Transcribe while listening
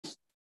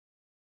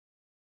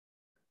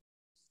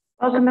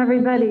Welcome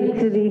everybody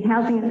to the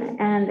Housing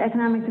and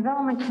Economic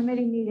Development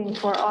Committee meeting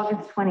for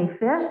August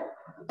 25th.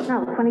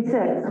 No,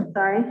 26th, I'm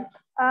sorry.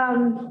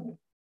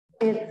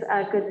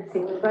 It's good to see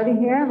everybody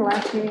here, the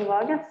last meeting of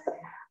August.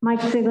 Mike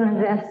Sigler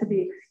has asked to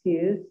be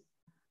excused.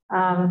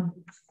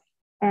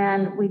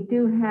 And we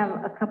do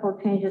have a couple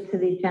of changes to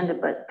the agenda,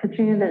 but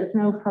Katrina, there's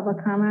no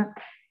public comment?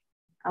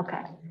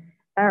 Okay,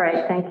 all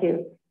right, thank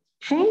you.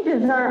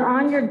 Changes are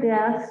on your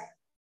desk.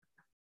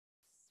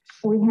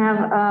 We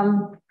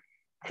have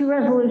two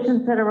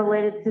resolutions that are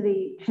related to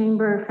the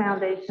Chamber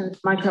Foundation's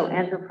Micro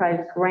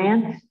Enterprise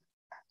Grant.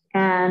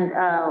 And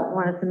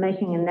one is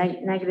making a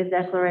negative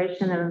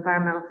declaration of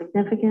environmental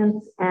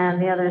significance,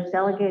 and the other is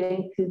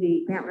delegating to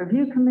the Grant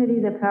Review Committee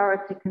the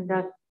power to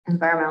conduct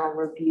environmental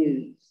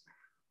reviews.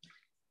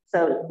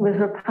 So with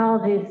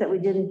apologies that we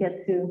didn't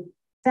get to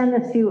send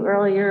this to you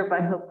earlier, but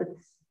I hope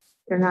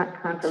they're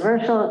not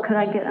controversial. Could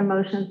I get a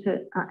motion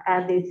to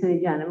add these to the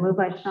agenda? Moved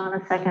by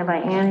Shauna, seconded by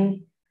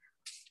Annie.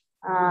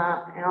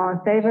 And all in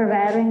favor of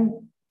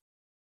adding?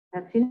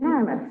 That's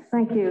unanimous.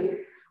 Thank you.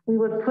 We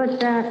would put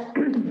that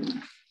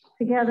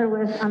together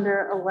with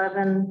under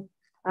 11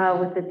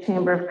 with the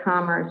Chamber of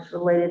Commerce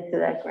related to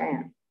that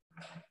grant.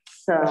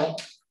 So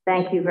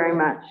thank you very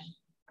much.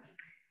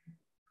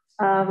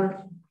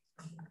 Can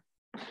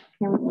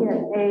we get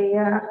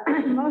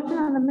a motion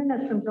on the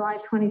minutes from July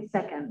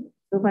 22nd?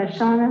 Moved by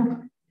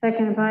Shauna,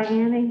 seconded by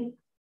Annie,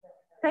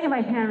 seconded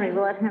by Henry.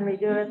 We'll let Henry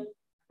do it.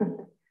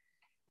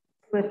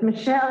 With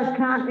Michelle,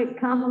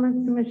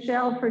 compliments to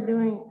Michelle for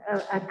doing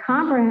a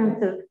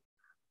comprehensive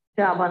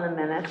job on the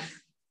minutes.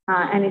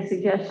 Any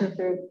suggestions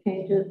or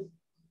changes?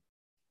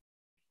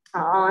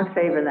 All in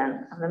favor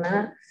then of the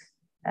minutes?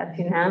 That's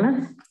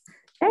unanimous.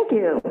 Thank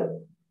you.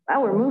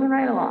 Wow, we're moving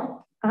right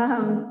along.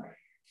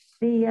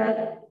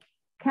 The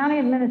county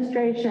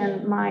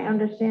administration, my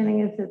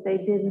understanding is that they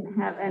didn't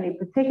have any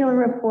particular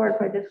report,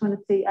 but I just want to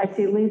see, I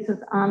see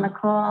Lisa's on the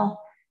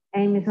call,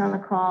 Amy's on the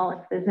call.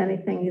 If there's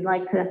anything you'd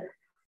like to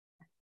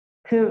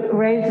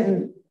raise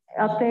and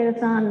update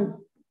us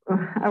on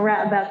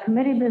about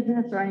committee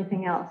business or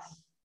anything else.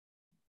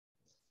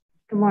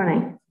 Good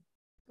morning.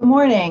 Good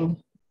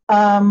morning.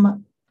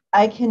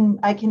 I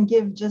can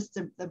give just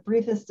the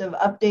briefest of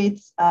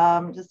updates,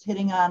 just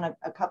hitting on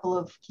a couple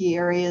of key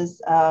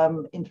areas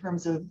in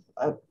terms of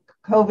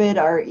COVID.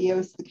 Our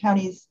EOS, the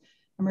county's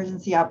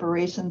Emergency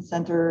Operations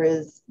Center,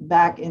 is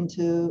back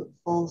into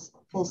full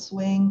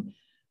swing,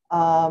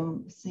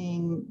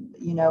 seeing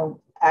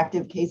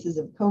active cases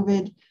of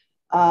COVID.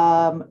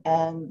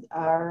 And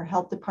our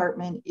health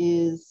department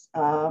is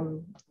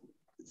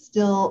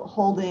still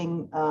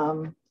holding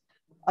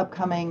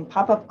upcoming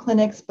pop-up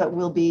clinics, but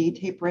we'll be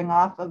tapering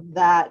off of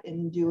that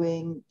and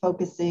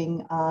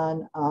focusing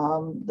on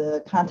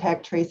the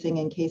contact tracing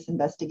and case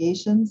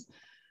investigations.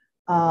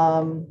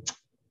 Working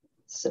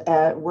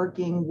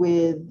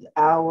with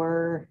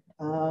our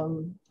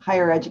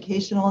higher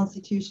educational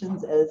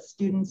institutions as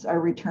students are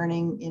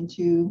returning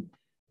into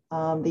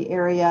the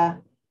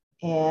area,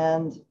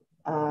 and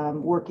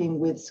working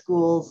with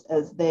schools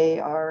as they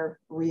are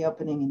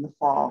reopening in the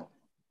fall.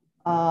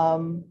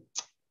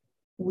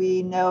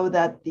 We know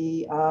that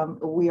we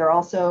are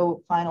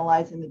also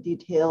finalizing the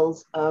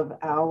details of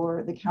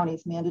the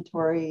county's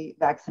mandatory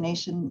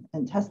vaccination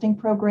and testing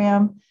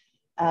program.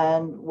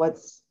 And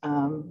what's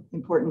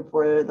important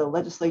for the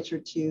legislature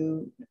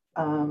to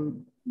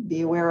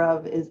be aware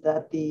of is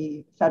that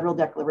the federal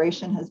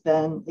declaration has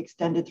been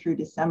extended through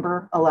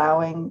December,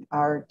 allowing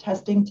our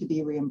testing to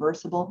be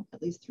reimbursable,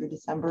 at least through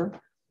December.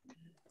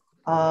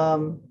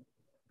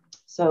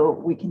 So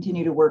we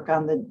continue to work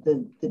on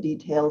the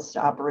details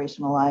to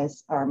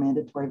operationalize our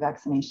mandatory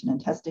vaccination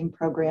and testing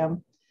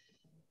program.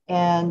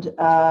 And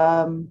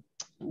other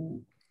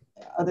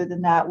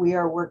than that, we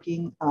are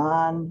working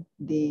on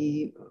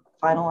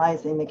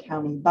finalizing the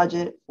county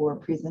budget for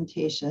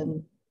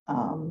presentation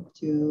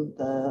to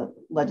the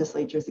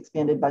legislature's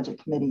expanded budget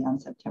committee on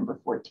September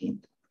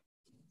 14th.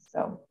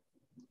 So.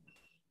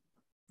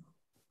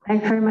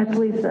 Thanks very much,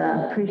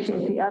 Lisa.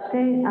 Appreciate the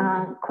update.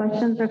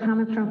 Questions or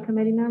comments from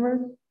committee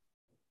members?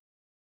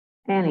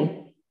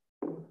 Annie.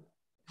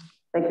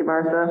 Thank you,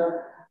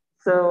 Martha.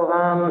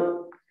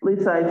 So,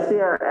 Lisa, I see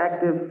our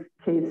active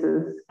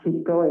cases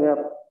keep going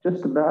up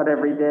just about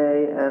every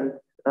day, and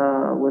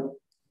with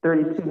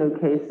 32 new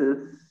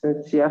cases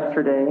since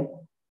yesterday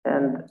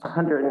and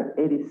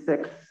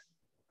 186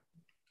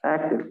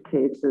 active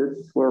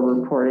cases we're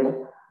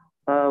reporting.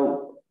 A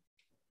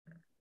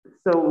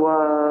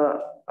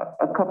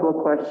couple of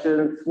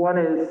questions. One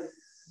is,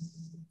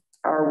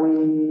 are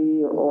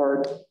we,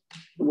 or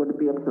would it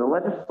be up to the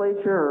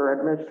legislature or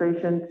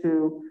administration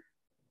to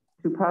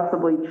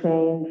possibly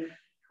change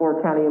for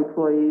county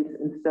employees,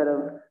 instead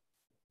of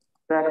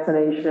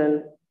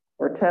vaccination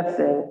or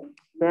testing,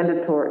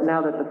 mandatory,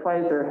 now that the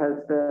Pfizer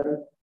has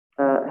been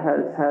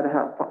has had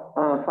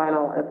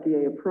final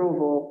FDA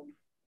approval?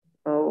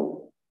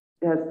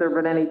 Has there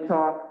been any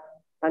talk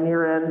on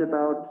your end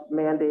about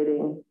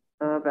mandating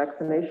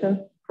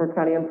vaccination for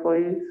county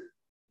employees?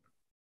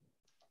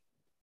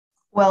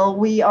 Well,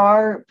 we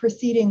are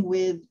proceeding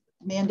with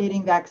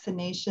mandating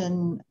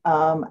vaccination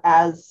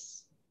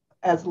as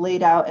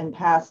laid out and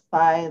passed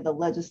by the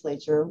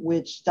legislature,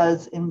 which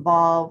does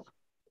involve,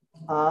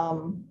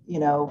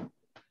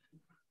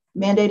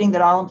 mandating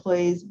that all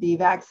employees be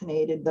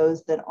vaccinated.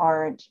 Those that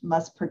aren't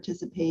must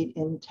participate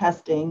in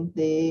testing.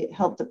 The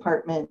health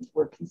department,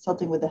 we're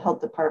consulting with the health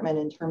department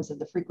in terms of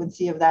the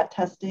frequency of that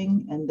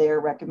testing, and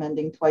they're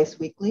recommending twice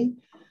weekly.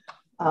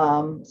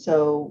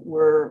 So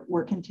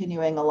we're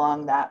continuing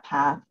along that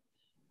path.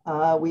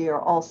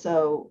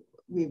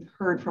 We've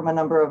heard from a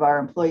number of our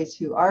employees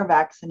who are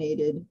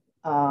vaccinated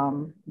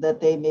that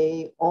they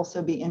may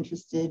also be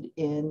interested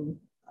in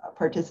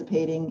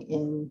participating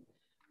in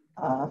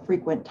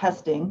frequent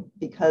testing,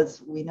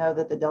 because we know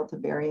that the Delta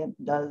variant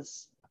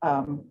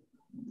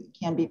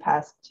can be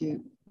passed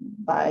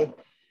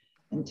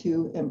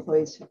into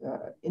employees,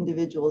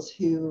 individuals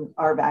who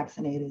are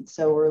vaccinated.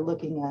 So we're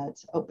looking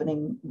at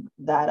opening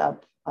that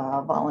up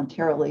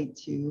voluntarily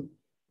to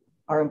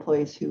our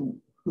employees who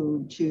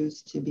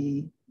choose to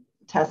be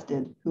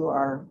tested, who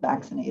are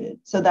vaccinated.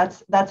 So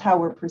that's how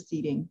we're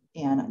proceeding.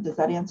 Anna, does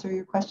that answer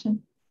your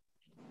question?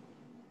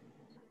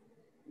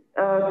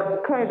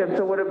 Kind of.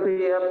 So would it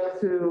be up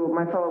to,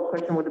 my follow-up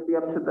question, would it be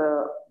up to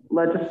the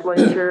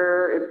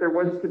legislature? If there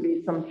was to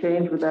be some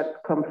change, would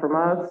that come from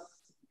us?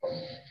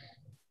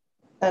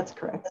 That's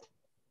correct.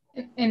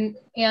 And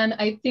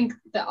I think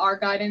that our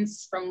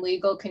guidance from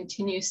legal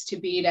continues to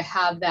be to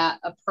have that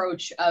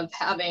approach of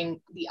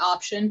having the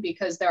option,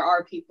 because there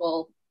are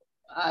people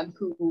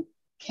who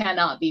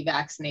cannot be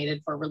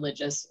vaccinated for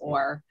religious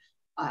or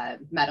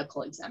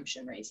medical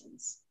exemption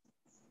reasons.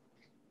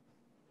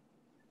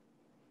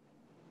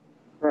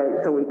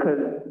 Right, so we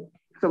could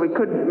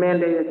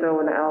mandate it though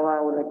and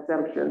allow an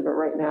exemption, but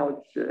right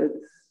now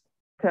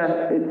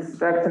it's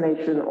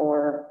vaccination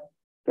or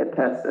get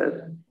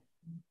tested.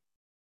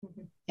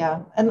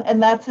 Yeah,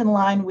 and that's in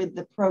line with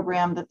the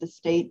program that the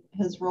state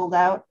has rolled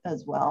out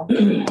as well.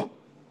 Okay,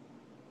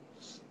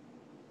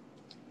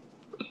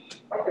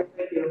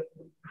 thank you.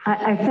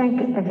 I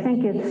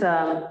think it's,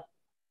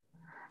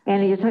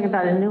 Annie, you're talking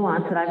about a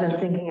nuance that I've been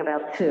thinking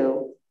about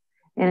too,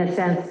 in a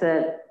sense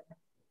that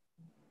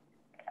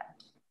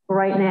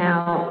right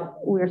now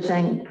we're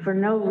saying for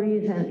no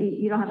reason,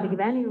 you don't have to give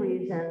any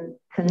reason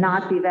to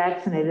not be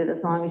vaccinated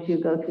as long as you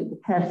go through the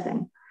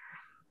testing.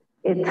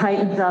 It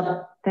tightens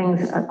up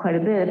things quite a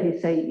bit if you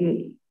say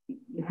you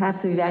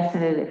have to be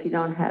vaccinated if you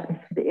don't have,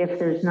 if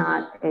there's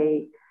not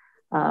a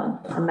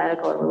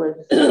medical or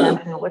religious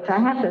exemption, which I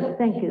have to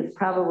think is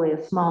probably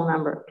a small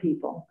number of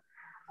people.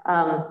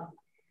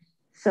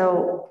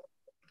 So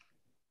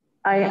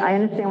I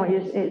understand what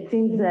you're saying. It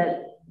seems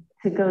that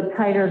to go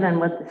tighter than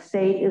what the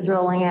state is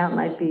rolling out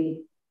might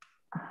be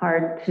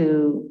hard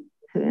to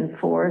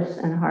enforce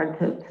and hard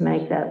to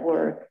make that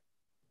work.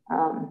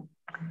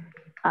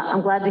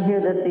 I'm glad to hear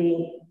that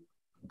the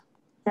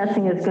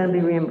testing is going to be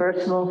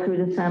reimbursable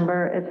through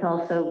December. It's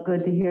also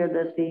good to hear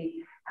that the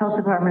health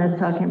department is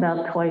talking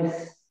about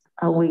twice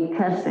a week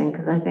testing,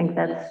 because I think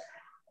that's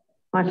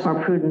much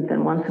more prudent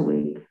than once a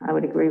week. I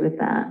would agree with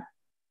that.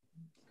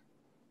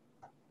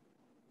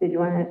 Did you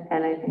want to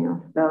add anything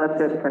else? No,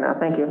 that's it for now.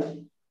 Thank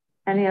you.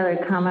 Any other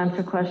comments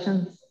or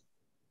questions?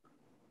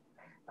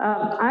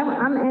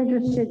 I'm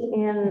interested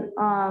in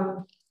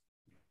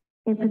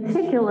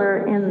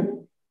particular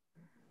in,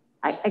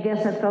 I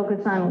guess I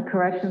focus on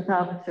corrections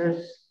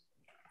officers,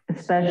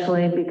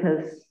 especially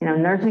because, you know,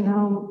 nursing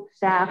home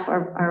staff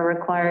are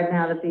required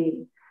now to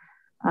be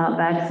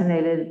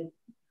vaccinated.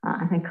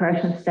 I think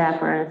corrections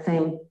staff are in the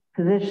same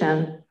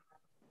position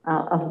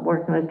of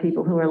working with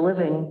people who are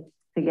living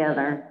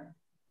together.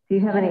 Do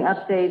you have any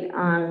update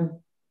on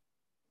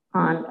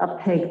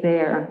uptake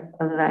there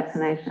of the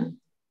vaccination?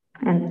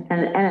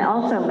 And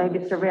also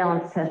maybe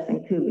surveillance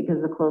testing too,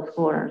 because of close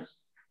quarters.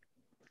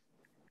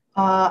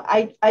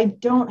 I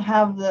don't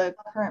have the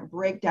current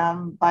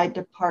breakdown by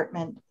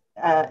department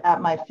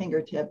at my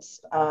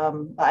fingertips.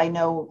 I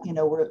know, you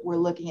know, we're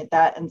looking at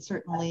that, and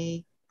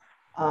certainly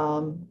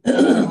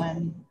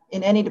anyone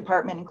in any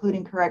department,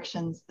 including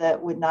corrections,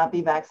 that would not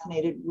be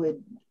vaccinated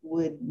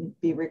would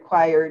be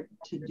required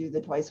to do the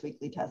twice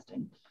weekly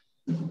testing.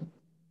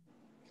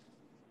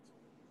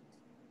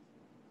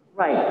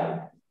 Right.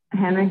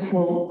 Henry?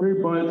 Well,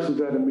 Ray Bunce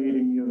was at a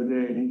meeting the other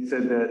day, and he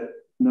said that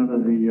none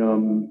of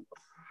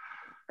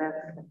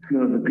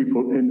the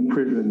people in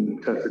prison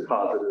tested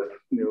positive.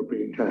 They were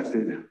being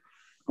tested.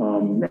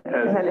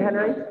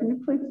 Henry, can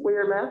you please wear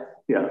your mask?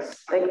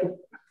 Yes. Thank you.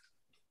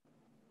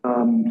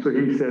 So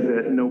he said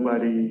that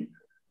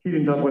he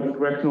didn't talk about the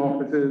correctional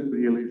officers, but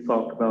he at least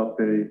talked about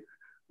the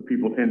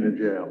people in the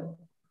jail,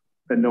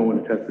 that no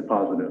one tested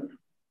positive.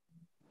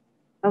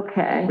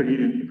 Okay. But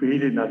he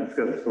did not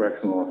discuss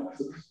correctional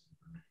officers.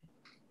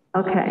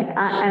 Okay,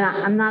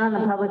 I'm not on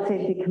the public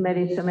safety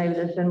committee, so maybe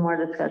there's been more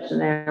discussion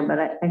there, but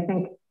I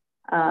think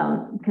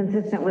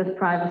consistent with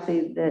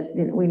privacy that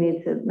we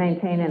need to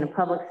maintain in a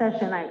public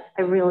session, I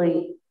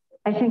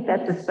think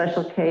that's a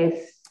special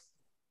case,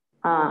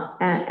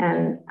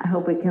 and I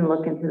hope we can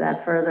look into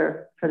that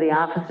further for the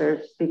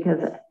officers, because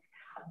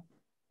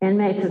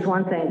inmates is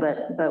one thing,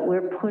 but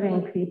we're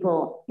putting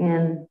people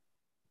in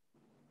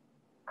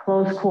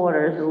close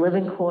quarters,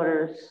 living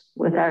quarters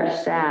with our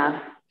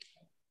staff.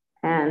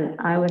 And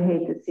I would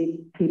hate to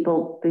see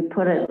people be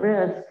put at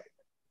risk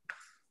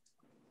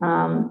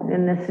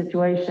in this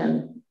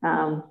situation.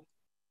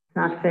 It's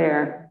not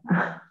fair,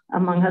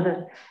 among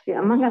other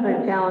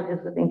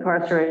challenges with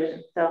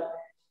incarceration. So,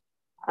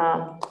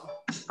 all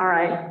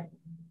right,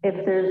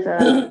 if there's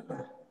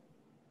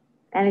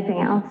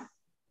anything else.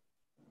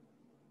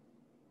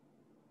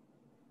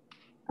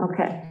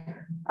 Okay,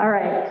 all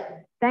right.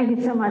 Thank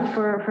you so much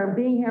for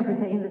being here, for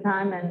taking the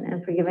time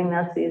and for giving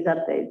us these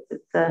updates.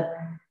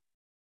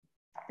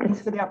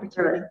 Thanks for the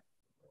opportunity.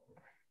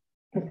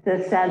 It's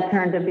a sad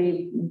turn to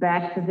be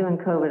back to doing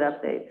COVID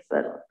updates,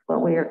 but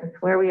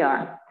where we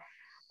are.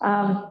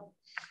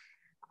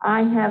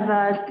 I have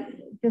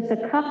just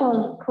a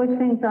couple of quick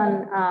things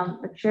on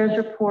the chair's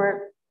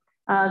report.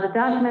 The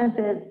document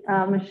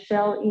that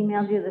Michelle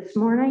emailed you this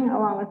morning,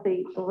 along with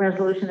the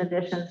resolution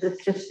additions, is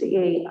just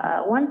a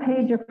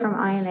one-pager from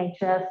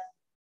INHS.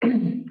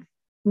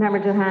 Member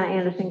Johanna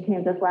Anderson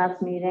came to us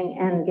last meeting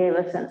and gave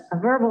us a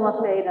verbal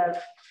update of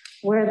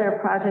where their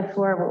projects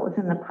were, what was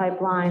in the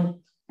pipeline,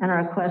 and a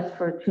request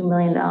for $2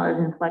 million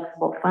in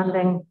flexible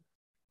funding.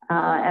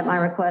 At my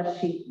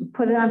request, she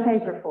put it on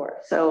paper for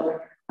us.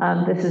 So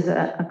this is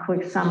a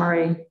quick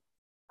summary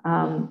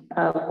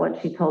of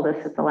what she told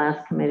us at the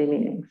last committee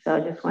meeting. So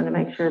I just wanted to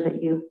make sure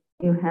that you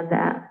had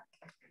that.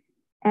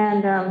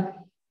 And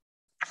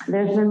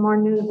there's been more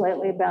news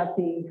lately about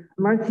the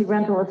emergency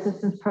rental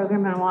assistance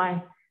program and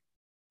why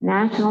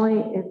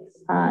nationally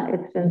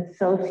it's been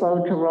so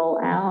slow to roll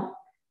out.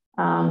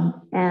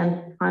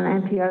 And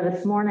on NPR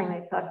this morning,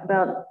 they talked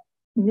about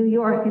New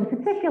York in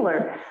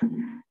particular,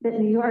 that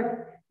New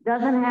York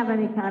doesn't have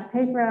any kind of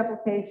paper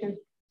application,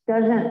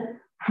 doesn't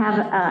have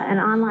an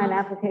online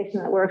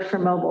application that works for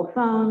mobile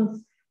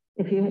phones.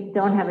 If you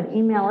don't have an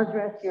email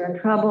address, you're in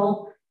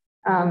trouble.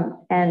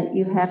 And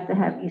you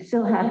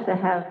still have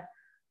to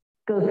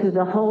go through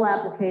the whole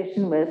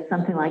application with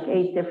something like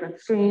 8 different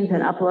screens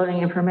and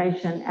uploading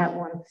information at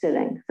one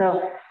sitting.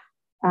 So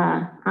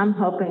I'm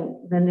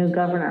hoping the new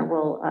governor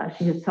will,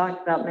 she has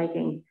talked about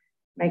making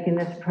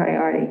this a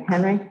priority.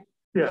 Henry?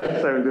 Yes,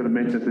 I was going to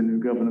mention that the new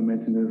governor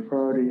mentioned this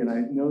priority, and I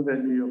know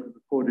that New York has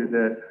reported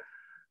that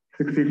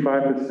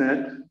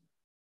 65%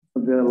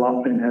 of their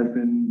allotment has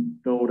been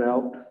doled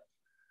out.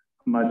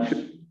 I'm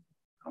just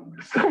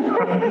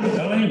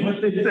telling you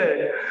what they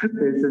said.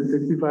 They said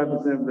 65%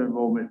 of the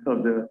enrollment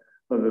of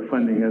the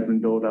funding has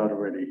been doled out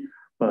already,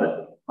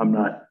 but I'm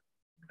not.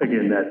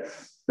 Again,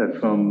 that's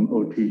from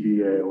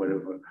OTDA or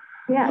whatever.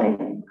 Yeah.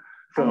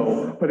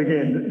 But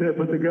again,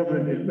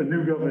 the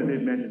new governor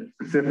did mention it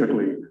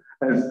specifically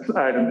as an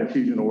item that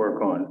she's going to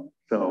work on.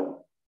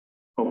 So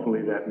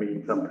hopefully that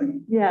means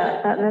something.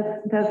 Yeah,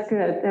 that's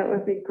good. That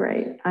would be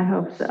great. I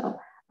hope so.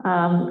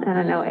 And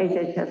I know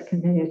HHS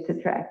continues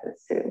to track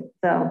this too.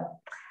 So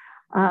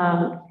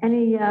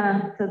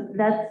so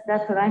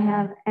that's what I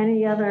have.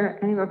 Any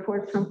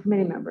reports from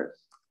committee members?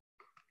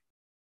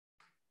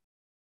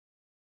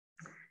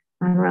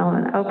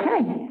 Irrelevant.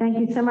 Okay, thank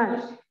you so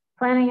much.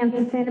 Planning and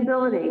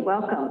sustainability,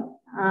 welcome.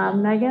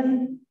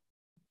 Megan?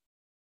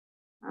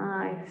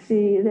 I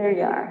see, there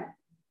you are.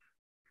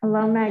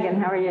 Hello, Megan,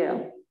 how are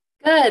you?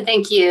 Good,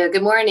 thank you.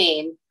 Good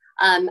morning.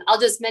 I'll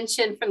just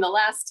mention from the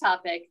last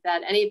topic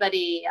that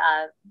anybody,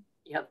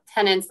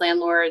 tenants,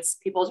 landlords,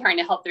 people trying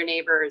to help their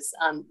neighbors,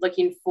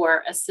 looking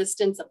for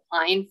assistance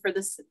applying for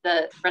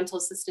the rental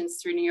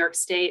assistance through New York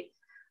State,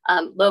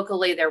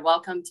 locally, they're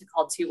welcome to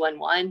call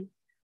 211.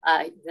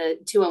 The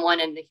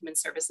 211 and the Human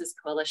Services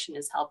Coalition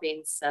is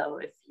helping. So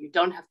if you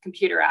don't have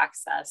computer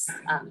access,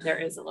 there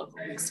is a local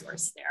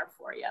resource there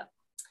for you.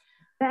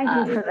 Thank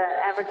you for that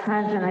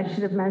advertisement. I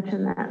should have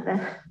mentioned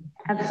that.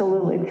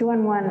 Absolutely.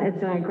 211 is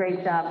doing a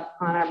great job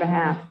on our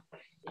behalf.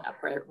 Yeah,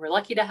 we're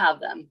lucky to have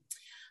them.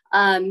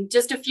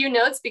 Just a few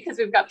notes because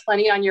we've got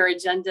plenty on your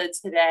agenda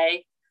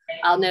today.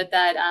 I'll note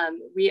that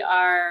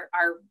our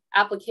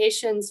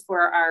applications for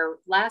our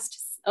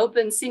last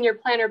open senior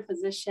planner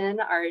position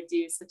are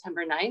due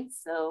September 9th.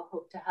 So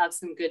hope to have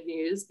some good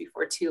news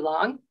before too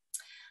long.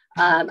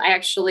 I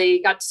actually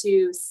got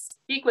to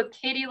speak with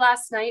Katie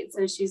last night.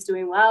 So she's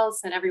doing well,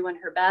 sent everyone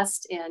her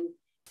best, and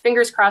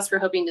fingers crossed, we're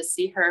hoping to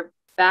see her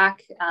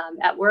back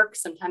at work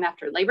sometime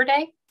after Labor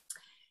Day.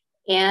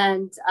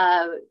 And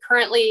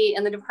currently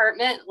in the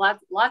department,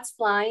 lots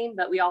flying,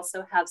 but we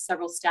also have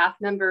several staff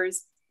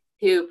members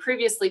who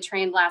previously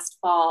trained last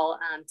fall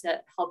to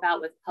help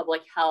out with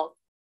public health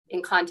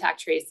in contact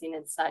tracing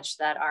and such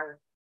that are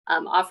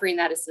offering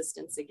that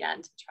assistance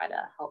again to try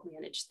to help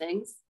manage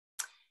things.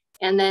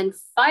 And then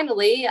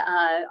finally,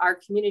 our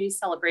community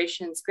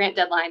celebrations grant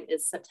deadline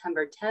is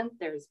September 10th.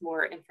 There's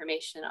more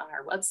information on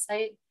our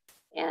website.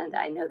 And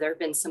I know there have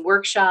been some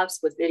workshops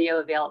with video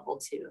available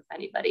too, if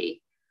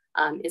anybody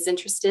is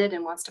interested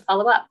and wants to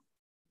follow up.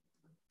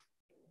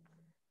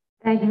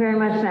 Thank you very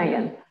much,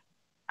 Megan.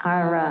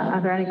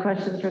 Are there any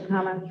questions or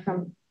comments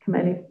from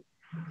committee?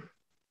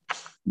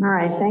 All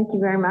right, thank you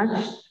very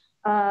much.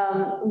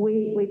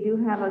 We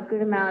do have a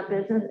good amount of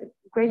business.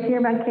 Great to hear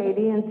about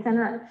Katie, and send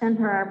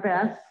her our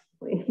best,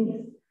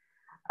 please.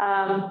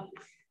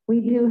 We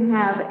do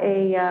have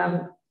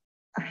a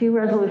few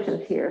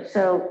resolutions here.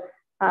 So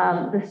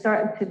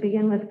to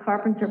begin with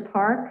Carpenter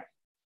Park.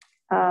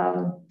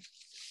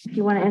 If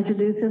you want to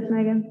introduce us,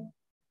 Megan?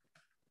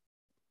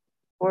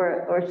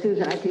 Or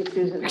Susan, I see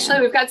Susan.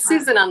 Actually, we've got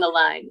Susan on the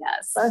line,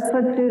 yes. Let's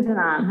put Susan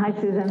on.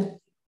 Hi, Susan.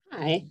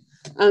 Hi.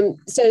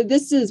 So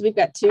we've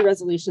got two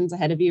resolutions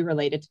ahead of you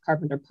related to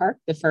Carpenter Park.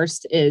 The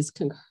first is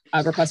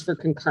a request for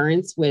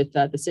concurrence with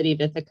the City of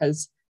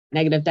Ithaca's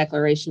negative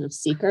declaration of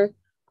seeker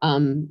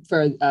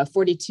for a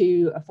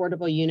 42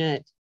 affordable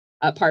unit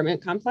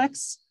apartment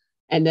complex.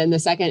 And then the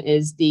second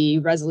is the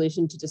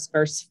resolution to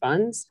disperse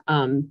funds.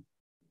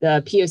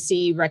 The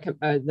POC,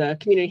 the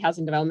Community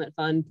Housing Development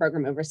Fund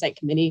Program Oversight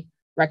Committee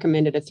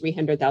recommended a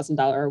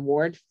 $300,000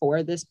 award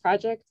for this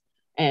project,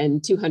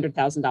 and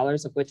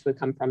 $200,000 of which would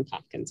come from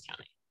Tompkins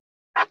County.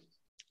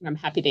 And I'm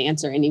happy to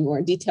answer any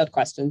more detailed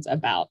questions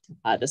about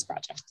this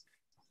project.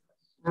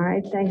 All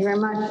right, thank you very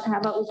much. How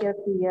about we get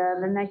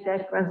the next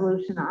deck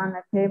resolution on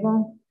the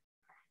table?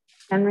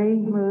 Henry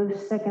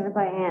moves, seconded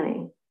by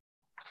Annie.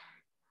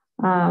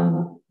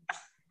 On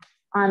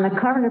the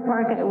Carpenter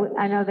Park,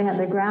 I know they had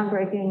their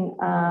groundbreaking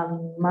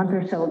month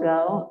or so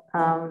ago.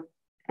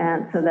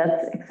 And so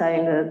that's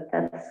exciting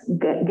that's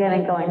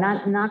getting going.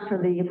 Not for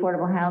the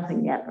affordable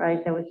housing yet,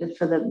 right? That was just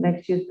for the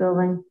mixed use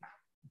building.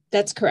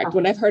 That's correct.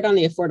 What I've heard on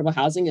the affordable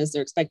housing is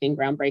they're expecting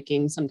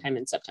groundbreaking sometime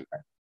in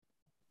September.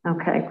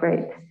 Okay,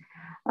 great.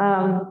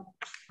 All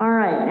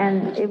right,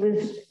 and it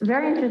was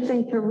very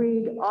interesting to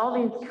read all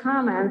these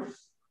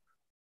comments,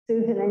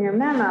 Susan, in your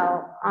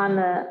memo on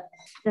the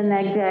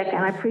neg deck,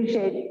 and I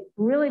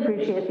really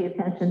appreciate the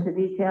attention to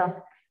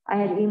detail. I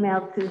had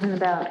emailed Susan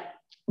about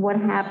what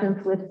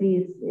happens with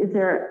these. Is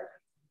there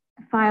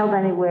filed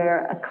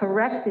anywhere a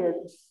corrected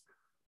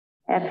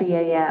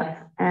FEAF?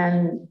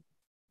 And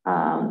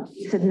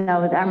you said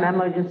no, our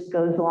memo just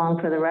goes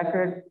along for the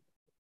record.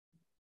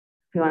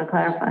 If you want to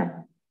clarify.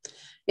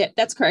 Yeah,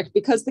 that's correct.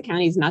 Because the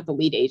county is not the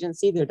lead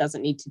agency, there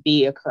doesn't need to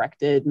be a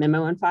corrected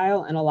memo on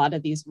file. And a lot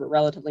of these were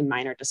relatively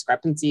minor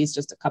discrepancies,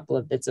 just a couple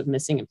of bits of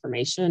missing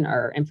information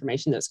or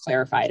information that's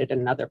clarified at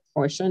another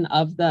portion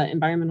of the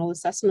environmental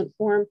assessment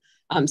form.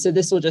 So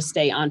this will just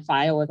stay on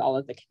file with all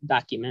of the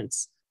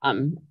documents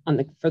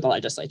for the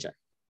legislature.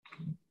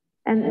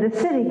 And the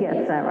city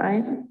gets that,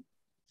 right?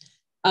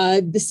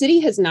 The city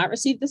has not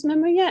received this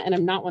memo yet, and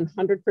I'm not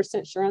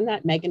 100% sure on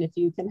that. Megan, if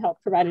you can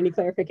help provide any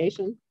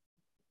clarification.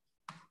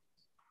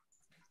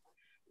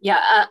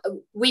 Yeah,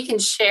 we can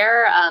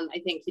share. I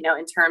think,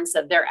 in terms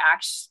of their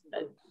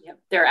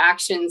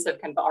actions have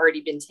kind of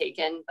already been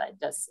taken,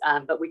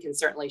 but we can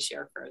certainly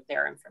share for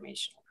their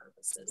informational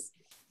purposes.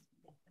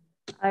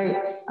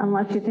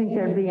 Unless you think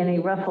there'd be any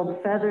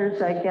ruffled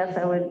feathers, I guess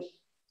I would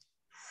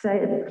say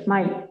it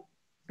might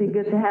be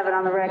good to have it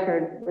on the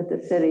record with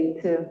the city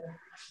too.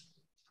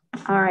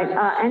 All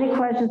right, any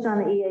questions on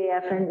the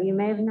EAF? And you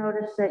may have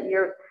noticed that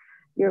your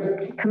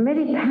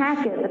committee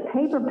packet, the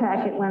paper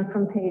packet, went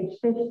from page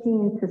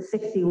 15 to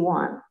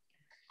 61.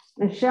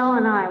 Michelle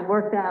and I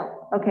worked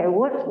out, okay,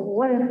 what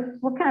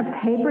kind of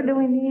paper do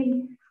we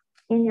need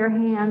in your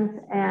hands?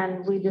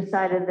 And we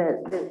decided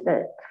that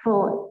the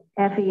full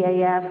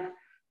FEAF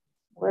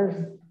was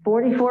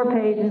 44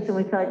 pages, and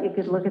we thought you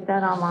could look at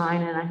that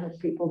online, and I hope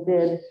people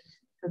did.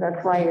 So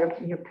that's why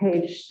your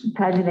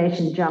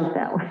pagination jumped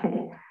that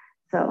way.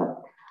 So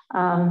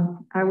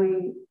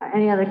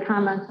any other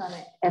comments on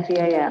the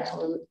FEAF?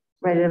 We're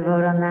ready to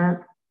vote on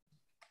that.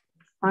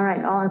 All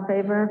right, all in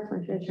favor,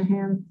 please raise your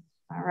hand.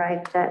 All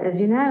right, that is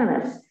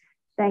unanimous.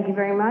 Thank you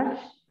very much.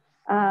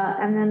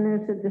 And then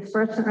there's a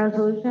disbursement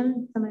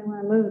resolution. Somebody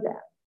want to move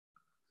that?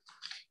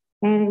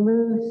 Annie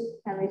moves,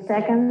 Henry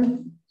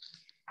seconds.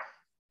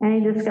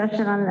 Any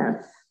discussion on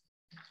this?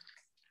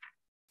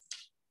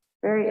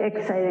 Very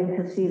exciting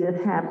to see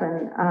this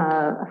happen.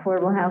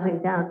 Affordable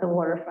housing down at the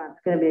waterfront.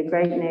 It's going to be a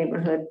great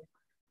neighborhood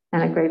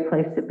and a great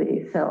place to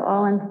be. So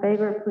all in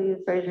favor,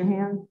 please raise your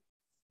hand.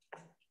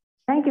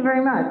 Thank you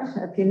very much.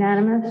 That's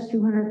unanimous.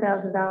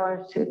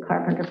 $200,000 to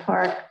Carpenter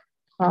Park.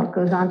 Well, it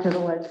goes on to the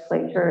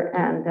legislature,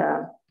 and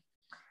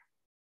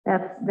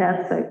that's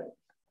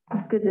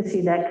good to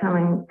see that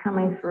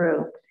coming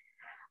through.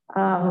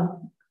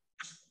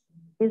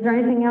 Is there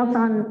anything else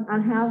on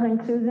housing,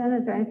 Susan?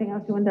 Is there anything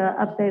else you want to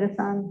update us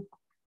on?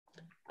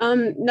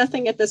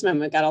 Nothing at this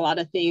moment. We've got a lot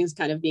of things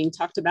kind of being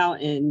talked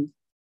about and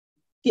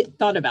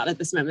thought about at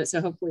this moment.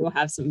 So hopefully we'll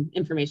have some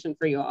information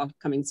for you all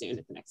coming soon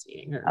at the next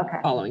meeting or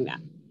following that.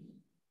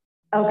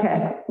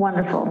 Okay,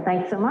 wonderful.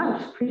 Thanks so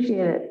much.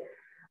 Appreciate it.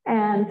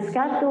 And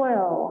Scott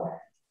Doyle,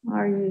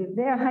 are you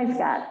there? Hi,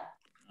 Scott.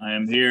 I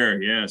am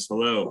here. Yes.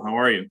 Hello. How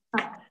are you?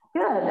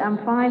 Good. I'm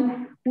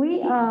fine.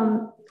 We,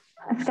 Scott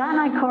and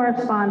I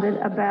corresponded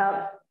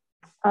about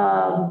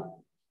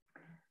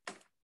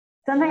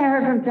something I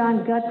heard from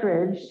John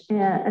Guttridge,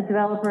 a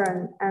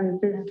developer and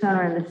business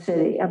owner in the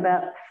city,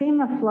 about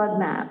FEMA flood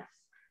maps.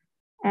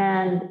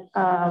 And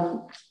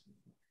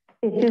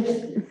it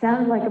just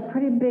sounds like a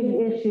pretty big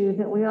issue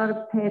that we ought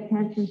to pay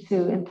attention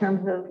to in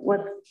terms of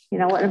what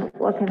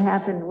can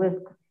happen with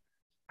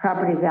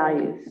property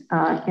values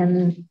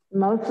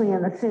mostly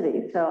in the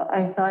city. So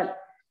I thought,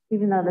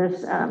 even though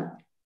there's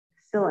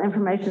still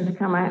information to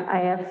come,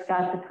 I asked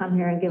Scott to come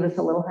here and give us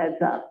a little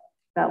heads up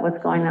about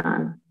what's going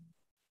on.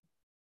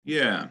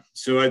 Yeah,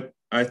 so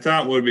I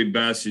thought what would be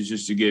best is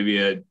just to give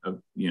you a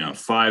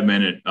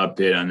 5-minute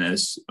update on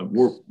this.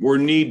 We're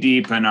knee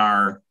deep in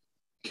our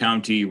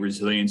county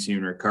resiliency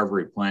and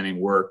recovery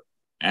planning work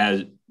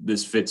as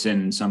this fits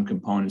in some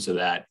components of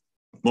that.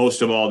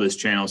 Most of all this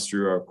channels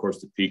through, of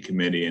course, the P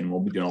committee, and we'll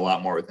be doing a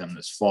lot more with them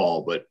this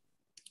fall. But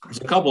there's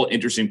a couple of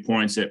interesting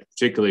points that,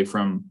 particularly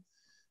from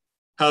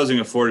housing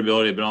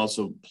affordability, but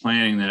also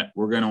planning, that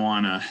we're going to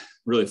want to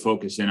really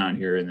focus in on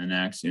here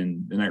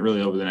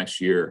really over the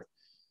next year.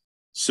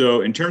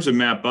 So in terms of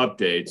map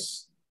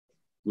updates,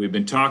 we've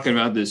been talking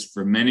about this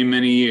for many,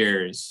 many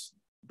years,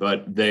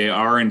 but they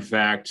are in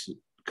fact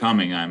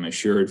coming, I'm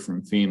assured,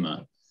 from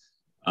FEMA.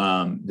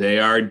 They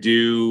are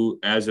due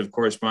as of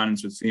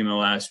correspondence with FEMA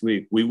last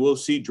week. We will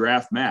see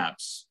draft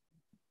maps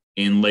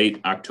in late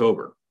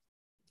October.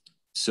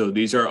 So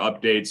these are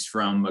updates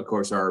from, of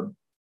course,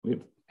 we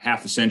have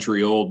half a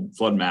century old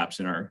flood maps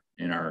in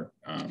our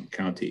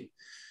county.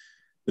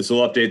 This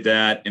will update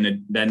that and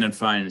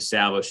identify and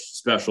establish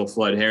special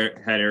flood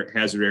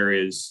hazard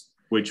areas,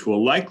 which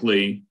will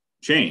likely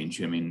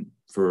change. I mean,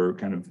 for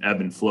kind of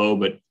ebb and flow,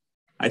 but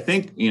I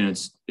think,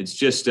 it's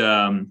just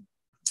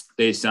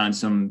based on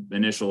some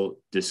initial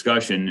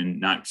discussion and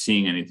not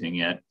seeing anything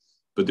yet,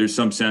 but there's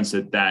some sense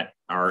that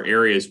are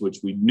areas which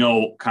we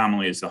know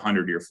commonly as the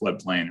 100-year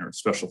floodplain or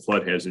special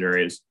flood hazard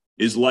areas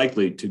is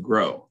likely to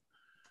grow.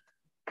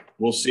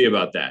 We'll see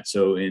about that.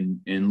 So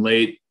in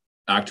late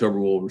October,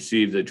 we'll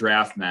receive the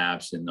draft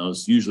maps, and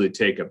those usually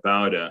take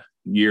about a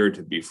year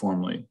to be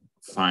formally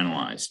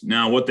finalized.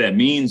 Now, what that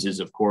means is,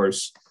 of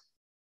course,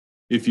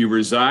 if you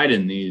reside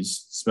in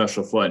these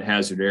special flood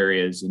hazard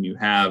areas and you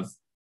have,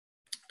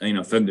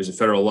 there's a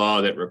federal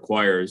law that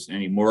requires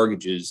any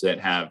mortgages that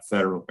have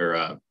federal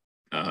or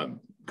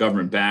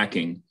government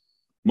backing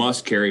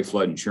must carry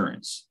flood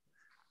insurance.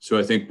 So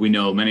I think we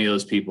know many of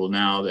those people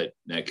now that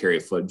carry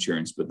flood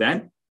insurance, but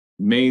that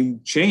may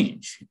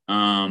change.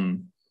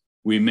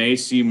 We may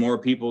see more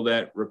people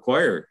that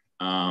require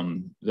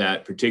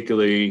that,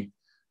 particularly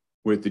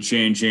with the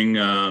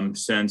changing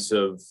sense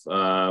of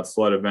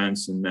flood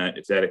events, and that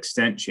if that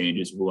extent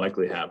changes, we'll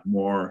likely have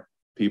more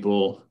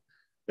people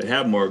that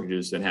have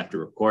mortgages that have to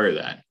require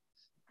that.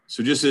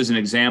 So just as an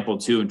example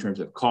too, in terms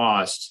of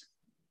cost,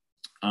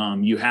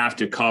 you have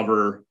to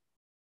cover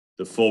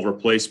the full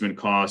replacement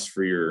cost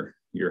for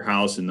your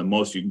house, and the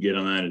most you can get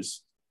on that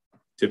is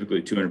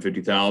typically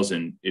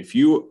 $250,000. If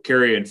you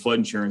carry in flood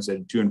insurance at a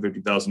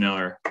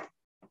 $250,000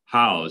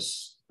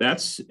 house,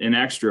 that's an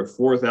extra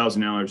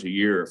 $4,000 a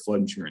year of flood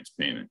insurance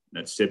payment.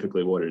 That's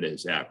typically what it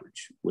is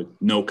average, with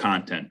no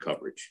content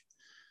coverage.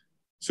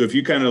 So if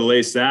you kind of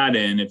lace that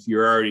in, if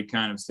you're already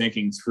kind of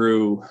thinking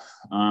through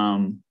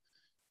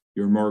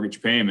your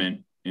mortgage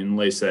payment and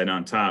lace that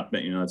on top,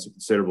 that's a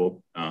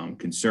considerable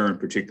concern,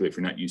 particularly if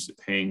you're not used to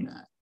paying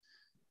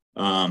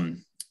that.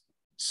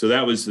 So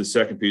that was the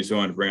second piece I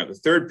wanted to bring up. The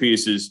third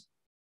piece is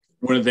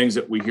one of the things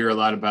that we hear a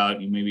lot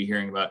about, you may be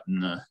hearing about in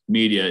the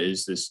media,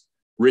 is this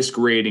risk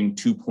rating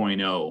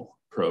 2.0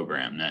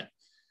 program that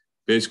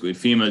basically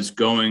FEMA is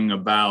going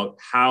about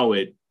how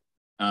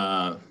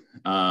the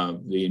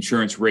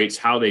insurance rates,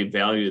 how they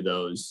value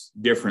those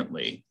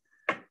differently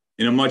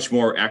in a much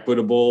more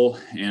equitable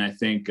and I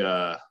think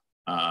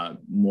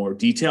more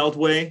detailed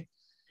way.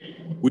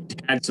 We've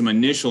had some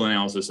initial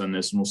analysis on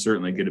this, and we'll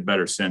certainly get a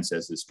better sense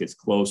as this gets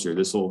closer.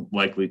 This will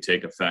likely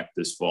take effect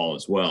this fall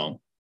as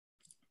well.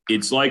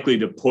 It's likely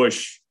to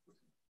push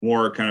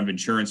more kind of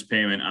insurance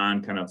payment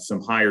on kind of some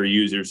higher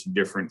users in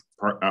different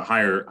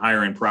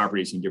higher end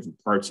properties in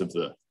different parts of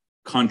the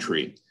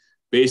country.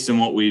 Based on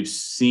what we've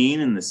seen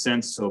in the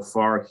sense so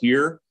far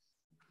here,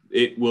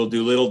 it will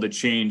do little to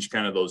change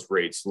kind of those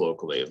rates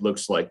locally. It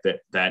looks like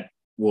that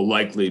will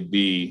likely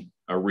be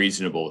a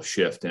reasonable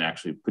shift and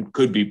actually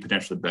could be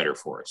potentially better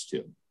for us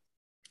too.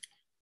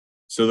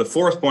 So the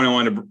fourth point I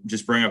wanted to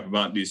just bring up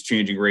about these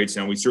changing rates,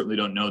 and we certainly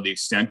don't know the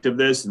extent of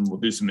this, and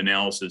we'll do some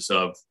analysis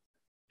of,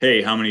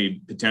 hey, how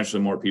many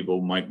potentially more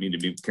people might need to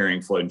be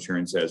carrying flood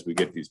insurance as we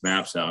get these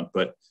maps out.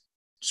 But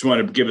just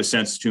want to give a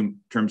sense in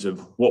terms of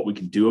what we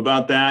can do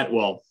about that.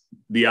 Well,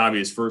 the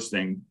obvious first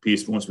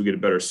piece, once we get a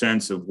better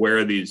sense of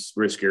where these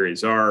risk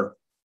areas are,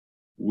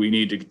 we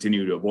need to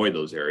continue to avoid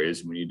those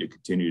areas. We need to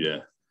continue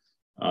to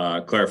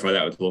clarify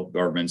that with local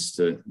governments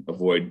to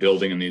avoid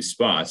building in these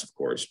spots, of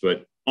course,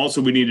 but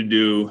also we need to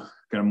do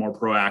kind of more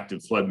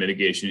proactive flood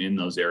mitigation in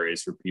those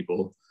areas for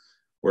people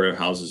where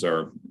houses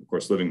are, of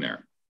course, living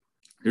there.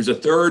 There's a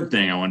third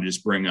thing I want to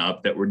just bring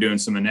up, that we're doing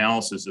some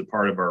analysis as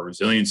part of our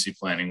resiliency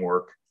planning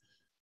work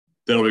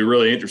that'll be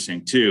really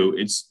interesting too.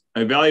 It's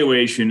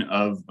evaluation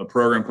of a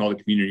program called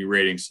the Community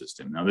Rating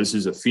System. Now, this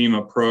is a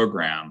FEMA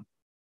program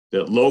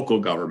that local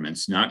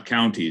governments, not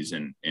counties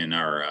in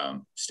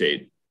our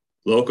state,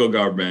 local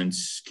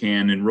governments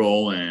can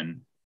enroll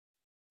in,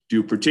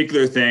 do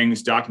particular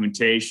things,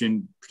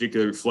 documentation,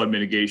 particular flood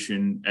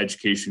mitigation,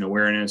 education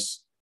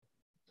awareness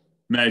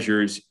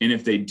measures. And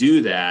if they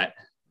do that,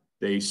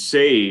 they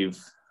save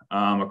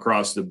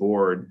across the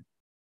board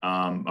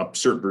a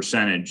certain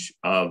percentage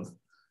of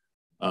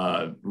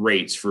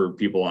rates for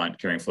people on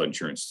carrying flood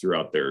insurance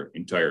throughout their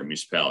entire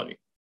municipality.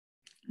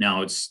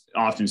 Now, it's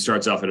often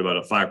starts off at about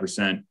a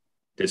 5%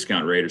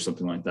 discount rate or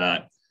something like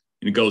that.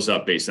 And it goes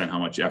up based on how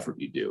much effort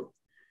you do.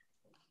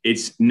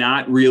 It's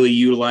not really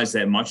utilized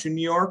that much in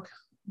New York.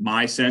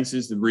 My sense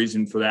is the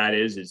reason for that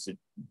is it's a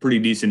pretty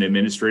decent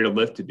administrative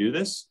lift to do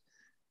this.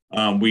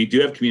 We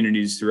do have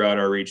communities throughout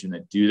our region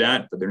that do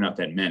that, but they're not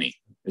that many.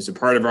 As a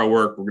part of our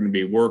work, we're going to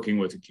be working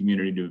with the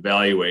community to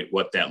evaluate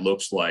what that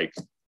looks like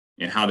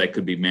and how that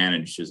could be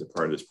managed as a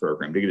part of this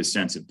program to get a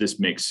sense if this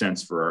makes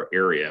sense for our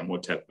area and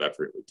what type of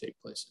effort it would take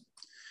place in.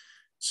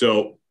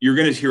 So you're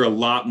going to hear a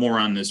lot more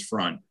on this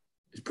front,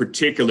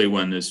 particularly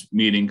when this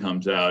meeting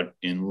comes out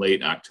in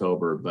late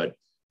October. But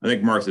I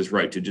think Martha's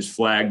right to just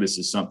flag this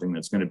as something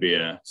that's going to be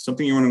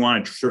something you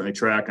want to certainly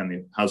track on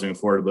the housing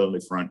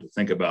affordability front, to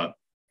think about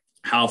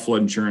how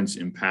flood insurance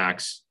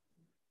impacts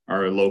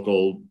our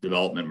local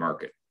development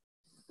market.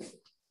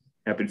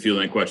 Happy to field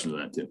any questions on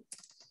that too.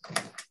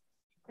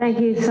 Thank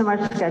you so much,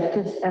 Scott.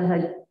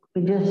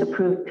 We just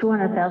approved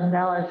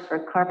 $200,000 for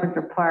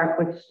Carpenter Park,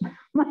 which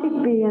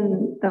might be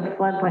in the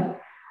floodplain.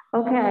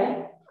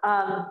 Okay.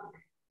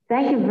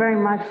 Thank you very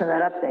much for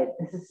that update.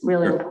 This is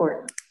really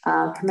important.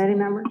 Committee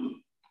members?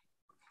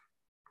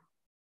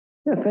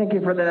 Yeah, thank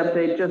you for that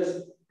update.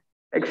 Just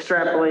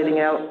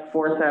extrapolating out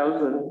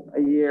 $4,000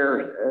 a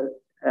year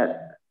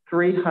at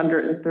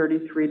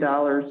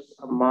 $333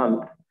 a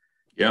month.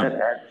 Yeah,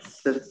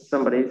 that's just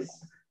somebody's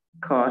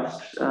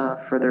cost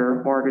for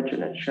their mortgage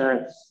and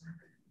insurance.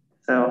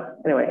 So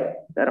anyway,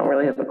 I don't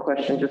really have a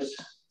question, just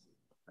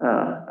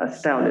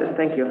astounded.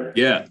 Thank you.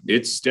 Yeah,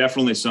 it's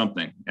definitely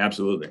something.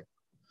 Absolutely.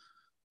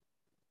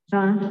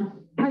 John?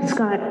 Hi,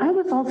 Scott. I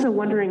was also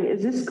wondering,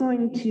 is this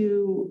going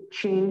to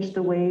change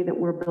the way that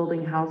we're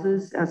building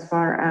houses as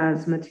far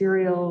as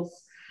materials?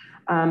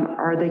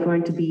 Are they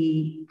going to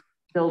be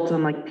built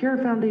on like pier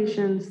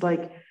foundations?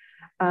 Like,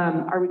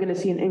 are we going to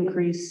see an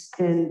increase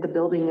in the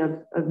building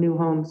of new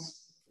homes?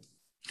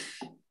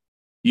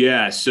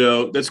 Yeah,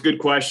 so that's a good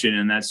question.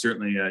 And that's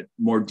certainly a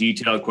more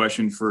detailed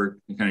question for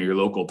kind of your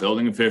local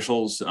building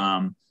officials.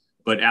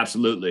 But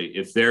absolutely,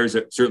 if there's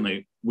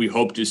certainly, we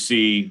hope to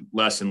see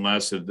less and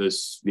less of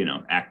this,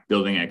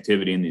 building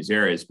activity in these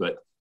areas, but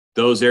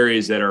those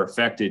areas that are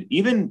affected,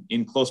 even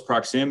in close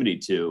proximity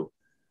to,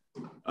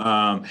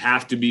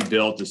 have to be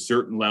built a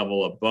certain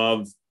level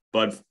above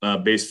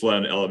base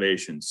flood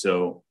elevation.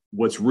 So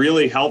what's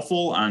really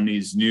helpful on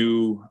these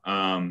new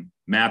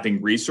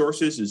mapping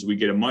resources is we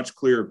get a much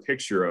clearer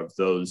picture of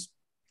those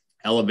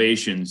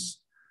elevations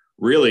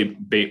really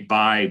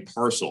by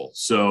parcel.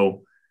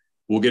 So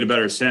we'll get a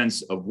better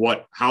sense of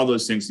how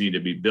those things need to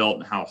be built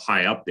and how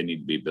high up they need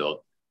to be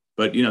built.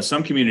 But,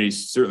 some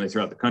communities certainly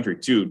throughout the country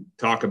too,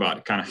 talk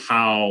about kind of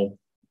how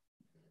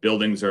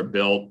buildings are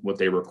built, what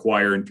they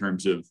require in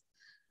terms of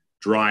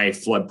dry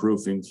flood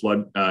proofing,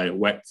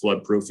 wet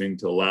flood proofing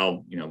to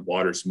allow,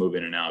 waters to move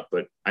in and out.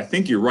 But I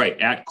think you're right.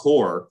 At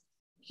core,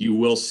 you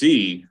will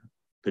see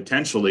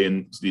potentially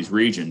in these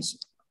regions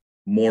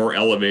more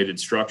elevated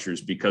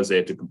structures because they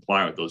have to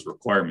comply with those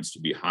requirements to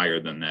be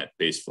higher than that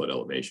base flood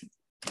elevation.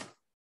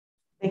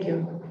 Thank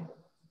you.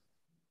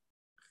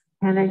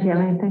 Hannah, do you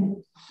have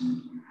anything?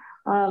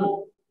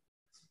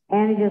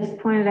 Annie just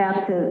pointed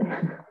out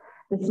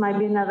this might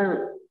be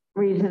another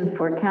reason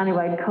for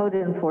countywide code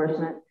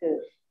enforcement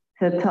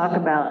to talk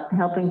about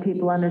helping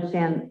people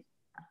understand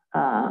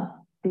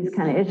these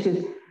kind of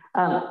issues.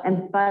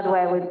 And by the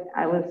way,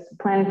 I was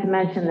planning to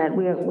mention that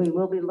we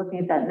will be looking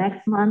at that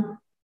next month.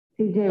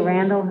 CJ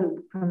Randall,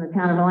 who from the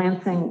town of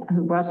Lansing,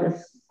 who brought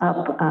this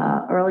up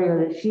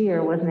earlier this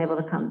year, wasn't able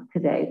to come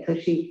today. So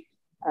she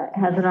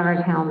has it on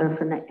our calendar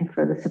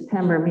for the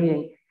September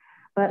meeting.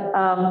 But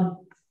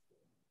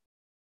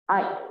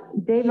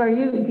Dave, do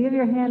you have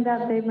your hand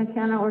up, Dave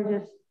McKenna, or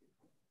just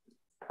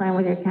playing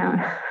with your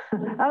camera?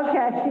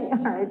 Okay,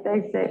 all right,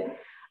 thanks, Dave.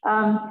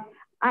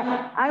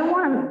 I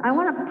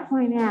want to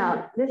point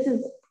out, it's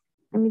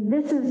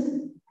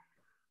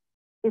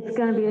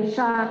going to be a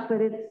shock, but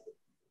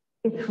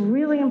it's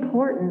really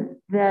important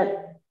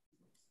that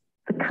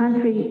the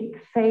country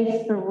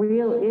face the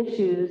real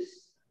issues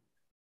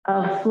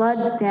of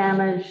flood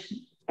damage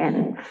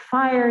and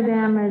fire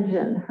damage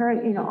and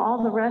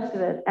all the rest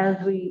of it as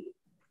we,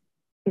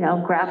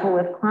 grapple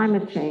with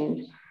climate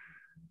change.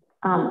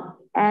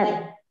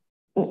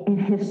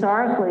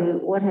 Historically,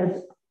 what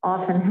has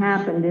often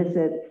happened is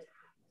that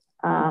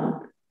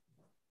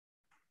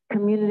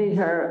communities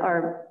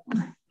are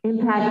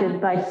impacted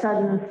by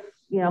sudden,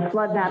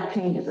 flood map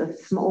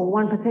changes.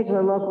 One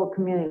particular local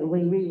community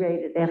we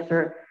re-rated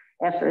after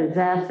a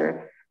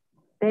disaster.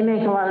 They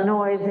make a lot of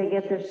noise. They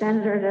get their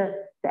senator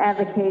to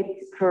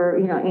advocate for,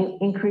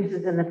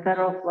 increases in the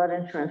federal flood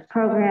insurance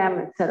program,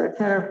 et cetera,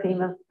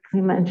 FEMA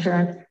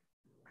insurance.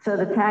 so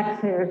the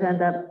taxpayers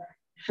end up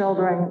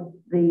shouldering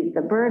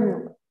the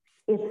burden.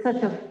 It's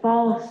such a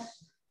false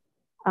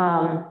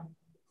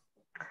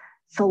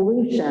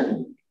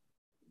solution,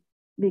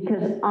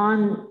 because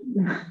on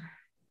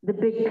the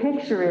big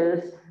picture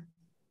is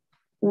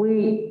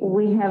we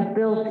have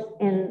built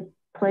in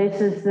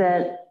places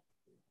that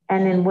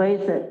and in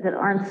ways that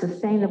aren't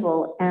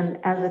sustainable, and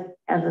as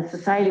a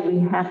society we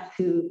have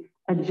to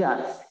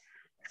adjust.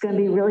 It's going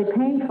to be really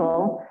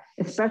painful,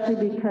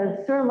 especially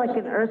because sort of like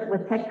an Earth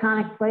with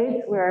tectonic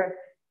plates, where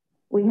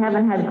we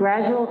haven't had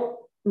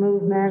gradual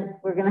movement,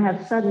 we're going to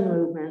have sudden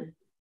movement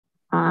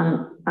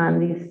on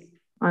these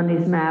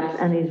maps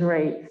and these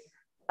rates.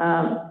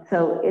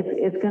 So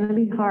it's going to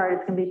be hard,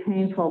 it's going to be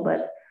painful,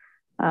 but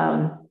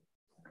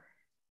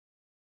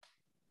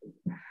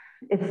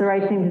it's the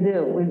right thing to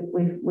do.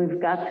 We've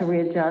got to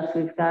readjust.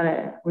 We've got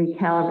to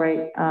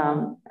recalibrate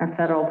our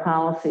federal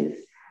policies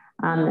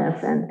on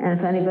this. And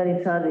if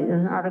anybody saw, there's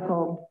an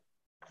article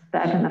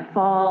back in the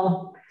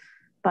fall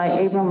by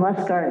Abram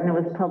Lusgart, and it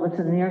was published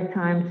in the New York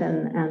Times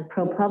and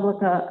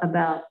ProPublica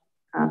about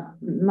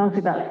mostly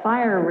about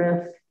fire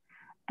risk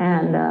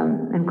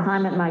and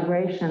climate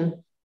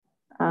migration.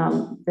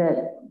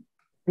 That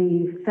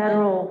the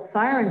federal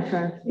fire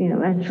insurance,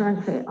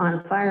 insurance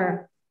on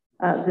fire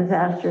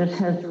disasters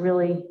has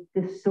really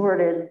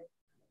distorted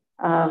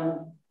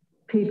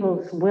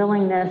people's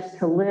willingness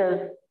to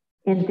live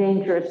in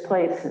dangerous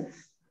places.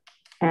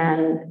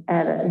 And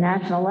at a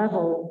national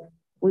level,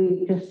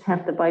 we just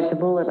have to bite the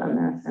bullet on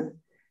this.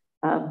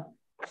 And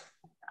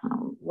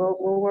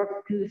we'll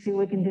work to see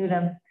what we can do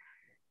to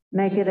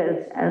make it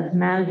as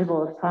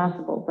manageable as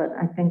possible. But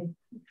I think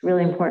it's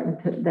really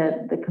important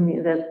that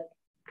that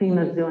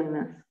FEMA is doing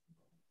this.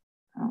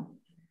 So.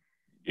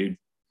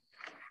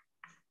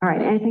 All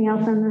right, anything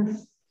else on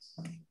this?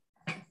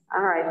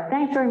 All right,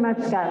 thanks very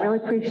much, Scott. Really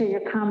appreciate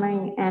your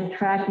coming and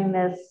tracking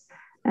this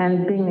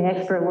and being the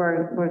expert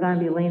we're going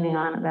to be leaning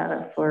on about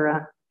it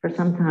for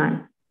some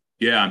time.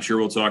 Yeah, I'm sure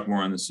we'll talk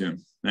more on this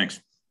soon. Thanks.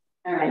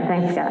 All right,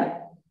 thanks,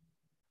 Scott.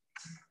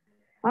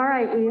 All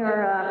right, we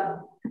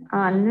are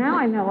now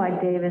I know why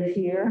Dave is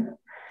here.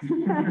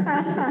 We're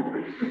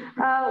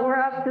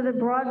up to the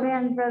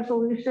broadband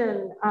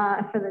resolution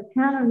for the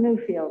town of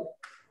Newfield.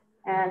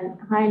 And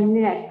hi,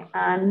 Nick.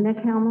 Nick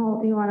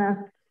Helmholtz, you want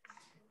to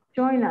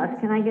join us?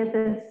 Can I get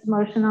this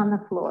motion on the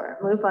floor?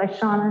 Moved by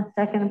Shauna,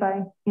 seconded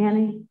by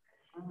Annie.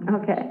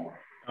 Okay.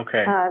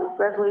 Okay.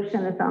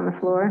 Resolution is on the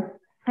floor.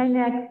 Hi,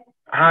 Nick.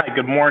 Hi,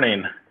 good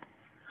morning.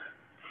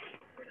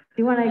 Do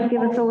you want to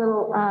give us a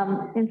little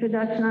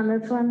introduction on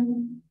this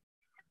one?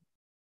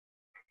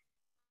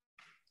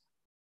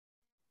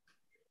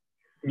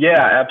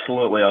 Yeah,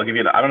 absolutely. I'll give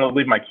you. I'm going to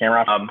leave my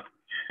camera off,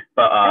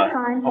 but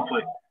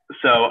hopefully.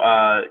 So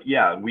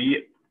yeah,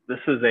 this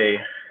is a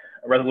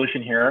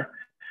resolution here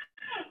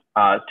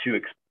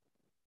to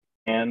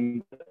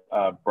expand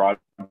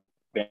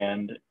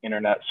broadband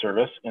internet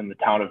service in the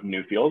town of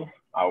Newfield.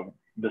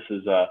 This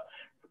is a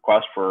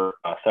request for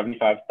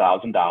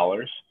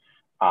 $75,000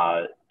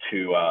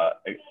 to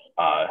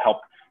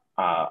help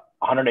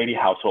 180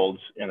 households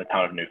in the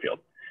town of Newfield.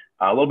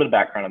 A little bit of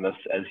background on this,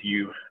 as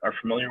you are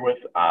familiar with,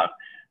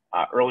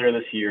 earlier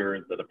this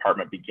year, the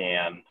department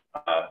began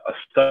a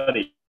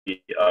study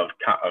of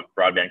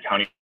broadband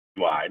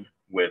countywide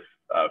with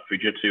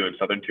Fujitsu and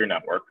Southern Tier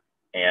Network.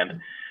 And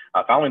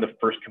following the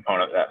first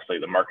component of that study,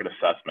 the market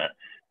assessment,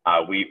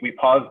 we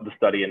paused the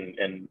study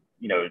and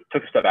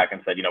took a step back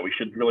and said, we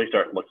should really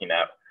start looking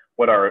at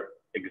what our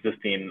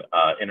existing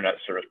internet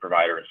service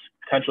providers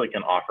potentially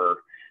can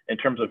offer in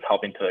terms of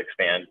helping to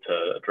expand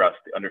to address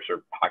the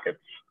underserved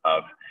pockets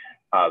of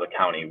the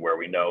county where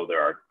we know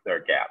there are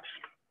gaps.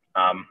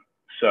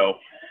 So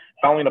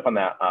following up on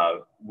that,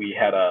 we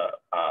had a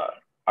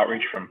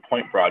outreach from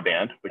Point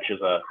Broadband, which is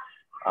a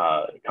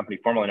company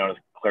formerly known as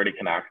Clarity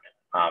Connect,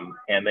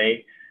 and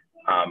they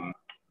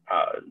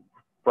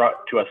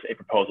brought to us a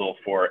proposal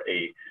for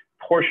a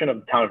portion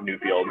of the town of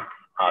Newfield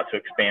to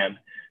expand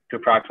to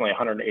approximately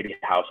 180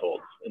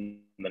 households in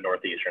the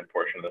northeastern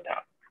portion of the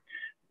town.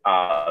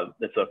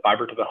 It's a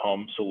fiber to the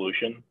home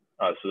solution.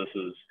 So this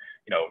is,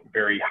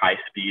 very high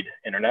speed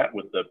internet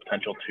with the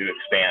potential to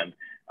expand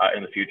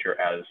in the future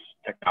as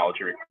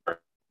technology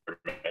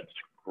requirements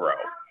grow.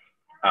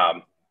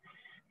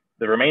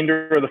 The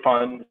remainder of the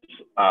funds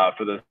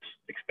for this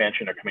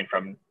expansion are coming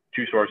from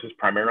two sources,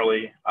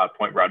 primarily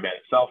Point Broadband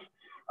itself,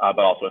 but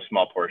also a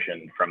small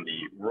portion from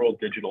the Rural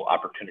Digital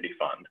Opportunity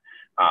Fund,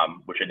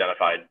 which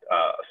identified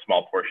a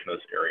small portion of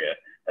this area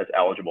as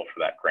eligible for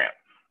that grant.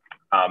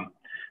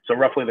 So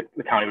roughly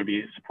the county would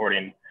be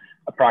supporting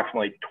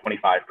approximately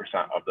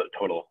 25% of the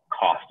total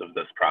cost of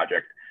this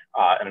project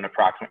and an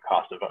approximate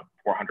cost of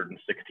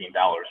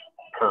 $416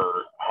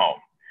 per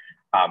home.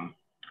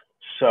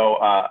 So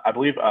I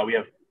believe we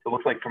have, it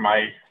looks like from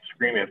my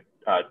screen, we have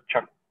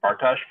Chuck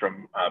Bartosh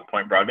from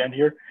Point Broadband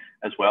here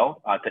as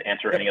well to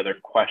answer any other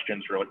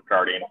questions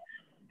regarding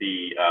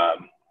the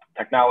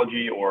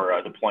technology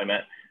or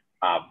deployment.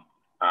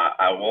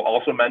 I will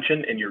also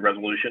mention in your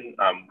resolution,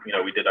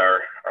 we did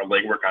our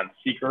legwork on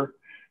seeker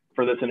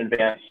for this in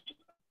advance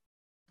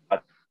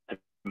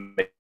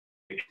make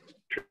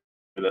sure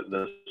that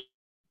this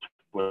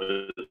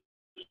was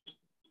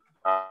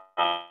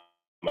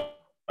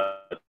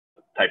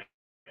type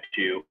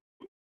 2.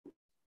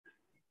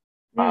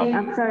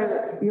 I'm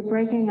sorry, you're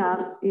breaking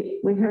up.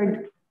 We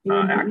heard you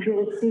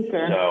did a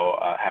seeker. So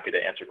happy to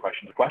answer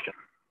questions.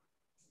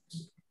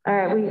 All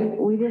right,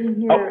 we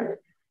didn't hear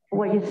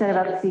what you said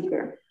about the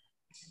seeker.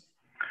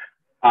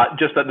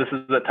 Just that this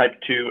is a type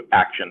 2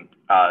 action.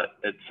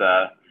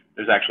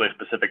 There's actually a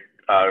specific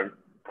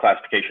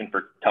classification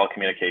for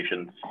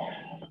telecommunications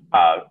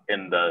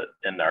in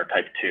our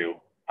type 2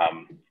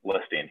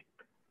 listing.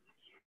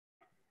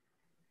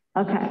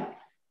 Okay,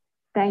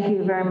 thank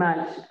you very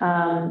much.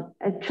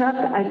 Chuck,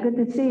 good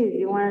to see you.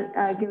 You want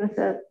to give us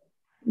a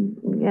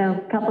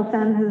couple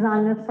sentences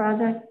on this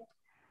project?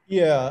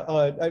 Yeah,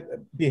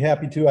 I'd be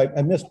happy to.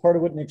 I missed part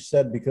of what Nick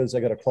said because I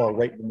got a call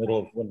right in the middle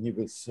of when he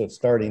was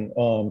starting.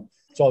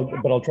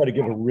 But I'll try to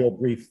give a real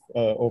brief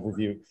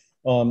overview.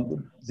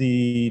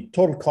 The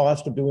total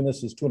cost of doing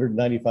this is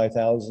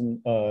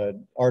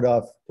 $295,000.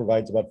 RDOF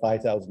provides about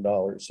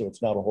 $5,000, so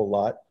it's not a whole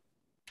lot.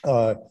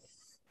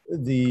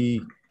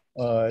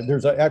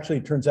 There's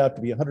actually turns out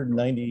to be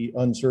 190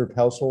 unserved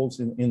households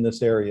in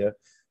this area.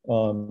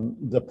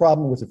 The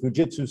problem with the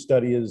Fujitsu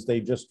study is they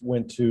just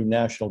went to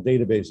national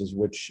databases,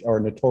 which are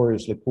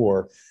notoriously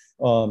poor.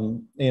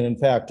 And in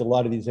fact, a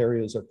lot of these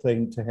areas are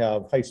claiming to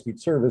have high-speed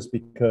service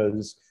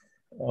because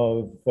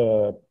of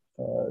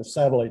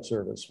satellite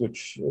service,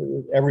 which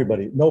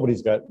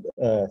nobody's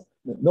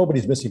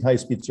missing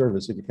high-speed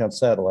service if you count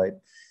satellite.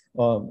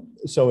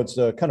 So it's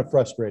kind of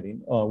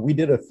frustrating. We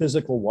did a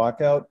physical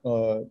walkout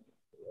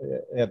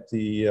at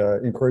the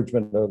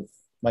encouragement of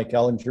Mike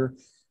Ellinger.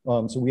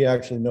 So we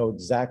actually know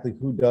exactly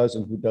who does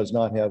and who does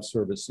not have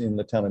service in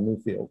the town of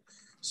Newfield.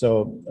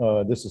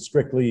 So this is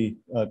strictly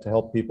to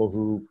help people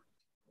who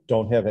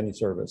don't have any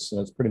service.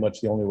 And it's pretty much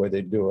the only way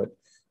they do it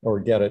or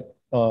get it.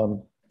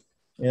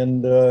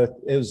 And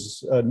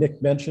as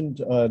Nick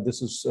mentioned,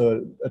 this is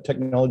a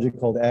technology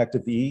called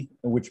Active E,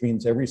 which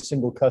means every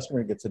single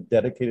customer gets a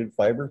dedicated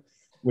fiber,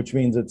 which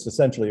means it's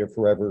essentially a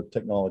forever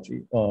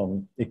technology.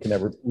 It can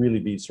never really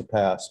be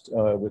surpassed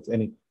with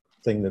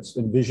anything that's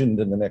envisioned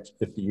in the next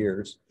 50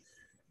 years.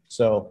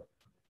 So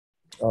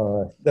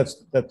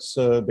that's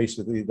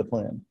basically the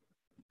plan.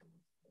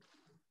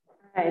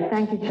 All right,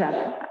 thank you,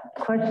 Chuck.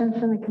 Questions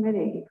from the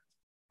committee?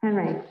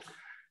 Henry.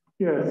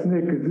 Yes,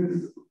 Nick,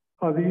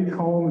 are these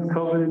homes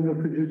covered in the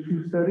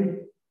Fujitsu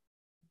study?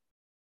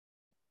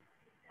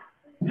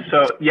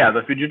 So yeah,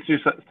 the Fujitsu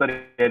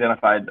study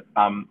identified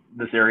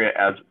this area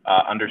as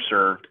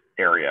underserved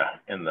area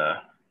in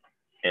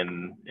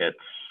its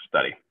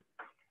study.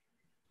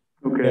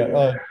 Okay.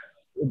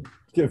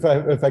 Yeah,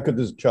 if I could,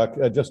 this is Chuck,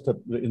 just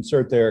to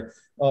insert there,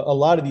 a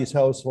lot of these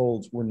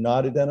households were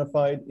not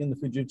identified in the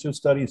Fujitsu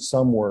study.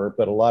 Some were,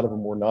 but a lot of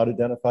them were not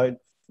identified,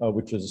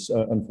 which is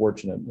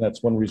unfortunate. And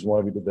that's one reason why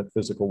we did that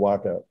physical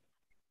walkout.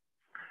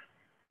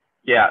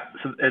 Yeah,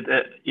 so and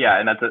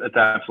it's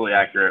absolutely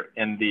accurate.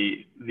 In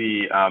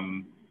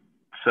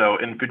so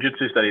in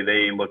Fujitsu study,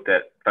 they looked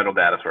at federal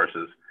data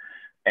sources,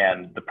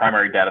 and the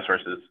primary data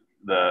source is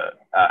the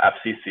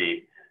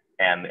FCC,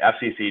 and the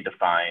FCC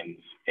defines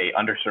a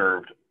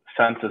underserved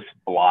census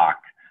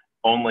block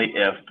only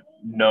if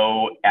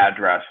no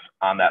address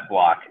on that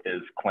block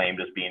is claimed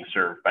as being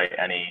served by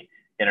any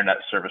internet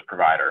service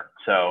provider.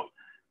 So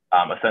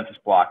a census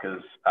block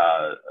is,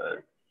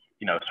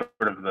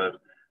 sort of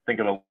think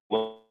of a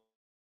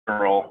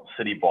rural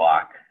city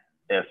block.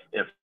 If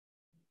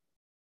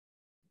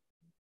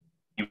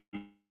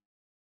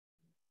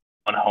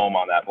one home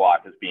on that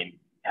block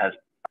has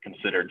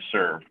considered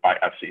served by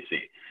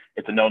FCC.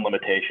 It's a known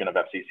limitation of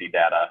FCC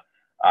data,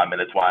 and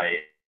it's why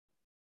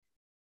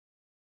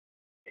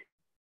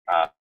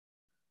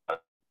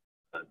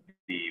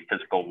the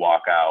physical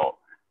walkout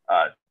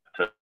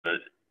to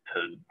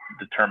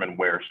determine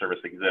where service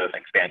exists,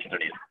 expansions are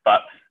needed.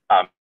 But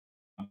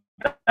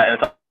and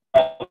it's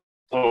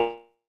also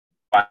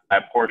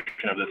a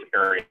portion of this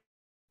area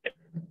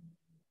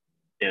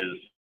is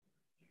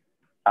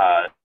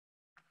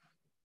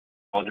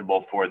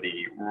eligible for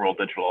the Rural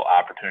Digital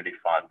Opportunity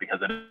Fund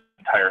because an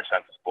entire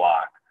census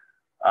block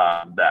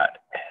that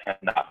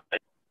cannot.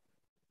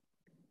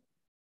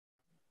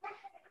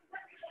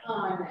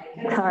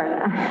 It's hard.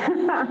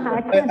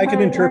 I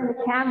can interpret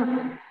the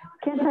camera.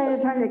 Can't tell you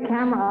to turn the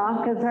camera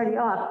off because it's already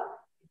off.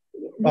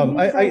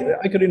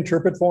 I could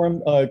interpret for him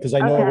because I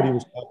know what he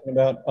was talking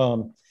about.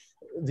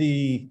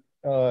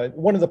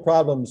 One of the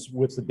problems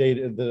with the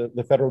data,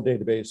 the federal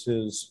database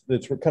is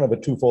it's kind of a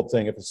twofold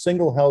thing. If a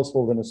single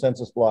household in a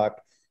census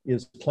block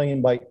is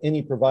claimed by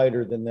any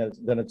provider, then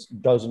it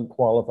doesn't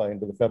qualify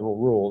into the federal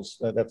rules.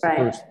 That's the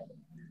first.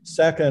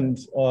 Second,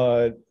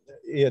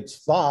 it's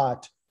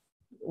thought,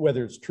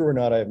 whether it's true or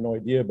not, I have no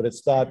idea, but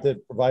it's thought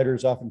that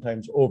providers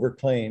oftentimes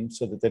overclaim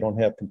so that they don't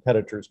have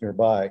competitors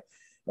nearby.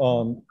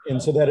 And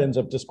so that ends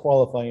up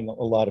disqualifying a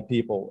lot of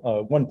people.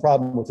 One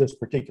problem with this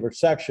particular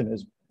section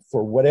is,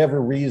 for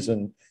whatever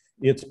reason,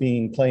 it's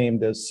being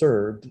claimed as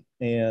served,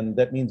 and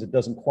that means it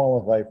doesn't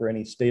qualify for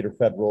any state or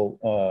federal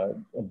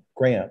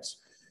grants,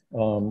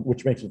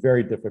 which makes it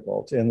very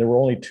difficult. And there were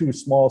only 2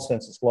 small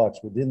census blocks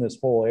within this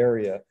whole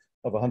area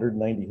of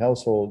 190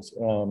 households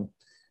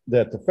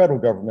that the federal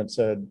government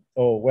said,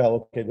 oh, well,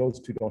 okay, those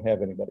 2 don't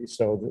have anybody.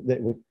 So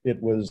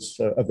it was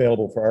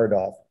available for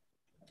RDOF.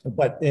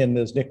 But, and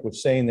as Nick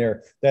was saying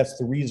there, that's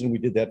the reason we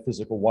did that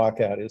physical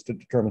walkout, is to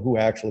determine who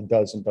actually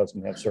does and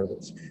doesn't have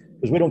service.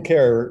 Because we don't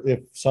care if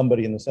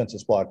somebody in the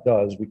census block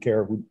does, we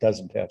care who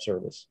doesn't have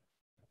service.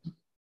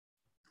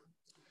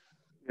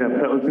 Yeah,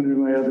 that was going to be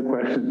my other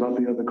question about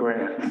the other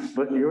grants,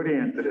 but you already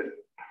answered it.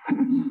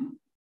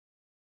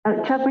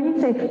 Chuck, when you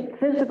say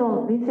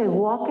physical, do you say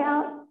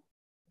walkout?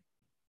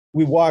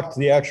 We walked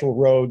the actual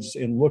roads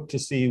and looked to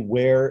see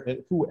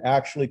who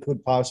actually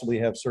could possibly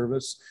have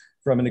service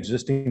from an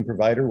existing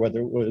provider,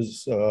 whether it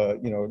was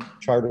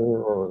Charter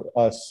or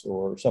us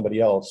or somebody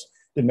else,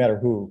 didn't matter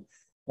who.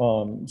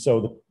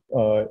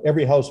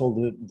 Every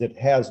household that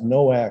has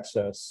no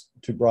access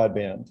to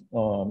broadband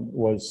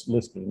was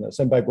listed in this.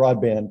 And by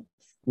broadband,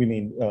 we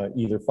mean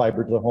either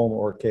fiber to the home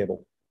or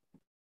cable.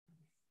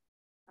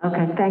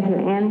 Okay, thank you.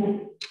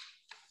 Annie?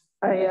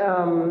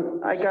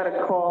 I got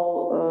a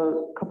call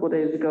a couple of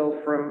days ago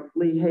from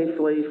Lee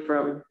Hafley,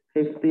 from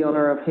the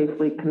owner of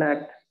Hafley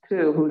Connect,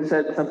 who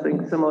said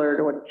something similar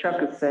to what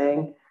Chuck is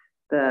saying,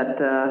 that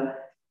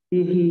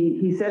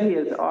he said he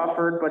has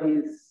offered, but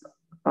he's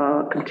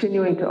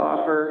continuing to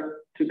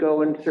offer to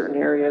go in certain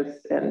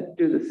areas and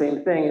do the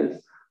same thing,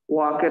 is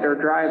walk it or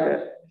drive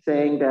it,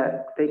 saying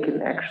that they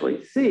can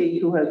actually see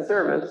who has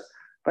service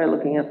by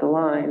looking at the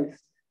lines.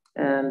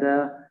 And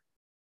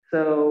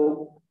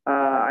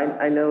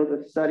I know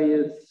the study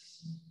is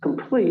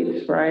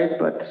complete, right?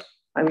 But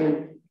I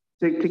mean,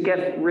 to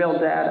get real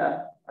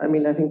data, I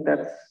mean, I think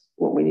that's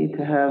what we need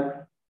to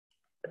have,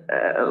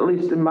 at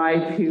least in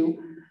my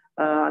view.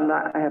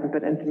 I haven't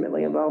been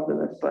intimately involved in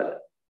this, but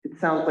it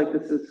sounds like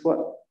this is what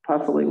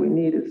possibly we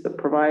need, is the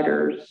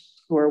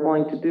providers who are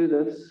willing to do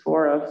this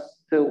for us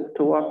to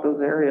walk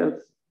those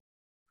areas.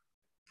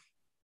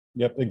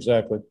 Yep,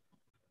 exactly.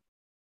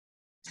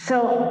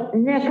 So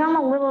Nick, I'm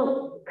a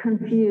little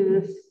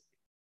confused,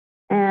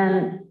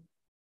 and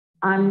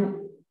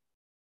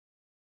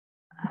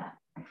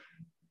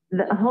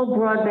the whole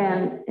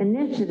broadband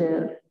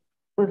initiative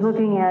was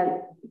looking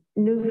at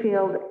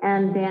Newfield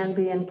and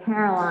Danby and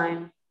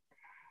Caroline.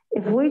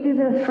 If we do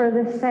this for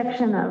this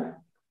section of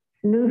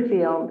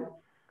Newfield,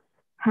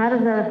 how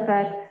does that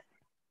affect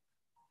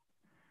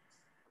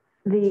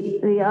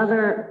the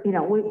other,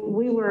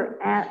 we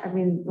were at,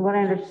 what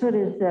I understood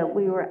is that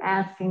we were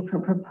asking for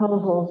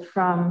proposals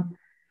from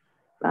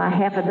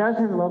half a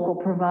dozen local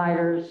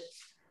providers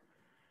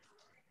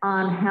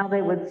on how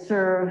they would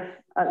serve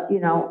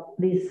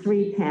these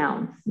 3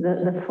 towns,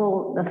 the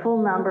full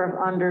number of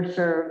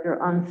underserved or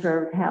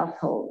unserved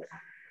households.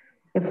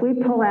 If we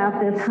pull out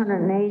this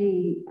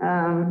 180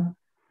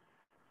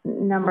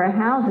 number of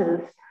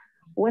houses,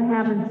 what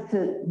happens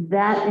to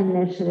that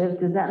initiative?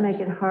 Does that make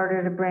it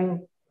harder to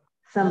bring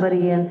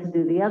somebody in to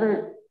do the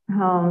other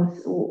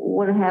homes?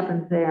 What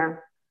happens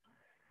there?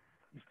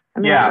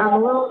 I'm a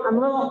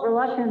little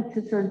reluctant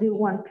to sort of do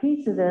one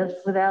piece of this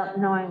without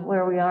knowing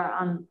where we are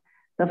on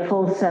the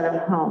full set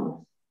of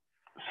homes.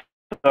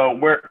 So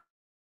where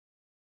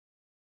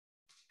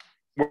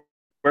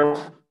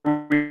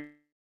we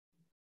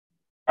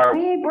are.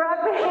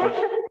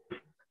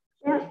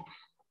 Yeah.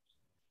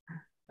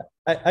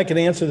 I can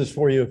answer this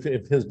for you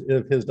if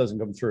his doesn't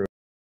come through.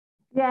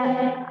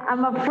 Yeah,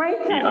 I'm afraid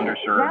that would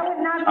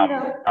not be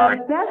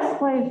the best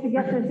place to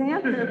get this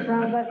answer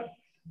from, but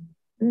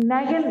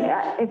Megan,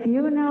 if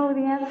you know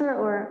the answer,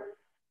 or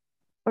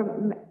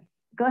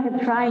go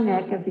ahead, try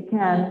Nick if you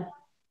can.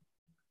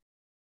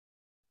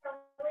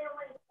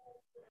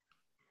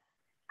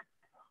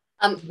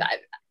 Can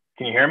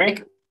you hear me?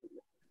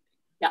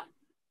 Yeah.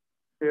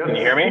 Can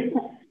you hear me? Is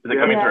it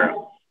coming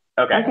through?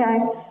 Okay.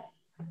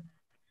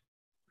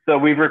 So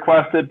we've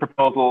requested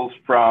proposals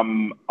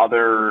from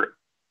other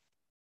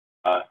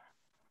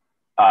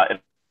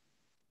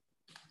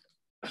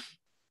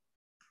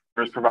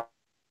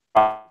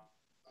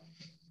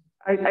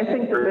I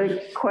think the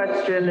big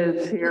question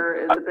is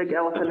here, the big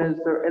elephant in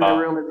the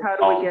room is how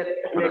do we get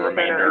for the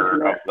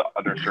remainder of the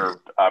underserved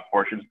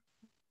portions.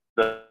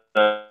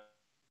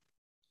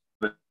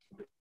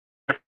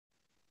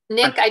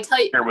 Nick, I tell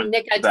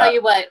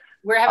you what,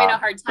 we're having a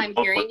hard time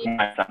hearing you.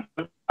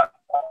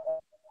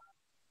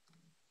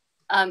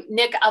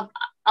 Nick,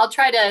 I'll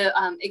try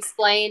to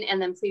explain,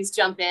 and then please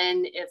jump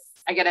in if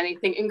I get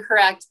anything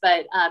incorrect.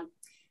 But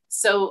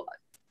so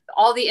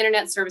all the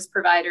internet service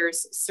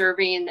providers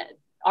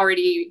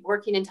already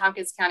working in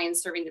Tompkins County and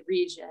serving the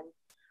region,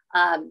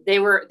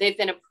 they've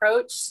been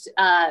approached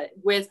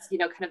with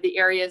kind of the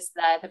areas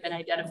that have been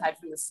identified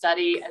from the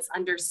study as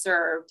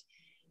underserved.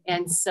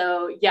 And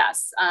so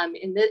yes,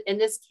 in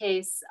this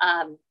case,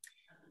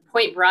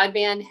 Point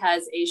Broadband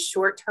has a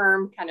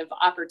short-term kind of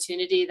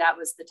opportunity. That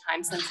was the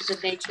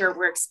time-sensitive nature.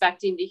 We're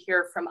expecting to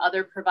hear from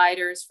other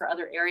providers for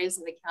other areas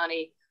of the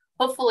county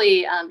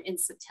hopefully in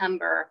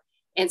September,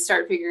 and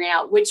start figuring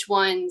out which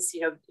ones,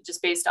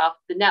 just based off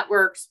the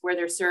networks, where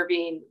they're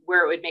serving,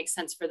 where it would make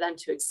sense for them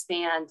to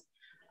expand,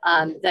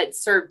 that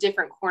serve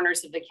different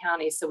corners of the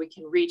county so we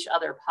can reach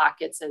other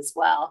pockets as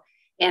well.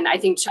 And I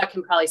think Chuck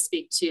can probably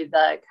speak to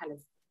the kind of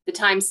the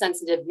time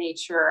sensitive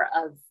nature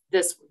of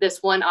this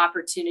one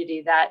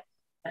opportunity that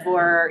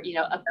for,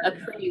 a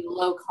pretty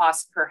low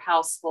cost per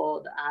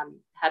household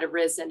had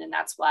arisen. And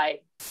that's why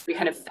we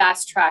kind of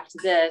fast tracked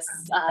this,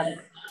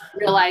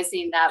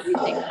 realizing that we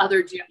think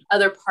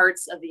other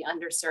parts of the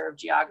underserved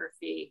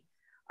geography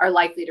are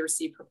likely to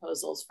receive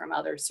proposals from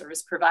other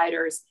service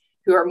providers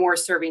who are more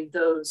serving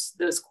those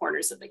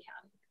corners of the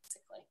county,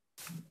 basically.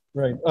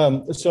 Right.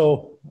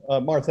 So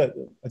Martha,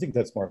 I think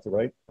that's Martha,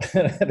 right?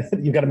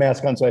 You got a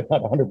mask on, so I'm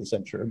not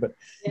 100% sure, but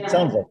yeah. It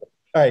sounds like it.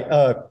 All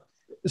right.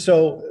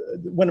 So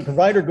when a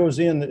provider goes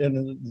in,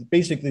 and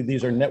basically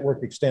these are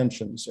network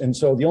extensions. And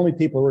so the only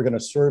people who are going to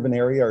serve an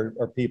area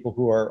are people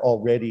who are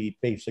already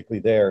basically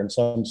there in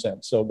some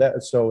sense. So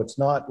it's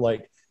not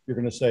like you're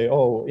going to say,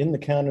 oh, in the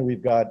county,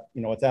 we've got,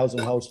 1,000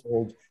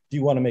 households. Do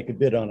you want to make a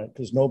bid on it?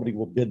 Because nobody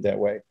will bid that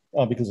way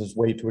because it's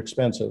way too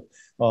expensive.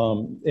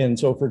 And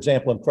so, for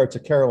example, in parts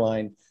of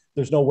Caroline,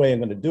 there's no way I'm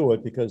going to do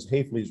it because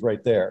Hafley's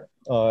right there.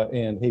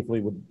 And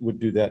Hafley would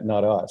do that,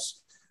 not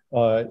us.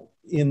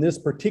 In this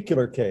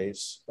particular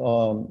case,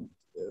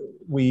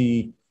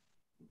 we've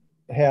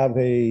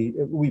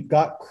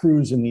got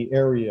crews in the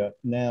area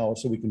now,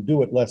 so we can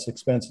do it less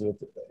expensively.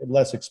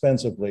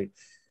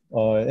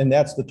 And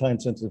that's the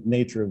time-sensitive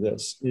nature of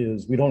this,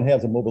 is we don't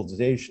have the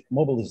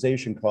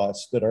mobilization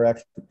costs that are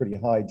actually pretty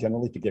high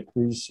generally to get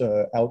crews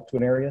out to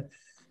an area.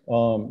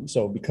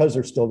 So because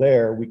they're still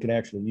there, we can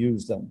actually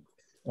use them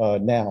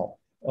now.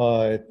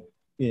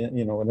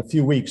 In a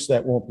few weeks,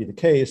 that won't be the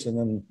case, and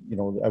then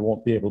I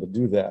won't be able to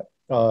do that.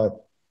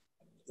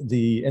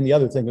 The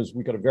other thing is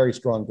we got a very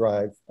strong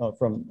drive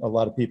from a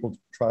lot of people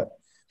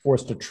for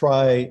us to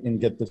try and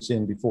get this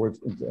in before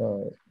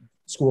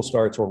school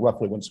starts, or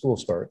roughly when school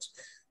starts.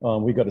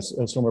 We got a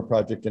similar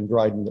project in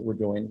Dryden that we're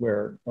doing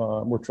where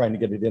we're trying to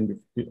get it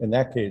in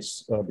that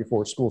case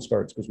before school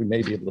starts, because we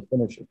may be able to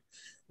finish it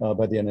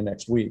by the end of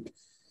next week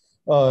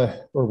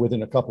or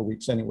within a couple of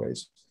weeks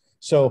anyways.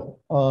 So,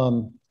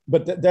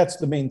 but that's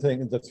the main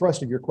thing. The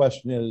thrust of your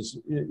question is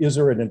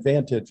there an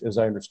advantage, as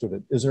I understood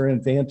it? Is there an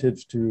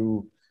advantage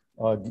to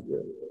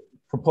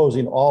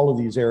proposing all of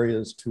these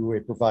areas to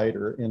a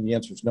provider? And the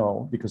answer is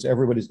no, because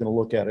everybody's going to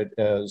look at it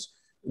as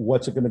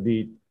what's it going to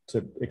be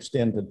to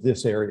extend to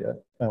this area?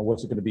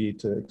 What's it going to be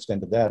to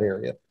extend to that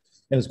area?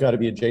 And it's got to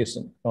be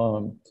adjacent.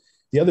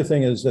 The other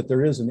thing is that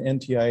there is an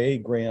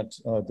NTIA grant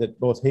that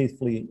both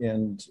Hafley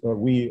and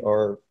we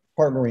are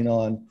partnering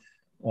on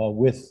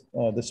with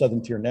the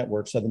Southern Tier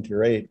Network, Southern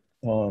Tier 8,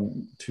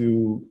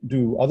 to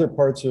do other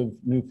parts of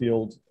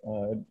Newfield,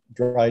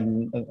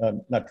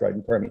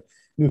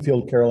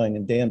 Newfield, Caroline,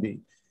 and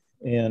Danby.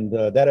 And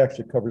that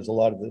actually covers a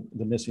lot of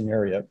the missing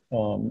area.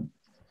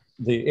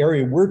 The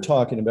area we're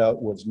talking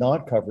about was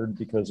not covered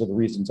because of the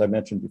reasons I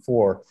mentioned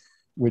before,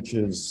 which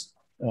is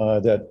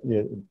that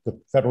the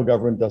federal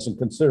government doesn't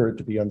consider it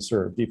to be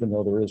unserved, even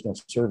though there is no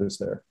service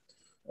there.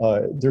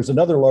 There's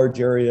another large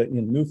area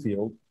in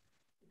Newfield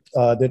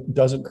that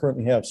doesn't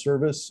currently have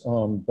service,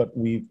 but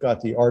we've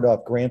got the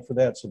RDOF grant for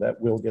that, so that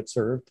will get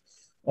served.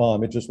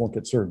 It just won't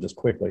get served as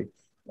quickly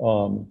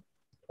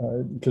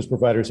because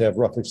providers have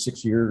roughly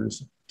 6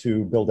 years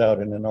to build out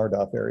in an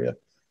RDOF area.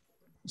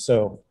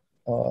 So,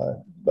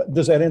 but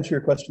does that answer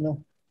your question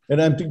though?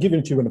 And I'm giving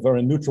it to you from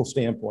a neutral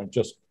standpoint,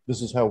 just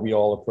this is how we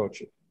all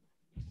approach it.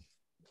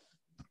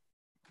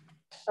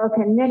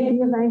 Okay, Nick, do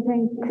you have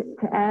anything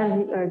to add,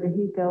 or did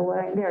he go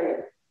away? There he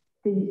is.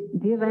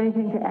 Do you have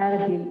anything to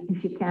add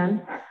if you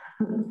can?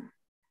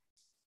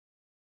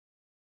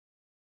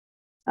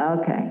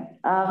 Okay.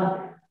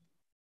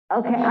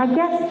 Okay, I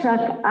guess,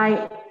 Chuck,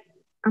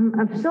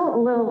 I'm still a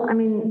little, I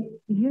mean,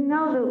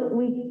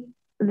 that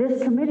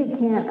this committee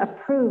can't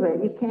approve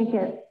it. You can't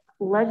get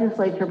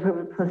legislature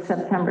approval for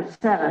September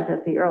 7th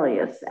at the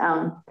earliest.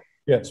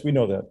 Yes, we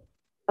know that.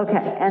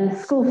 Okay, and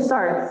school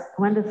starts,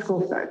 when does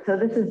school start? So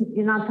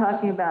you're not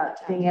talking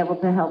about being able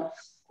to help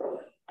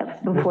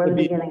before the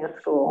beginning of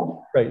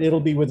school. Right,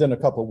 it'll be within a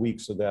couple of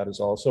weeks of that is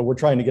all. So we're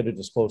trying to get it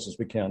as close as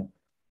we can.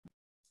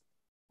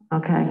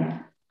 Okay,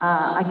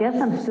 I guess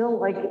I'm still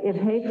like, if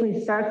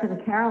Hafley starts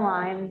in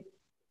Caroline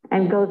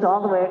and goes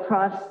all the way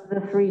across the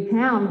 3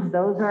 towns,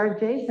 those are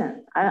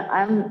adjacent.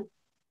 I'm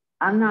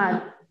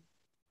not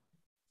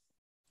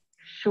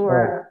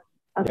sure.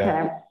 Okay,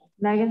 yeah.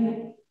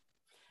 Megan?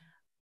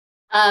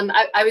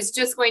 I was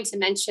just going to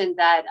mention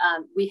that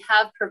we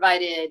have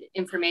provided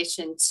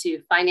information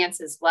to finance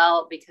as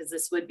well, because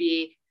this would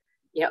be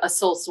a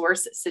sole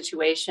source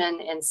situation.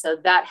 And so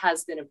that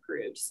has been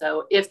approved.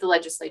 So if the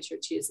legislature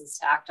chooses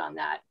to act on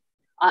that,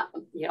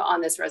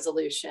 on this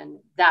resolution,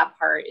 that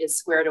part is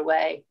squared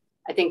away.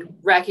 I think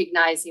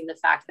recognizing the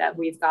fact that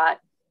we've got,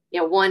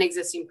 one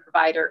existing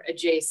provider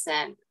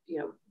adjacent,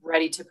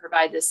 ready to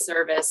provide this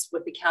service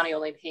with the county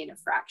only paying a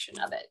fraction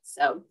of it.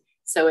 So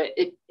So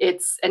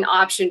it's an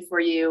option for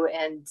you.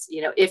 And,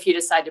 you know, if you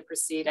decide to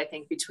proceed, I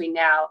think between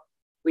now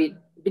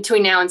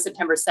and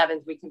September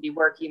 7th, we can be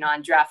working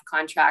on draft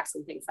contracts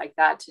and things like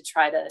that to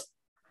try to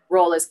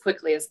roll as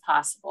quickly as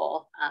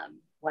possible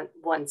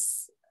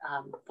once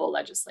full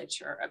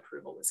legislature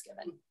approval was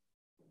given.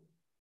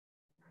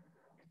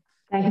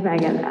 Thank you,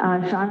 Megan.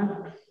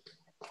 Shauna?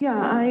 Yeah,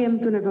 I am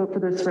going to vote for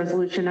this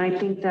resolution. I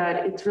think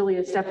that it's really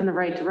a step in the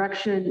right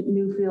direction.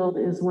 Newfield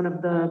is one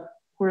of the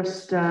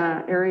poorest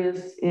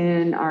areas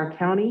in our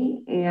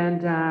county,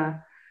 and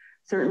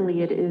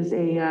certainly it is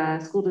a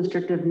school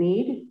district of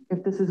need.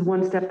 If this is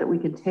one step that we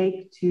could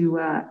take to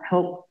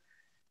help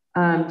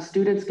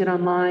students get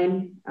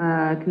online,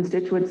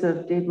 constituents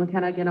of Dave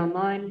McKenna get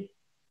online,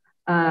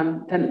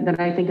 then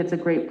I think it's a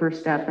great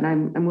first step, and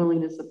I'm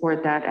willing to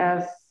support that,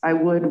 as I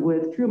would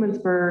with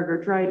Trumansburg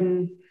or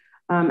Dryden,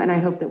 and I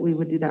hope that we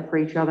would do that for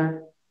each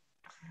other.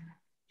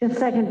 Just a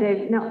second,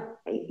 Dave. No,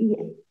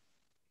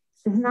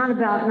 it's not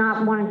about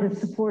not wanting to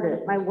support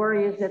it. My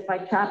worry is that by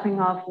chopping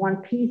off one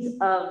piece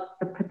of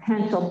the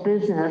potential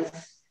business,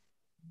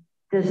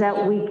 does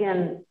that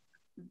weaken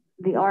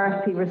the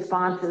RFP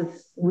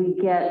responses we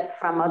get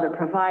from other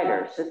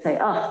providers to say,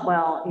 oh,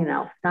 well, you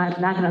know, not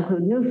going to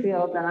include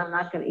Newfield, then I'm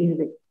not going to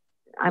either,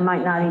 I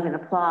might not even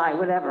apply,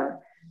 whatever.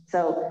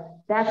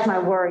 So that's my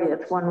worry.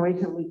 That's one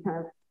reason we kind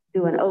of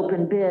do an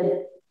open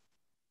bid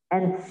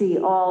and see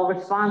all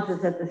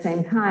responses at the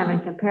same time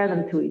and compare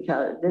them to each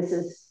other. This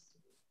is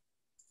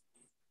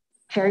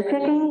cherry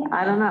picking?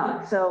 I don't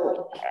know.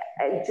 So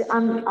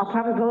I'll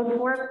probably vote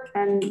for it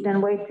and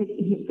then wait to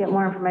get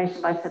more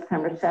information by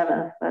September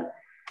 7th. But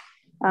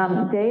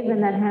Dave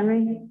and then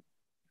Henry.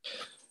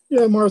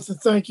 Yeah, Martha,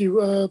 thank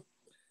you.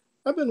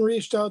 I've been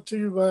reached out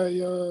to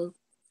by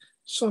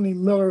Sonny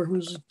Miller,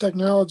 who's a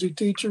technology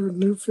teacher in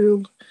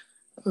Newfield,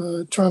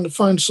 trying to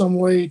find some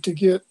way to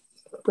get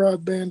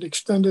broadband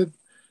extended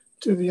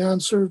to the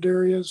unserved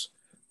areas.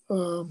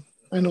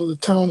 I know the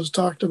town has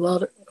talked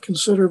about it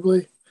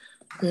considerably,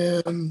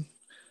 and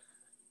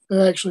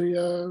I actually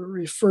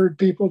referred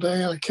people to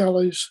Anna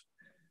Kelles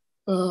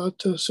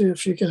to see if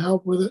she can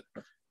help with it.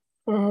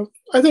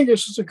 I think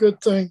it's just a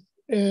good thing,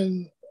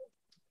 and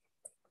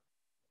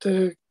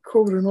to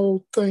quote an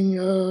old thing,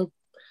 you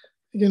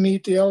can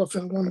eat the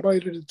elephant one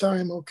bite at a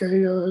time,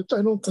 okay?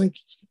 I don't think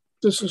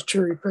this is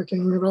cherry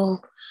picking at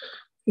all,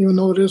 even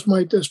though it is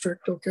my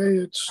district, okay?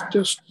 It's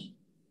just,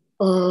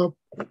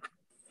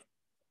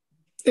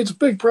 it's a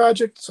big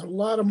project, it's a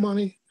lot of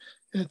money,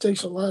 and it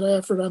takes a lot of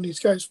effort on these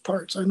guys'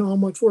 parts. I know how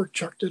much work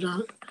Chuck did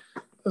on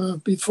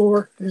it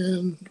before,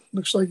 and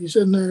looks like he's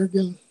in there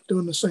again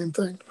doing the same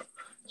thing.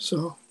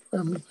 So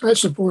I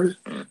support it.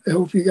 I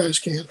hope you guys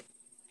can.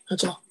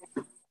 That's all.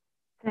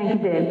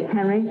 Thank you, Dave.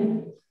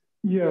 Henry?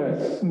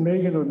 Yes,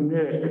 Megan or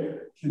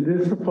Nick, did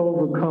this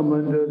proposal come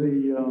under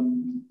the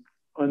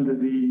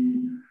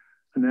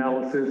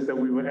analysis that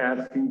we were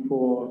asking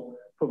for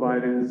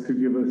providers to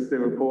give us their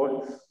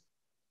reports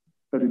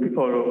or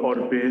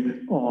to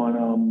bid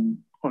on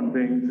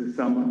things this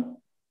summer?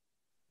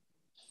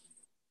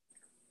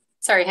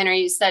 Sorry, Henry,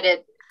 you said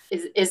it.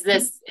 Is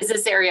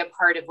this area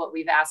part of what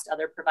we've asked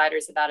other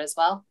providers about as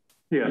well?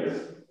 Yes.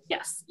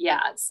 Yes.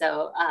 Yeah.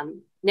 So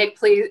Nick,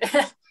 please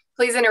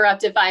please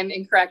interrupt if I'm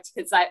incorrect,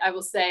 because I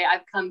will say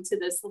I've come to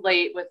this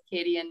late with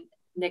Katie and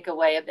Nick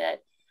away a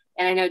bit,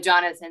 and I know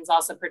Jonathan's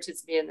also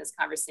participated in this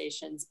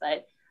conversations,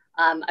 but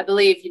I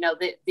believe, you know,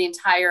 the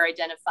entire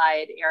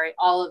identified area,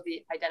 all of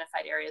the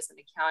identified areas in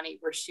the county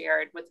were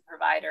shared with the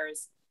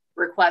providers,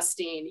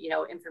 requesting, you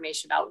know,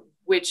 information about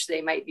which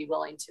they might be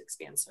willing to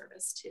expand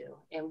service to,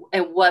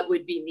 and what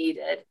would be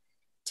needed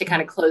to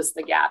kind of close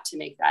the gap to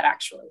make that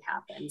actually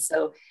happen.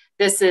 So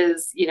this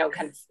is, you know,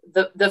 kind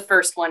of the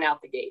first one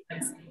out the gate,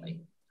 basically.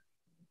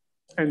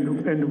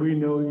 And we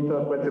know you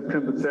talked about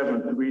September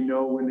 7th. Do we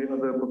know when the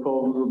other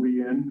proposals will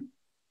be in?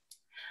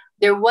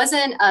 There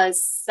wasn't a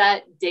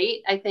set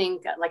date, I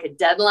think, like a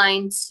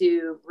deadline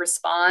to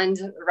respond,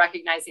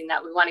 recognizing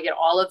that we want to get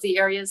all of the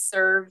areas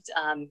served,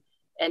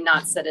 and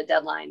not set a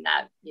deadline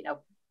that, you know,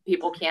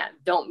 people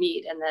don't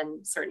meet and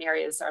then certain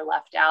areas are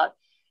left out.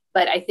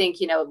 But I think,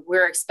 you know,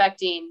 we're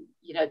expecting,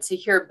 you know, to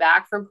hear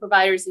back from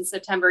providers in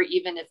September,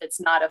 even if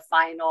it's not a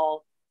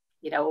final,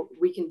 you know,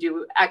 we can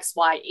do X,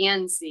 Y,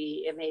 and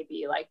Z. It may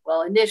be like,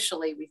 well,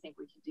 initially we think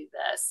we can do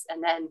this,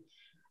 and then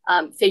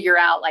figure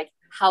out like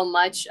how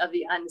much of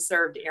the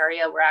unserved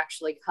area we're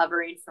actually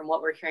covering from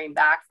what we're hearing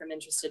back from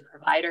interested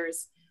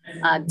providers,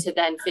 to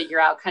then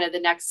figure out kind of the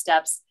next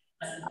steps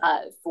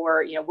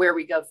for, you know, where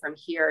we go from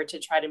here to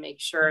try to make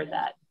sure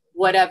that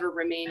whatever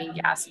remaining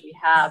gas we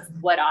have,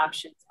 what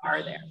options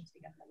are there to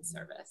get them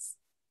service.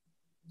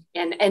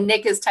 And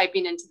Nick is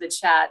typing into the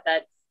chat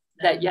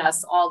that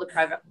yes, all the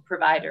private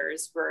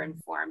providers were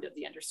informed of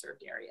the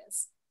underserved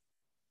areas.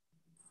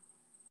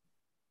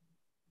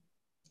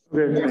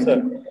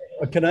 So,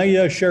 can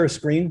I share a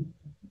screen?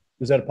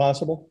 Is that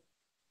possible?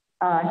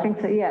 I think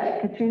so,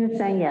 yeah. Katrina's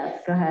saying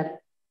yes. Go ahead.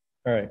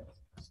 All right.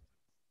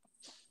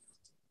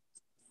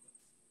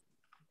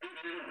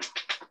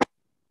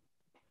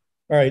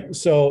 All right,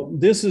 so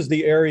this is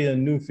the area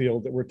in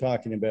Newfield that we're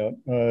talking about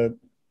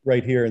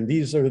right here. And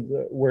these are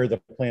where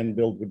the planned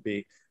build would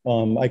be.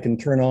 I can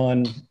turn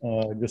on,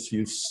 just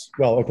use,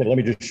 well, okay, let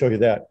me just show you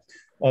that.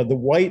 The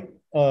white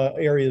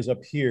areas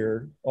up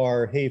here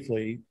are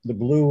Hafley. The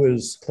blue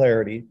is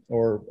Clarity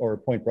or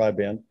Point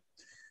Broadband.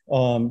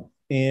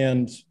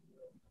 And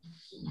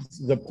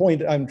the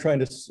point I'm trying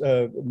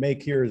to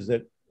make here is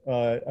that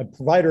a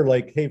provider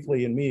like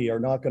Hafley and me are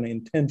not going to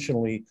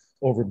intentionally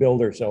overbuild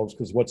ourselves,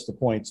 because what's the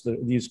point?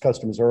 These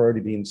customers are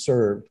already being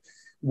served.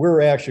 We're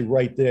actually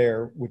right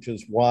there, which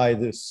is why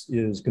this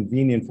is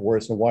convenient for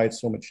us and why it's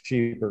so much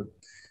cheaper.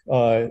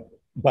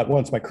 But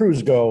once my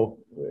crews go,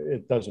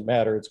 it doesn't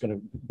matter. It's going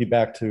to be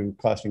back to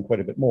costing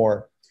quite a bit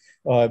more.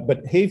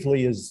 But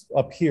Hafley is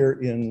up here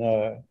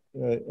in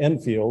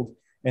Enfield,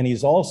 and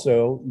he's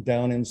also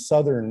down in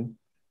southern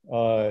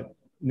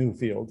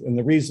Newfield. And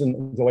the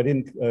reason, though I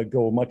didn't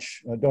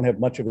don't have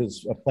much of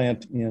his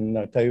plant in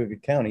Ithaca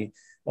County,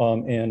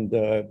 and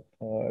I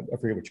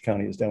forget which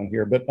county is down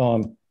here, but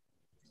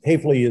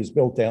Hafley is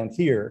built down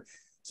here.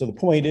 So the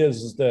point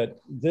is that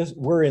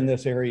we're in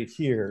this area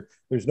here.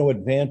 There's no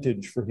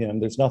advantage for him.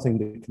 There's nothing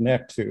to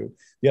connect to.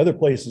 The other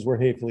places where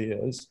Hafley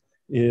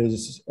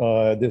is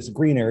this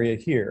green area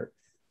here.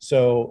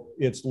 So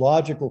it's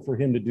logical for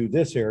him to do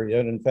this area.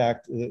 And in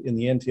fact, in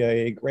the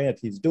NTIA grant,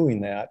 he's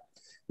doing that.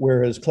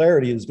 Whereas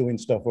Clarity is doing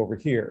stuff over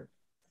here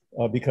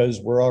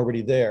because we're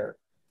already there.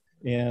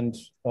 And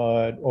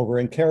over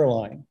in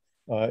Caroline,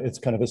 it's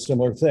kind of a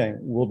similar thing.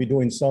 We'll be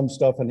doing some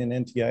stuff in an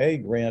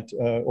NTIA grant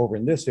over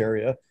in this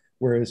area,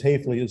 whereas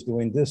Hafley is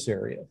doing this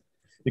area,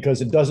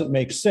 because it doesn't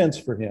make sense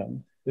for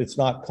him. It's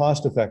not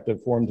cost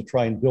effective for him to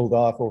try and build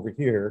off over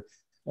here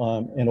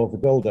and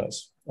overbuild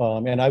us.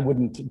 And I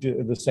wouldn't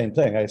do the same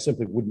thing. I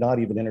simply would not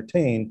even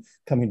entertain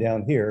coming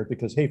down here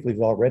because Hafley's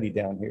already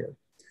down here.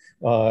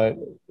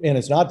 And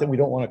it's not that we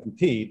don't want to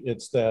compete,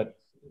 it's that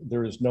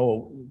there is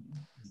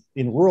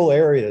in rural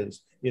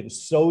areas, it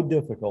is so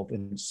difficult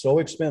and so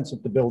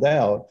expensive to build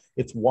out.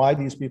 It's why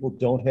these people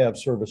don't have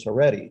service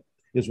already,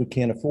 is we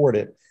can't afford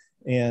it.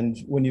 And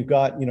when you've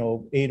got,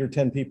 8 or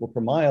 10 people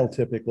per mile,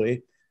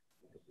 typically,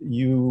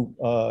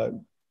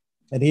 and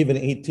even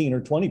 18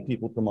 or 20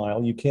 people per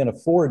mile, you can't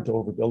afford to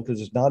overbuild because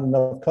there's not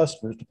enough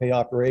customers to pay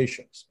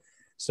operations.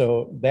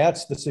 So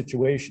that's the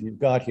situation you've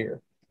got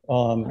here.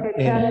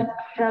 Okay,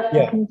 Chuck,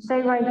 can you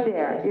stay right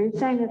there? You're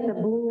saying that the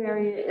blue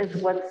area is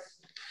what's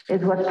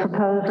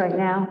proposed right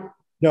now?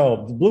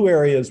 No, the blue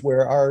area is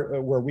where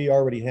we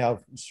already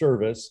have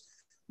service.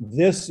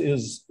 This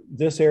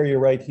area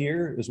right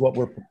here is what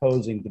we're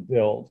proposing to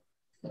build.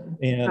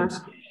 And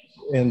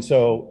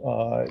so,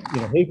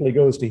 Hafley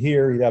goes to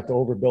here, he'd have to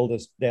overbuild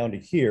us down to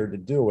here to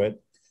do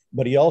it.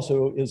 But he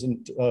also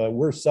isn't,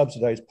 we're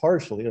subsidized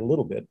partially a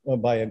little bit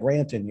by a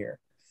grant in here,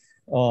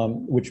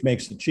 which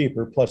makes it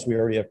cheaper. Plus we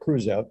already have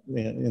crews out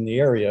in the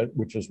area,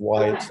 which is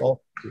why it's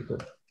all cheaper.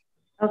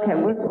 Okay,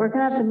 we're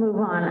gonna have to move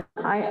on.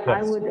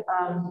 I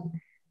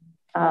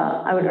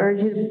would urge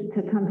you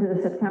to come to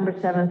the September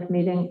 7th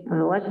meeting of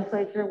the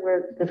legislature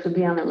where this would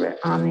be on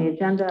the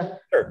agenda.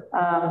 Sure.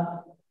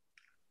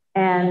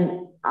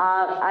 And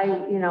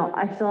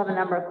I still have a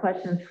number of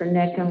questions for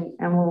Nick, and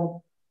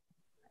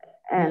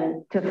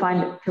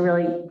to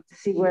really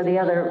see where the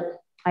other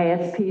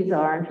ISPs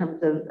are in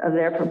terms of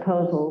their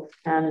proposals.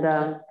 And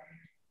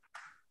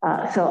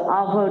so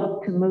I'll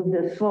vote to move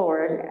this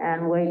forward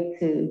and wait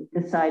to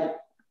decide,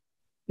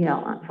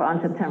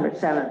 on September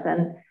 7th.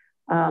 And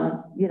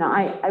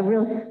I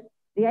really,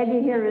 the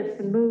idea here is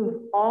to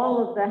move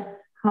all of the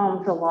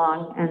homes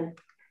along. And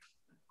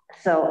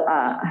so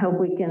I hope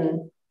we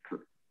can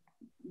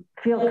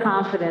feel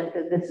confident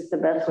that this is the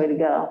best way to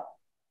go.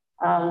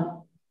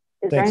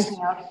 Is there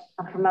anything else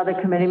from other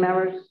committee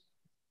members?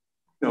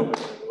 No.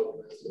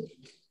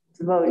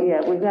 To vote,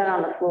 yeah, we've got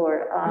on the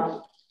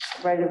floor.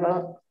 Ready to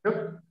vote?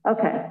 Yep.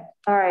 Okay.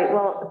 All right.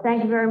 Well,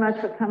 thank you very much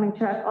for coming,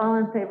 Chuck. All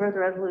in favor of the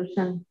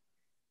resolution?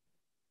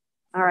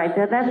 All right,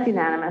 that's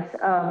unanimous.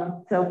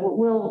 So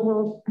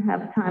we'll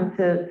have time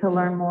to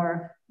learn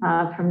more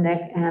from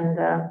Nick and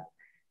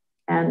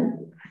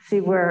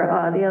see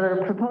where the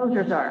other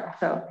proposers are.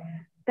 So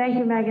thank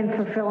you, Megan,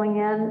 for filling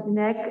in.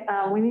 Nick,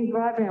 we need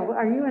broadband.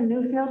 Are you in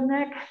Newfield,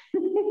 Nick?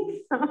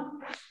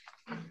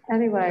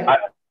 Anyway.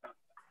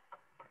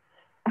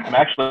 I'm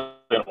actually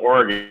in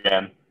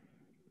Oregon.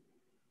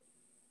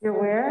 You're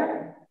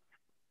where?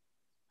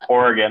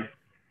 Oregon.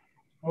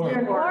 You're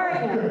in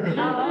Oregon.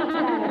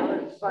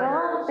 Oh, okay.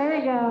 Well, there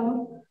you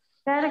go.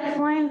 That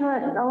explains a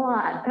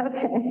lot.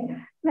 Okay.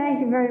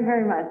 Thank you very,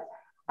 very much.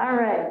 All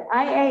right.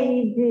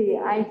 IAED.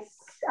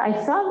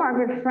 I saw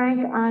Margaret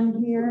Frank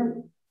on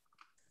here.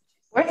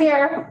 We're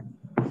here.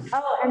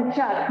 Oh, and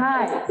Chuck,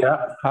 hi.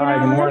 Yeah, hi,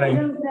 good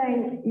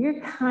morning. You're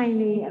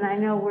tiny, and I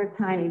know we're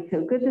tiny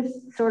too. Good to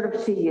sort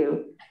of see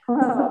you.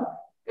 Hello.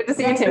 Good to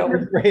see you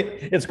too.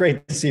 It's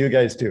great to see you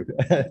guys too.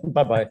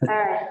 Bye-bye. All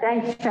right,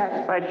 thanks,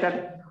 Chuck. Bye, Chuck.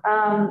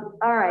 All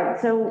right,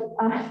 so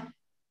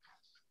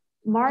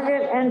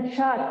Margaret and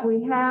Chuck,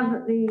 we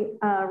have the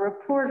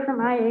report from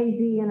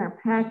IAD in our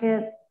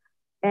packet.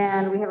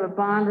 And we have a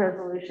bond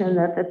resolution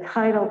that the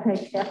title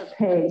takes half a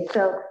page.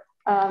 So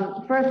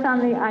first on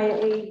the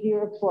IAED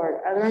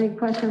report, are there any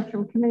questions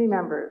from committee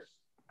members?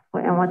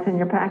 And what's in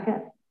your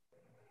packet?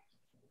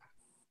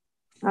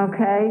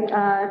 Okay,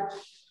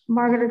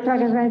 Margaret or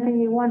Chuck, is there anything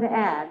you want to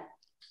add?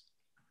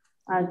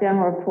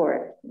 General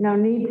report. No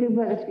need to,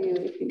 but if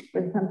you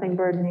put something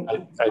burdening.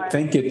 I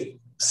think it's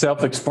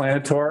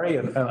self-explanatory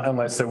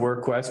unless there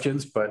were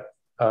questions, but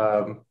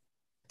we're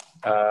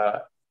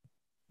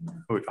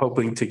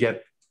hoping to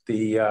get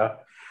the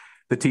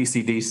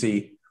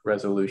TCDC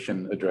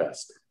resolution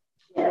addressed.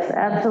 Yes,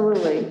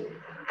 absolutely.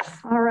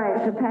 All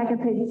right, so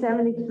packet page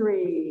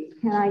 73.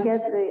 Can I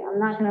get I'm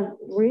not going to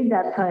read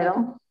that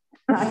title.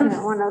 Document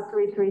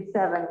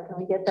 10337. Can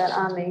we get that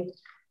on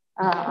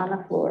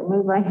the floor?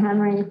 Moved by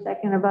Henry,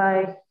 seconded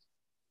by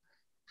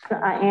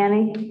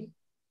Annie.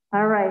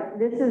 All right,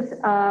 this is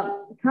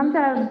comes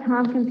out of the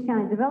Tompkins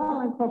County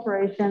Development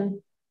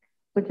Corporation,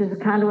 which is a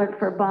conduit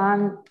for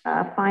bond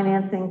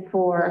financing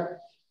for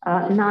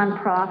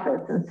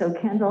nonprofits. And so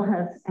Kendall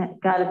has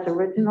got its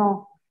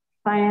original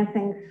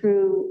financing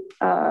through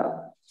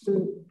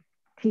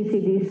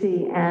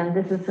TCDC, and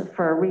this is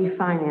for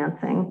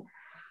refinancing.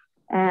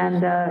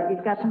 And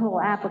you've got the whole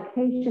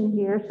application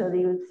here so that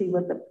you would see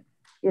what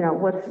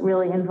what's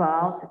really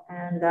involved,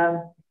 and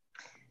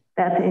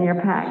that's in your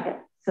packet.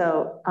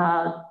 So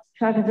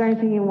Chuck, is there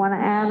anything you want to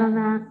add on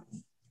that?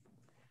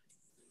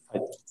 I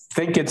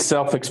think it's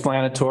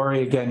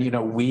self-explanatory. Again,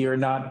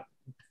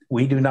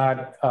 we do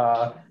not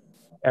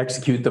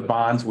execute the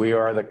bonds. We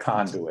are the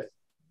conduit.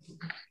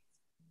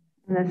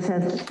 And it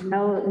says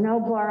no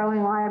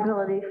borrowing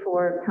liability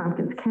for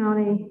Tompkins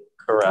County.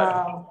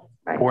 Correct.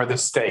 Right. Or the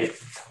state.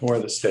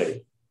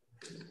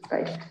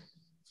 Right.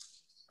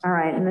 All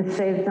right, and this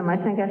saves them. I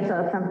think I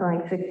saw something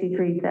like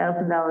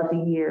 $63,000 a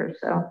year.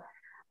 So,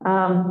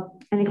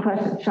 any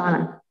questions,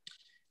 Shauna?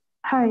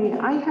 Hi,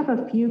 I have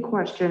a few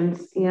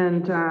questions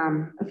and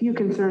a few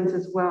concerns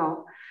as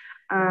well.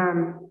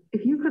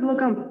 If you could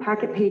look on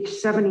packet page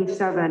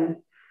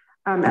 77,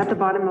 at the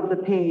bottom of the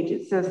page,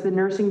 it says the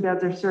nursing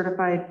beds are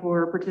certified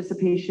for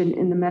participation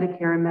in the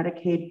Medicare and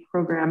Medicaid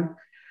program.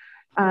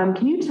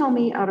 Can you tell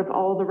me, out of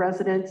all the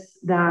residents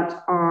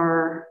that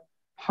are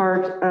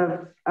part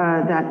of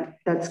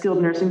that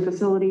skilled nursing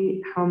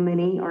facility, how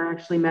many are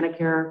actually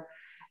Medicare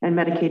and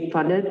Medicaid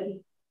funded?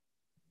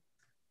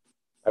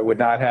 I would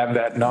not have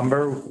that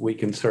number. We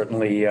can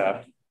certainly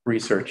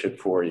research it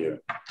for you.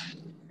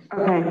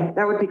 Okay,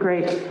 that would be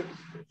great.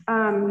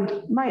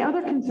 My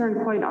other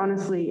concern, quite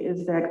honestly,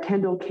 is that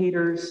Kendall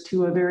caters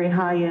to a very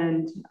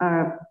high-end,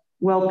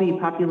 wealthy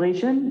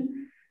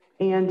population.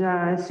 And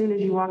as soon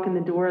as you walk in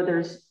the door,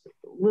 there's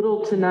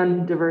little to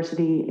none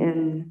diversity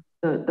in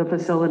the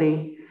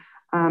facility.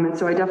 And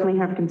so I definitely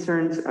have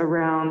concerns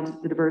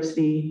around the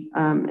diversity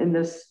in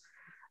this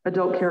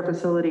adult care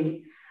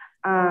facility.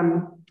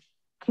 Can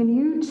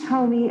you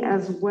tell me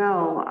as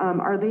well,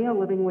 are they a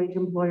living wage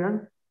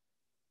employer?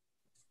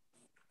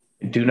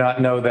 I do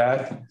not know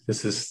that.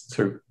 This is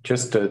sort of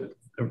just a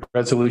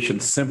resolution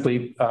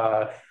simply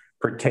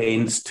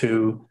pertains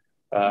to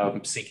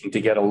seeking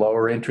to get a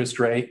lower interest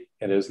rate.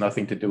 It has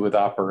nothing to do with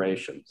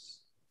operations.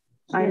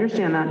 I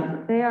understand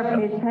that. They are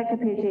paid,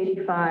 page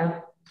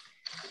 85.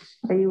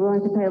 Are you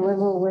willing to pay a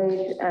livable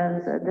wage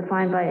as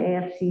defined by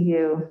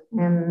AFCU?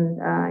 And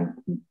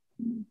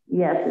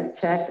yes, it's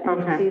checked.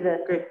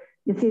 Okay,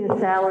 you see the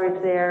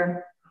salaries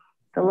there.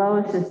 The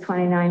lowest is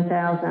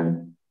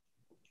 $29,000.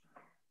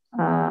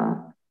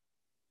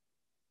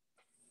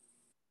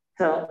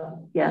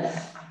 So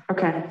yes.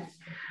 Okay.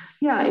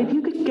 Yeah, if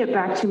you could get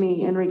back to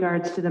me in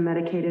regards to the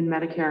Medicaid and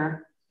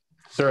Medicare.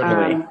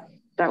 Certainly.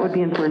 That would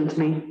be important to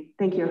me.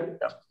 Thank you.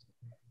 Yeah.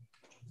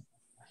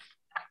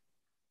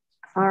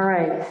 All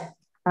right.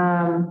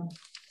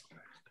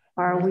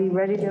 Are we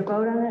ready to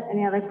vote on it?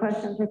 Any other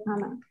questions or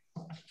comments?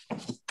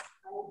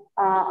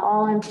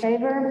 All in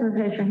favor,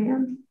 raise your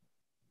hand.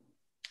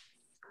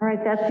 All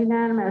right, that's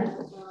unanimous.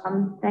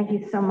 Thank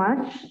you so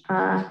much.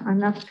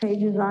 Enough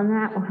pages on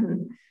that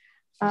one.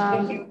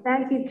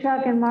 Thank you,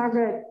 Chuck and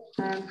Margaret.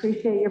 I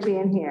appreciate your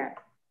being here.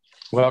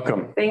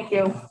 Welcome. Thank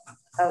you.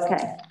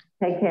 Okay,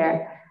 take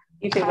care.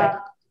 You too.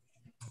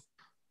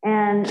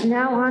 And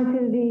now on to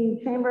the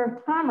Chamber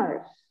of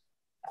Commerce.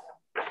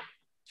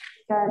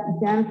 Got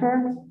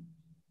Jennifer.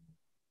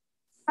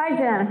 Hi,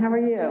 Jen, how are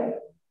you?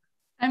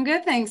 I'm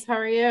good, thanks. How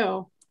are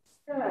you?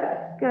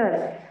 Good,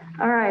 good.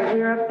 All right,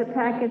 we're up to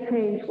packet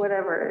page,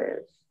 whatever it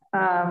is.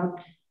 I'll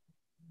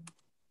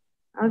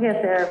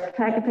get there.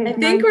 Packet page. I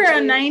think we're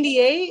on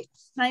 98.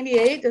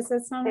 98, does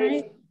that sound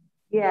right?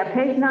 Yeah,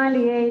 page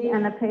 98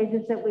 and the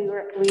pages that we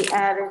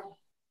added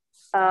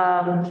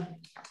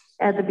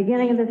at the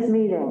beginning of this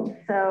meeting.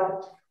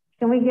 So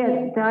can we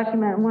get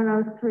document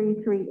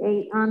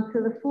 10338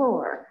 onto the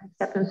floor,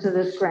 acceptance of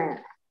this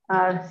grant?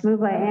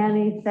 Moved by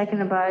Annie,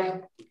 seconded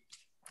by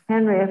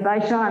Henry, by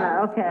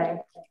Shauna. Okay.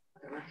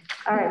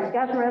 All right, we've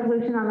got the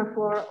resolution on the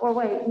floor. Or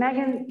wait,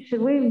 Megan,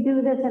 should we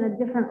do this in a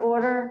different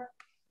order?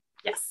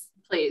 Yes,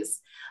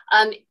 please.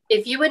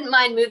 If you wouldn't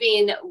mind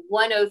moving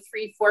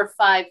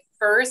 10345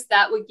 first.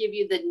 That would give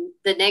you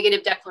the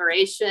negative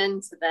declaration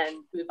to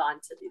then move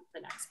on to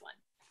the next one.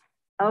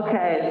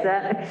 Okay, is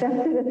that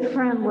accepted as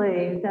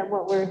friendly? Is that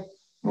what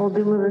we'll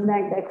do move the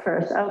neg deck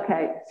first?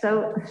 Okay,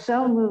 so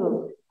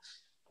moved.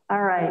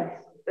 All right.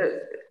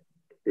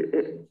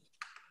 If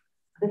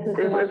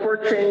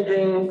we're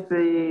changing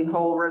the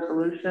whole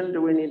resolution,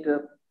 do we need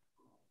to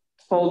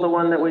hold the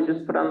one that we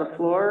just put on the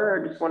floor,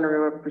 or just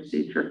wondering what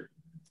procedure?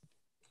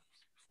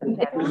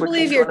 I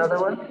believe another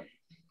one?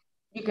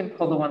 You can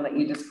pull the one that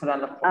you just put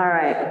on the floor. All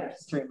right.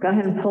 Go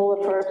ahead and pull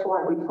the first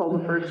one. We pull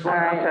the first one. All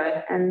right.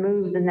 Okay. And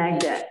move the neg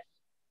deck.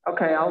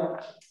 Okay, I'll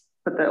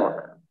put that one.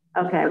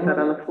 Okay. Put that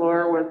on the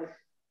floor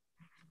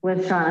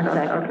with Sean a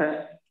second.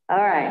 Okay. All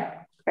right.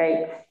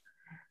 Great.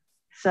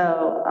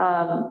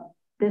 So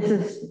this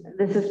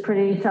is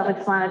pretty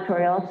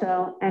self-explanatory.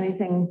 Also,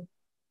 anything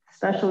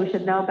special we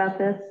should know about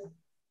this?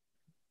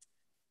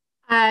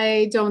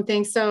 I don't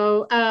think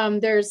so.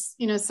 There's,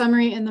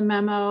 summary in the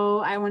memo.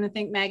 I want to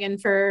thank Megan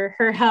for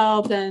her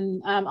help,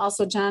 and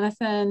also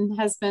Jonathan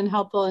has been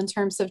helpful in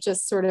terms of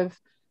just sort of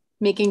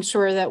making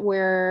sure that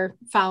we're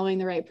following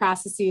the right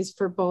processes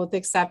for both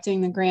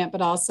accepting the grant,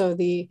 but also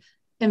the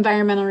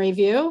environmental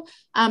review.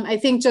 I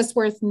think just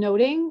worth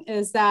noting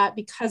is that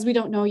because we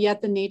don't know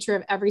yet the nature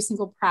of every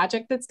single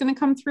project that's going to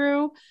come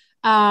through,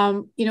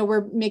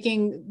 we're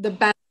making the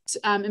best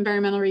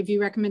environmental review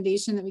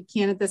recommendation that we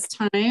can at this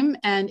time.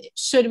 And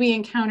should we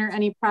encounter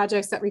any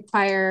projects that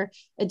require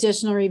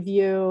additional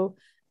review,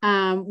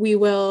 we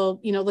will,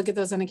 look at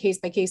those on a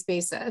case-by-case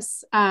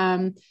basis.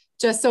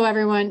 Just so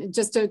everyone,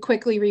 just to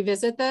quickly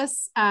revisit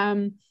this,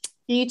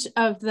 each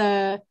of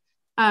the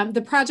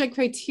project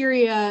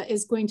criteria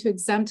is going to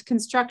exempt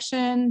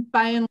construction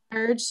by and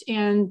large,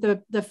 and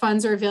the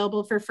funds are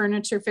available for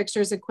furniture,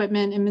 fixtures,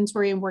 equipment,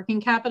 inventory, and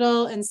working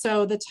capital. And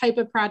so the type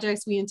of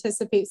projects we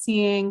anticipate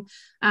seeing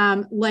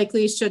they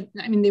really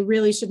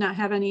should not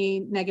have any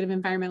negative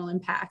environmental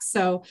impacts.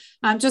 So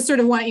just sort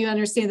of want you to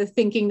understand the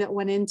thinking that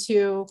went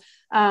into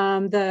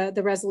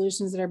the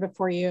resolutions that are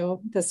before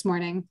you this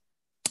morning.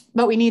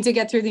 But we need to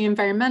get through the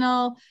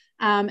environmental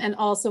and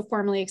also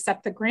formally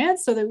accept the grant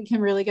so that we can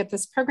really get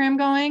this program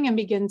going and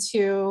begin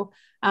to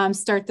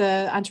start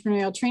the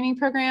entrepreneurial training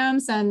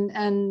programs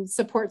and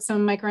support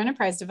some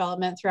microenterprise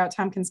development throughout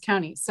Tompkins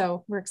County.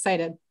 So we're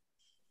excited.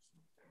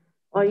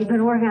 Well, you've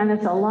been working on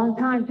this a long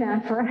time,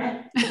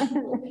 Jennifer.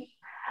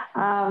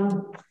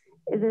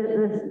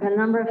 The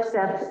number of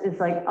steps is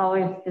like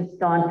always just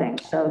daunting.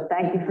 So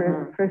thank you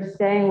for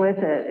staying with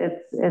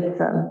it. It's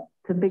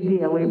a big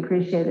deal. We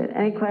appreciate it.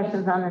 Any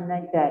questions on the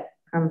neg deck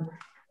from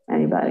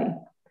anybody?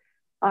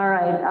 All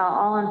right,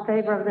 all in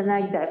favor of the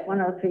neg deck,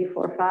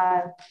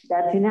 10345.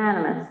 That's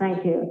unanimous.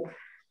 Thank you.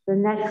 The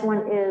next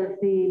one is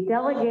the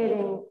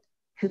delegating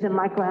to the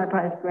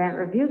Microenterprise Grant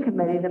Review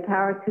Committee the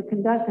power to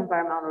conduct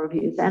environmental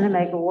reviews and to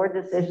make award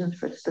decisions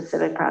for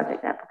specific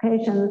project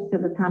applications to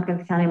the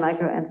Tompkins County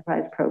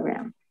Microenterprise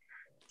Program.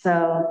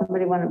 So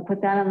somebody want to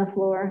put that on the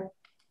floor?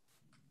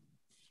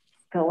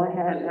 Go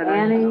ahead,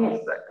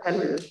 Annie.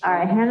 All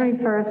right, Henry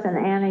first and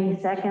Annie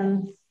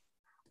seconds.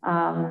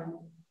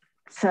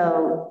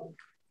 So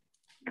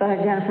go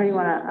ahead, Jennifer, you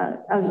want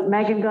to,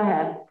 Megan, go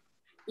ahead.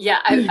 Yeah,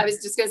 I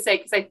was just going to say,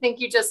 because I think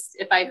you just,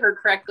 if I heard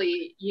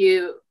correctly,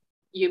 you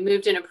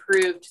moved and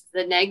approved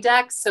the neg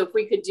deck. So if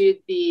we could do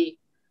the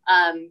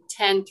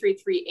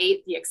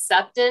 10338, the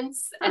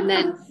acceptance, and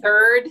then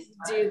third,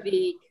 do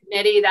the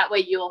committee. That way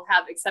you'll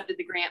have accepted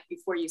the grant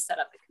before you set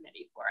up the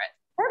committee for it.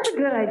 That's a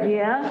good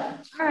idea.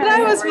 All right.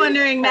 I was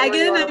wondering,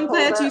 Megan, I'm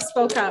glad you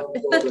spoke up.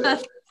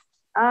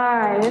 All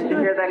right. Did you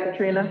hear that,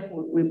 Katrina?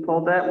 We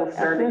pulled that. We'll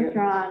start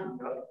again.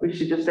 We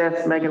should just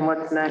ask Megan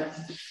what's next.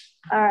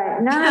 All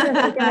right. None of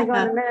this is going to go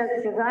in a minute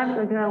because I'm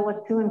going to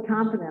look too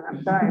incompetent.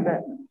 I'm sorry,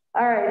 but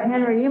all right,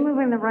 Henry, you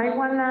moving the right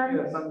one then?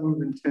 Yes, I'm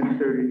moving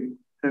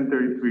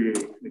 1033A,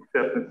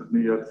 acceptance of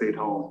New York State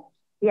Home.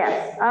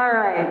 Yes. All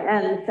right,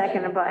 and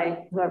seconded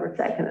by whoever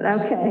seconded.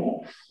 Okay,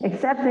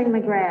 accepting the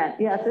grant.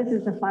 Yes, this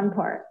is the fun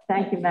part.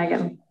 Thank you,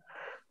 Megan.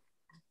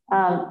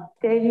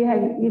 Dave,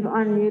 you've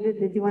unmuted.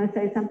 Did you want to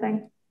say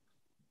something?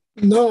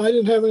 No, I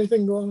didn't have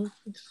anything going on.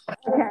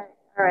 Okay.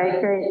 All right.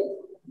 Great.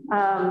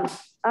 All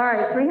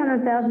right.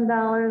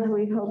 $300,000.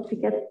 We hope to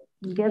get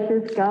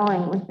this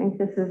going. We think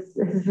this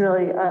is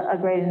really a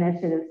great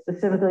initiative,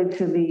 specifically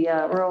to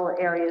the rural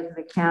areas of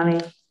the county.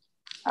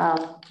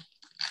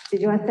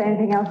 Did you want to say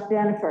anything else,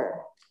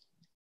 Jennifer?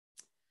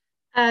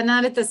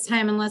 Not at this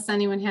time, unless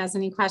anyone has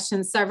any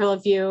questions. Several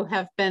of you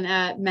have been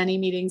at many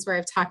meetings where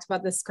I've talked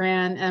about this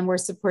grant, and we're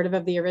supportive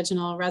of the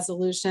original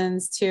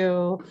resolutions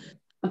to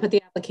put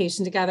the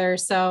application together.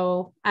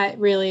 So I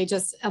really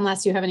just,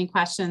 unless you have any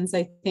questions,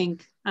 I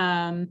think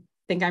I'm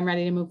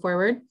ready to move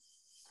forward.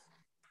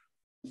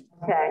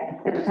 Okay,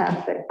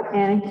 fantastic.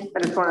 Annie? I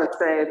just want to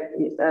say,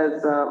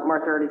 as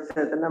Martha already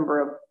said, the number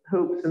of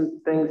hoops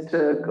and things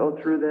to go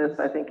through this,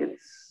 I think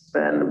it's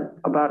been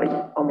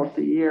about almost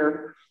a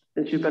year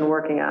since you've been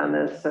working on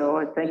this. So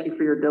I thank you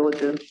for your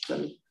diligence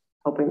and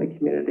helping the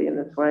community in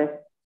this way.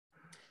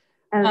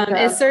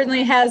 It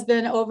certainly has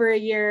been over a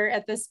year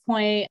at this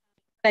point.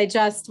 I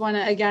just want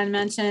to again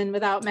mention,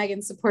 without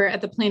Megan's support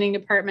at the planning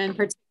department,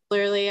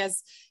 particularly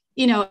as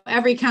you know,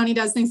 every county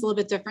does things a little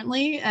bit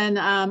differently, and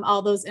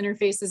all those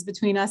interfaces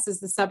between us as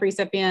the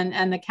subrecipient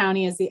and the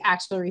county as the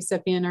actual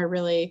recipient are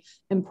really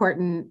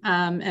important,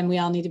 and we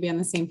all need to be on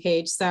the same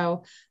page.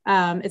 So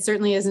it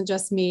certainly isn't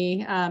just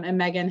me, and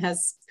Megan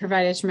has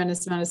provided a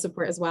tremendous amount of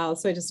support as well.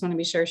 So I just want to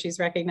be sure she's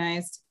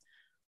recognized.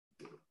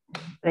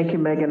 Thank you,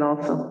 Megan,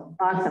 also.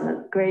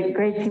 Awesome. Great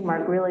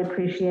teamwork. Really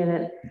appreciate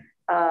it.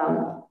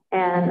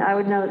 And I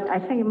would note, I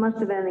think it must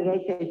have been the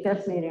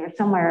HHS meeting or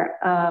somewhere,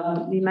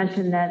 you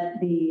mentioned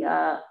that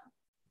the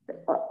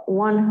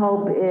one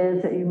hope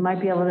is that you might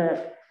be able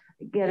to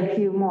get a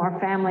few more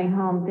family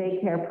home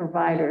daycare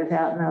providers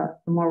out in the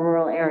more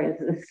rural areas.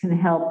 This can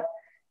help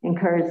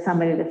encourage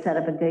somebody to set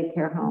up a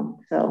daycare home.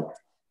 So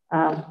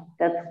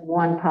that's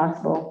one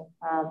possible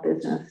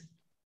business.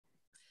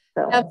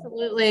 So.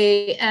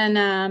 Absolutely.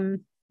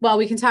 And well,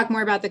 we can talk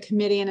more about the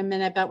committee in a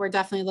minute, but we're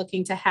definitely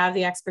looking to have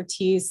the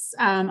expertise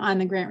on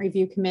the grant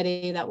review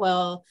committee that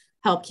will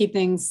help keep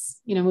things,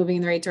 you know, moving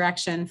in the right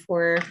direction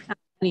for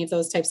any of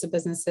those types of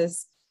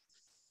businesses.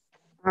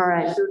 All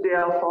right. Sue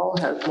Dale Fall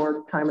has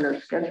more time in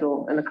her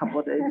schedule in a couple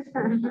of days.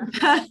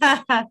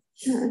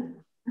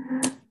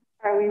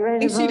 Are we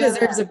ready? I think she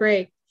deserves a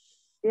break.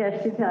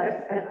 Yeah, she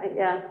does.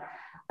 Yeah.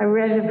 Are we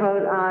ready to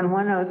vote on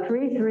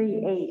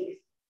 10338?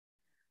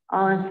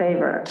 All in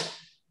favor?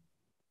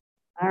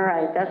 All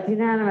right, that's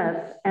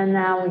unanimous. And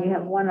now we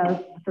have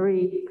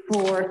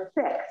 10346.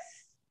 Is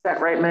that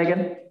right,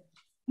 Megan?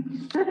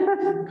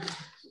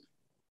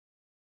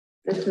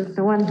 This is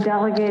the one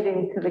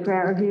delegating to the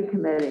grant review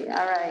committee.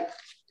 All right.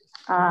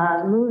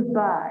 Moved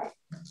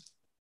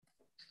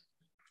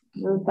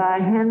by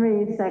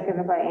Henry,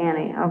 seconded by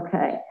Annie.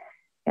 Okay.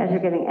 You guys are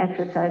getting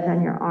exercise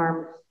on your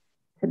arms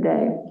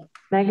today.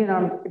 Megan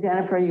or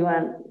Jennifer, you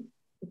want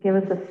to give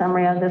us a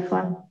summary on this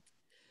one?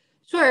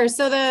 Sure.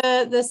 So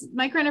this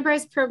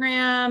microenterprise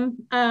program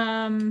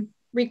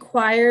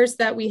requires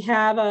that we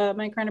have a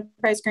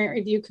microenterprise grant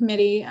review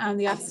committee.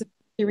 The Office of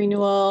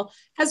Renewal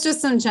has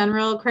just some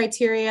general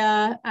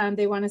criteria.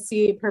 They want to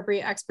see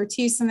appropriate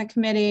expertise in the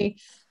committee.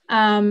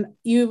 Some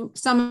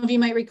of you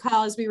might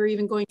recall, as we were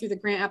even going through the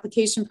grant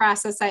application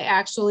process, I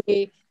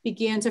actually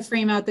began to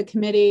frame out the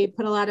committee,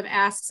 put a lot of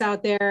asks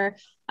out there,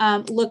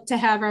 look to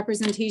have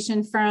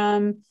representation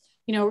from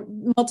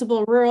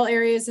multiple rural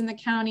areas in the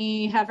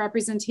county, have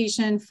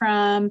representation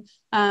from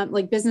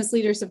like business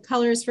leaders of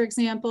colors, for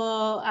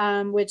example,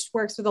 which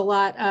works with a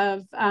lot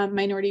of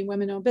minority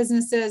women-owned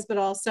businesses, but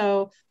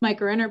also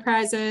micro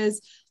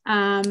enterprises.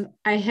 I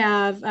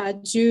have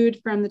Jude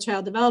from the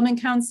Child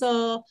Development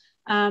Council,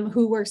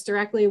 who works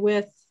directly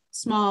with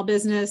small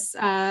business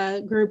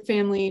group,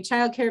 family,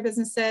 childcare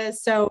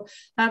businesses. So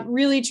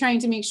really trying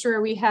to make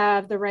sure we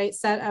have the right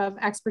set of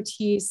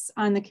expertise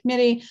on the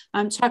committee.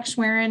 Chuck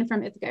Schwerin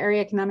from Ithaca Area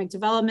Economic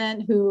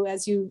Development, who,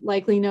 as you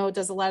likely know,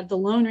 does a lot of the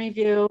loan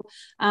review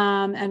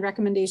and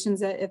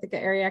recommendations at Ithaca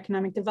Area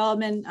Economic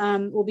Development,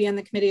 will be on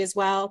the committee as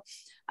well.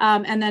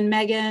 And then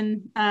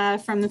Megan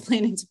from the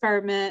planning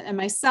department and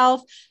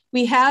myself.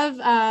 We have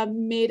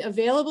made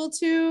available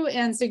to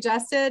and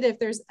suggested if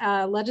there's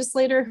a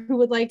legislator who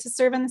would like to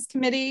serve on this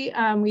committee,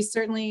 we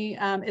certainly,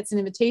 it's an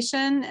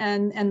invitation,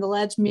 and the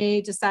ledge may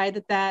decide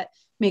that that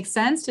makes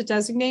sense to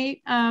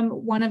designate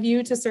one of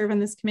you to serve on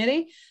this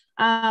committee.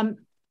 And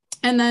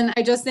then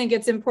I just think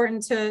it's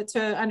important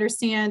to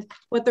understand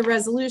what the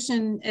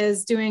resolution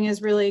is doing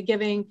is really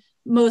giving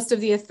most of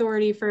the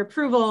authority for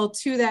approval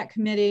to that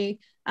committee,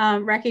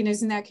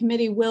 recognizing that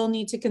committee will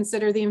need to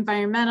consider the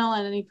environmental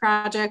and any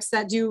projects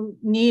that do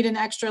need an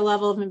extra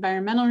level of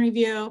environmental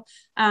review.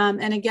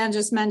 And again,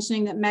 just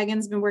mentioning that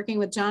Megan's been working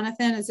with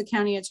Jonathan as a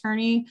county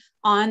attorney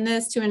on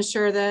this to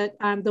ensure that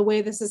the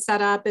way this is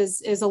set up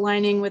is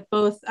aligning with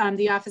both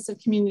the Office of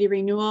Community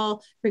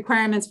Renewal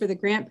requirements for the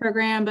grant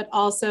program, but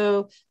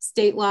also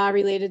state law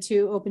related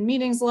to open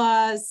meetings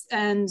laws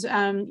and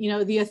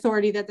the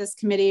authority that this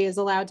committee is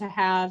allowed to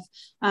have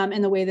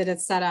in the way that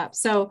it's set up.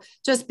 So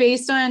just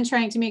based on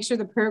trying to make sure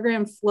the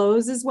program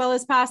flows as well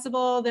as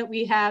possible, that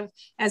we have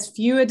as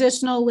few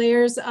additional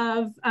layers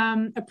of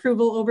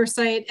approval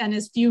oversight and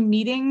as few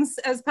meetings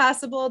as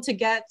possible to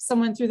get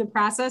someone through the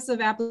process of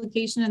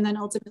application and then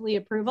ultimately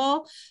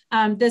approval.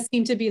 This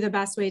seemed to be the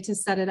best way to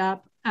set it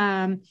up.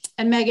 And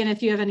Megan,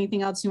 if you have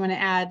anything else you want to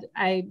add,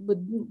 I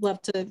would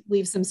love to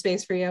leave some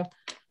space for you.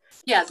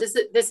 Yeah,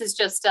 this is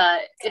just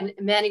in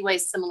many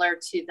ways similar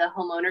to the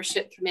home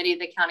ownership committee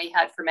the county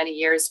had for many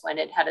years when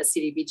it had a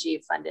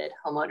CDBG funded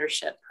home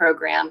ownership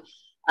program.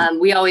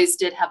 We always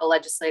did have a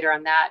legislator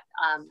on that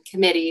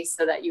committee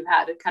so that you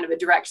had a kind of a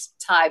direct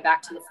tie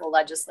back to the full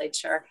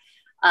legislature.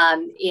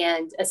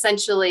 And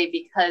essentially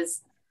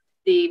because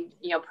the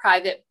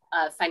private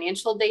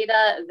financial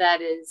data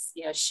that is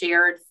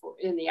shared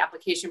in the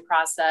application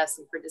process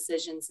and for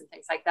decisions and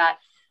things like that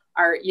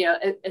are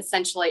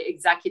essentially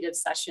executive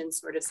session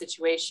sort of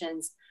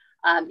situations.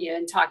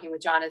 And talking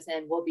with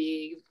Jonathan will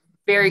be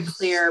very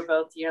clear,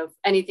 both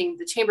anything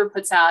the chamber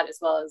puts out as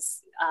well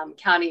as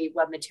county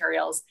web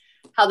materials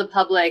how the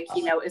public,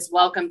 you know, is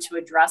welcome to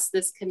address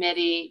this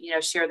committee, you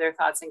know, share their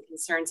thoughts and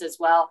concerns as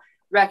well,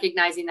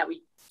 recognizing that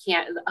we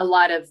can't, a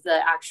lot of the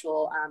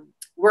actual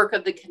work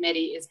of the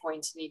committee is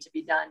going to need to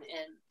be done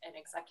in an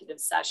executive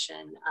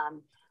session,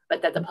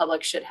 but that the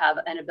public should have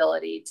an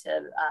ability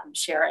to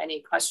share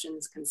any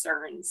questions,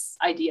 concerns,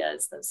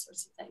 ideas, those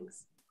sorts of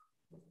things.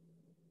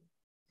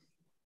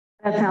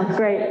 That sounds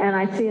great. And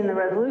I see in the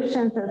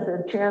resolutions that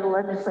the chair of the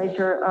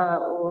legislature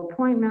will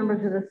appoint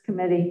members of this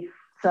committee.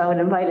 So I would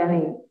invite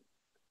any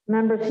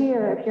members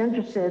here, if you're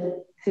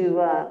interested,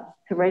 to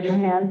raise your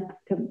hand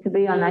to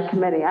be on that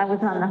committee. I was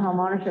on the home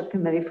ownership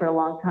committee for a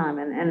long time,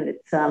 and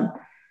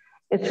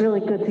it's really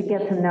good to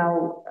get to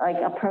know like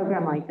a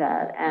program like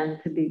that and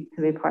to be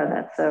part of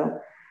that. So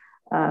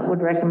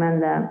would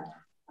recommend that.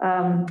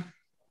 And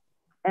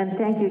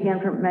thank you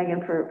again for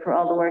Megan for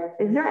all the work.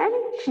 Is there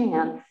any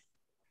chance,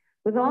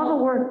 with all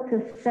the work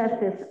to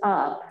set this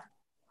up,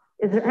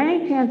 is there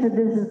any chance that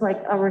this is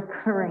like a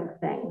recurring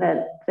thing,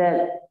 that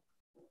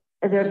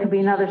there could be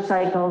another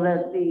cycle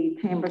that the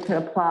chamber could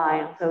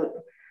apply?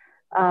 So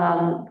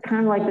kind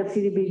of like the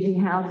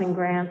CDBG housing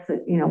grants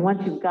that, you know,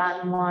 once you've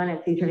gotten one,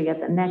 it's easier to get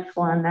the next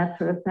one, that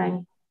sort of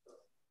thing.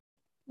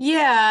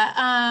 Yeah.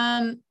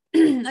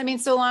 I mean,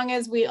 so long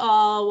as we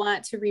all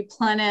want to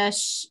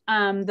replenish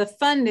the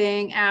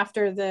funding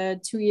after the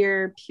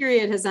 2-year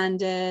period has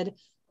ended.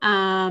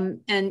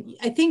 And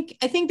I think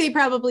they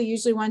probably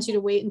usually want you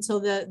to wait until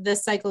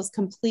this cycle is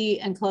complete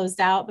and closed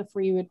out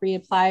before you would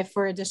reapply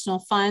for additional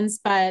funds.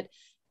 But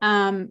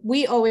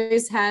we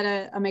always had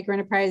a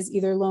microenterprise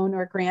either loan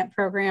or grant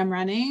program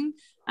running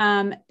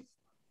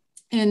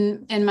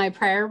in my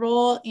prior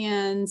role.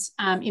 And,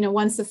 you know,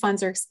 once the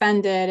funds are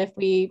expended, if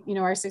we, you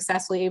know, are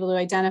successfully able to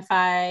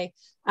identify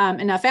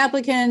enough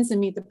applicants and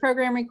meet the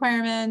program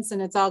requirements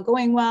and it's all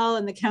going well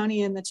and the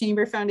county and the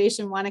Chamber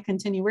Foundation want to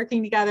continue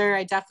working together,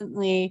 I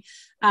definitely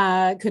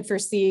could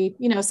foresee,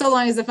 you know, so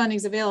long as the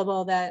funding's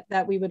available,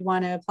 that we would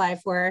want to apply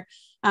for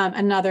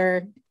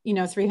another, you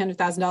know,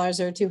 $300,000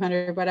 or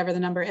 200, whatever the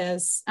number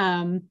is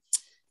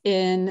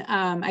in,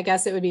 I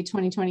guess it would be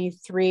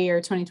 2023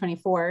 or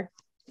 2024.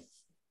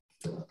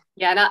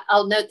 Yeah, and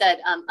I'll note that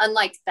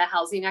unlike the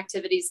housing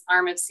activities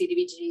arm of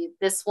CDBG,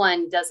 this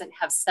one doesn't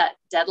have set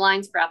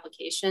deadlines for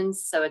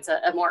applications. So it's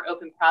a more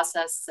open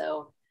process.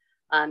 So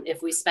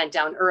if we spent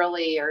down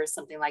early or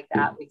something like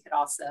that, we could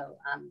also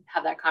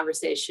have that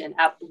conversation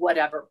at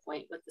whatever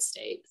point with the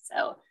state.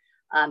 So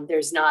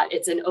there's not,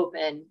 it's an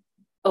open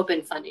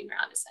funding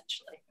round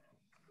essentially.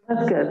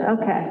 That's good.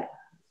 Okay.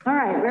 All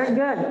right. Very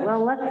good.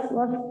 Well, let's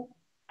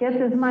get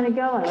this money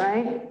going,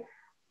 right?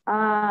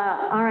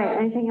 All right,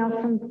 anything else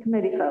from the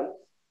committee folks?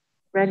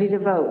 Ready to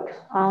vote?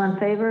 All in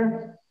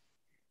favor?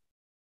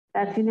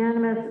 That's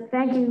unanimous.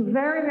 Thank you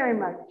very, very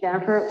much,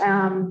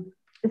 Jennifer.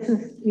 This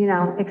is, you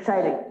know,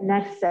 exciting.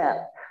 Next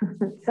step.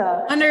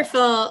 So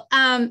wonderful.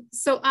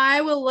 So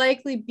I will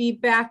likely be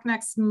back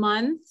next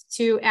month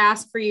to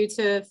ask for you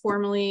to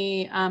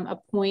formally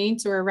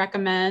appoint or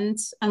recommend,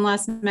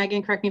 unless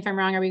Megan, correct me if I'm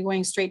wrong, are we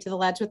going straight to the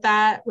ledge with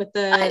that? With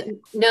the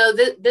no,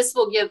 this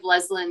will give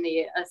Leslyn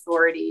the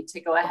authority to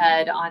go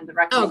ahead on the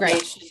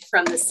recommendation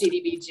from the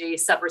CDBG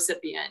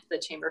subrecipient, the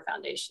Chamber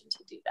Foundation,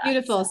 to do that.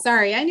 Beautiful.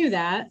 Sorry, I knew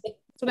that. That's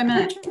what I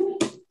meant.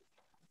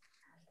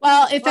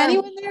 Well, if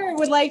anyone there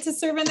would like to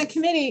serve on the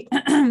committee,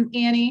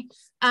 Annie,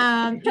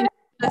 you know,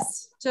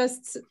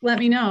 just let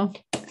me know.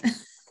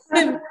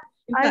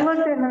 I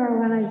looked at her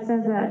when I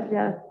said that,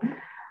 yes.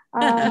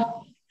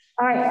 All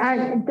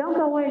right, don't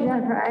go away,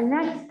 Jennifer. Our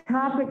next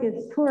topic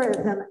is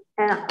tourism,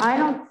 and I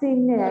don't see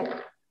Nick.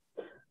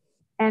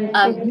 And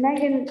if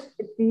Megan,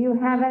 do you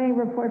have any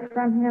report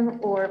from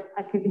him, or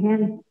I could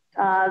hand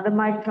the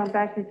microphone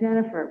back to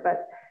Jennifer,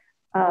 but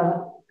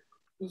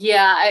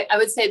yeah, I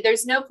would say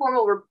there's no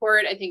formal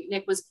report. I think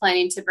Nick was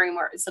planning to bring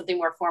something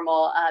more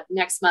formal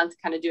next month,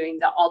 kind of doing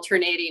the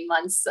alternating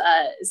months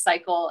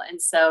cycle.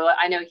 And so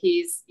I know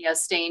he's, you know,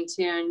 staying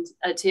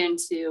attuned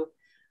to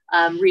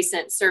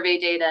recent survey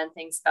data and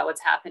things about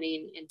what's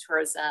happening in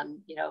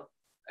tourism, you know,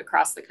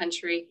 across the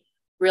country,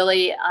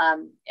 really.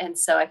 And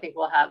so I think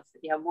we'll have,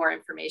 you know, more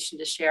information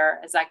to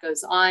share as that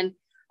goes on.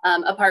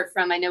 Apart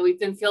from, I know we've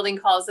been fielding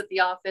calls at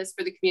the office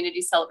for the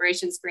Community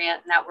Celebrations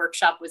Grant, and that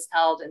workshop was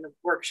held, and the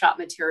workshop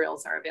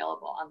materials are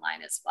available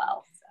online as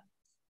well. So.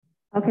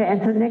 Okay, and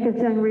so Nick is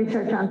doing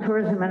research on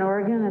tourism in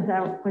Oregon. Is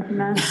that what you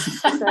meant?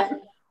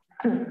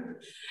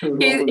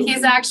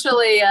 He's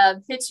actually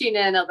pitching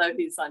in, although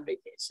he's on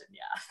vacation.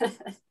 Yeah.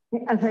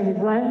 I'm sorry, he's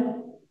what?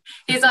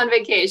 He's on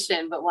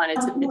vacation, but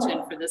wanted to pitch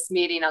in for this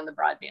meeting on the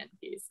broadband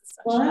piece.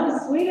 Well, that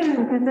was sweet of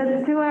him, because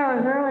that's 2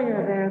 hours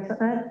earlier there. So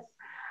that's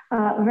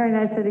very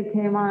nice that he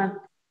came on.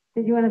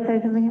 Did you want to say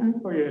something,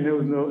 Anne? Oh yeah, and there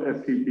was no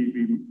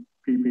STPP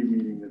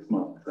meeting this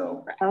month,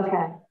 so.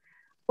 Okay.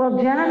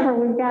 Well, Jennifer,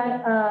 we've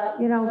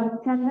got, you know,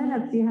 10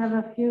 minutes. Do you have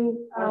a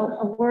few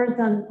words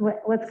on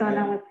what's going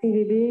on with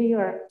CVB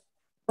or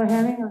what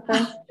have you?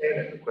 Okay.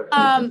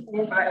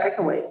 I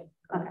can wait.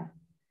 Okay.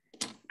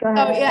 Go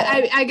ahead. Oh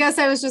yeah, I guess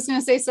I was just going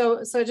to say,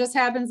 so it just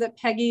happens that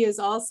Peggy is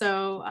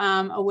also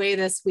away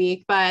this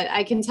week, but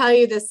I can tell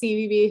you the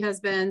CVB has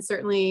been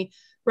certainly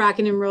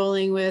rocking and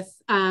rolling with,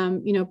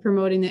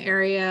 promoting the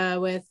area,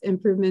 with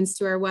improvements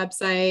to our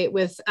website,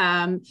 with,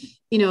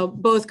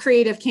 both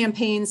creative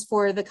campaigns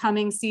for the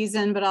coming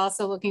season, but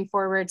also looking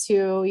forward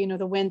to,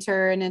 the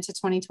winter and into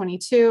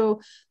 2022.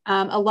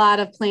 A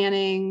lot of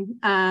planning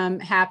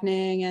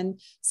happening, and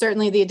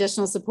certainly the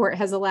additional support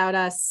has allowed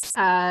us,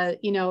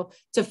 to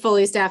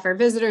fully staff our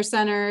visitor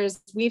centers.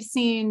 We've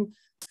seen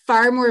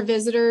far more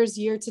visitors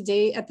year to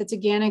date at the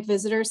Taganic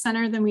Visitor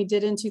Center than we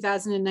did in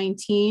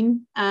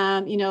 2019.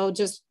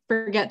 Just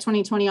forget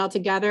 2020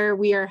 altogether.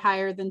 We are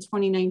higher than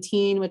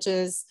 2019, which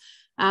is,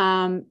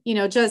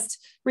 just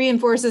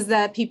reinforces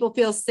that people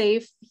feel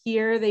safe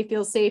here. They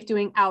feel safe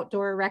doing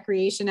outdoor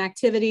recreation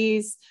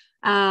activities,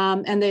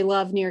 and they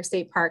love New York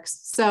State parks.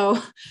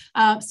 So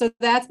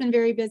that's been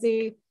very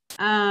busy.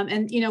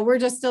 We're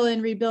just still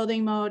in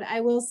rebuilding mode.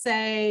 I will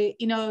say,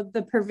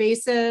 the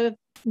pervasive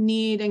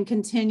need and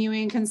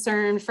continuing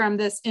concern from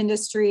this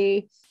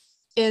industry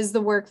is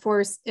the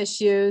workforce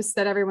issues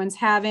that everyone's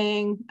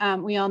having.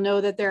 We all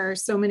know that there are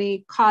so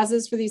many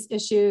causes for these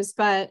issues,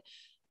 but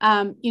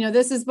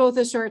this is both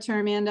a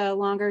short-term and a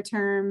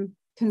longer-term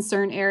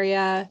concern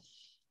area.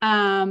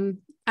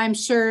 I'm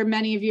sure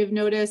many of you have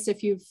noticed,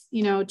 if you've,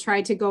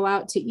 tried to go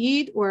out to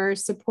eat or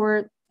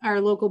support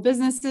our local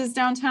businesses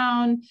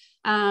downtown,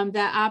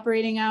 that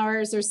operating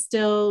hours are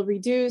still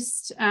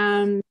reduced.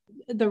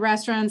 The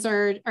restaurants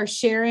are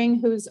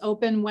sharing who's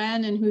open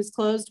when and who's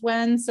closed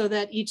when, so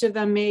that each of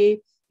them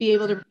may be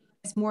able to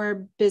realize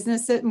more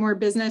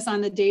business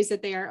on the days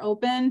that they are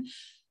open.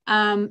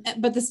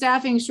 But the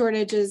staffing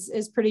shortage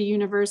is pretty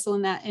universal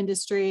in that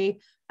industry.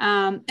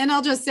 And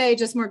I'll just say,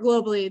 just more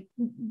globally,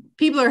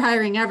 people are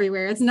hiring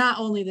everywhere. It's not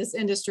only this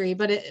industry,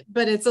 but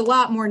it's a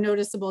lot more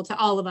noticeable to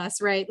all of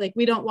us, right? Like,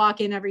 we don't walk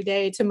in every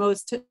day to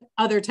most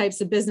other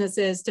types of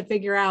businesses to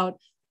figure out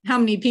how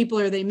many people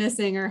are they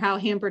missing or how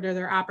hampered are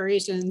their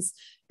operations.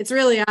 It's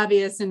really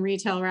obvious in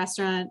retail,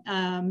 restaurant,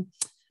 and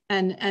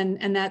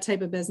that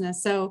type of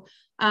business. So,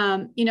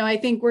 I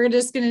think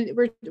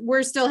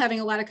we're still having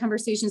a lot of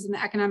conversations in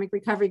the economic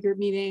recovery group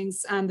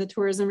meetings, the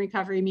tourism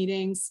recovery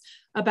meetings,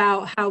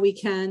 about how we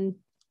can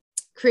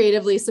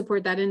creatively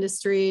support that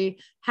industry,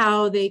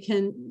 how they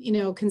can,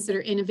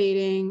 consider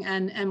innovating,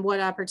 and what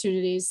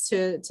opportunities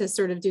to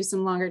sort of do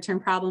some longer term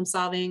problem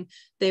solving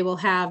they will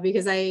have,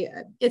 because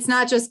it's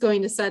not just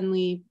going to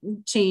suddenly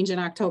change in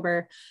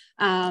October.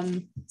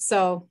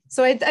 So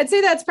I'd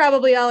say that's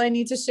probably all I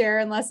need to share,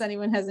 unless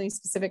anyone has any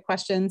specific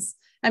questions.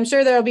 I'm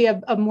sure there'll be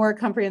a more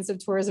comprehensive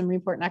tourism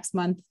report next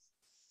month.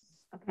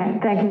 Okay,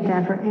 thank you,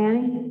 Jennifer.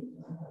 Annie?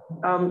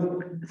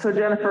 So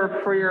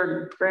Jennifer, for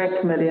your grant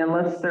committee,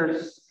 unless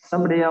there's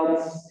somebody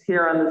else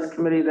here on this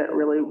committee that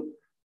really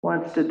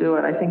wants to do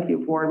it, I think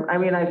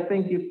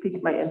you've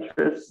piqued my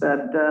interest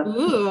that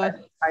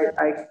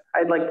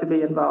I'd like to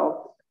be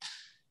involved.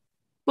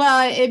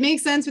 Well, it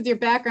makes sense with your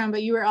background,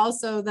 but you were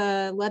also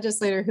the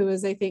legislator who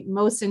was, I think,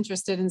 most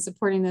interested in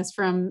supporting this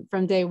from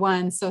day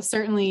one. So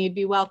certainly you'd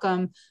be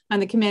welcome on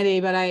the committee,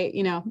 but I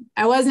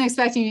wasn't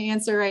expecting you to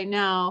answer right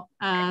now.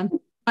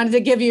 Wanted to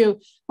give you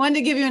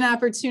an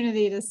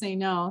opportunity to say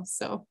no.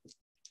 So,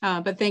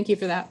 but thank you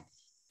for that.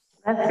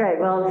 That's great.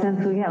 Well,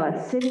 since we have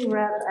a city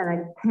rep and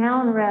a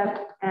town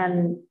rep,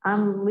 and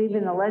I'm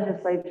leaving the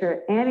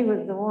legislature, Annie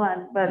was the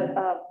one, but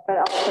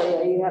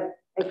also you have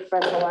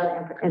expressed a lot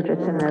of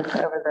interest in this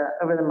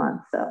over the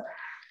month. So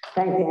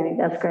thanks, Annie.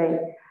 That's great.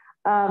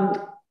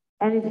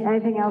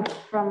 Anything else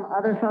from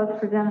other folks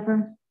for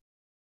Jennifer?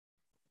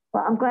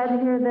 Well, I'm glad to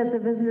hear that the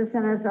visitor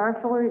centers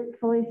are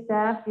fully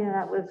staffed.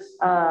 That was,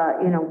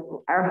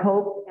 our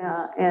hope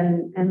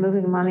in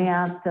moving money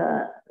out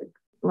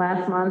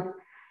last month.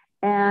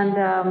 And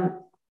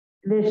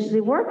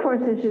the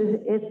workforce issues,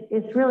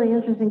 it's really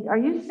interesting. Are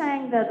you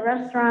saying that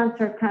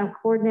restaurants are kind of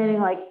coordinating,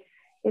 like,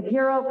 if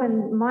you're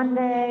open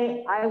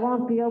Monday, I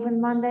won't be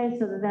open Monday,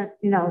 so that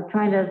they're,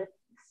 trying to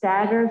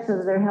stagger so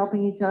that they're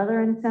helping each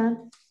other in a sense?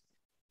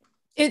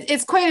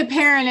 It's quite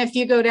apparent if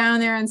you go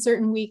down there on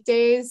certain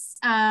weekdays.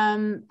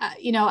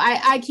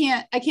 I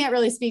can't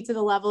really speak to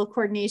the level of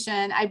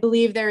coordination. I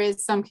believe there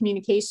is some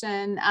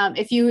communication.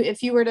 If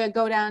you were to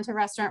go down to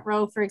Restaurant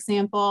Row, for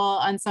example,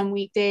 on some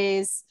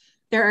weekdays,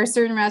 there are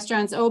certain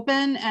restaurants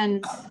open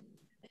and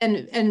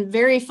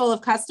very full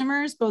of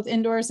customers, both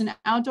indoors and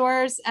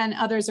outdoors, and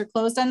others are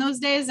closed on those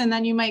days. And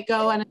then you might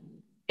go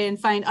and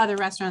find other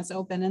restaurants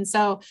open. And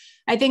so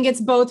I think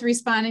it's both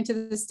responding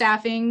to the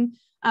staffing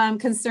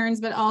concerns,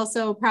 but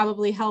also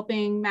probably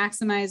helping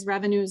maximize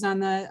revenues on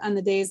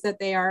the days that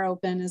they are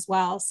open as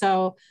well.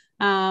 So,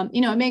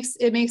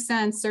 it makes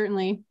sense,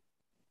 certainly.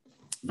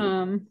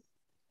 And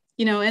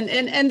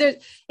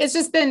it's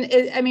just been,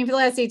 for the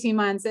last 18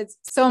 months, it's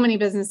so many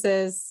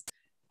businesses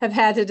have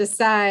had to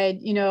decide,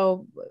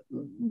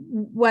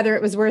 whether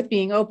it was worth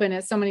being open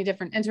at so many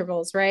different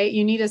intervals, right?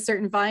 You need a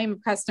certain volume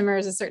of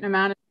customers, a certain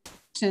amount of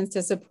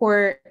to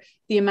support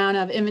the amount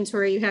of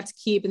inventory you have to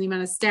keep and the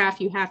amount of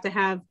staff you have to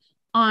have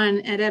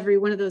on at every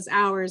one of those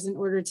hours in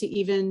order to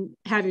even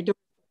have your door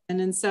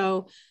open. And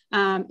so,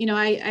 you know,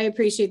 I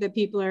appreciate that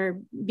people are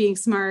being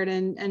smart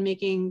and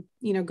making,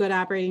 you know, good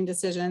operating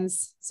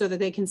decisions so that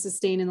they can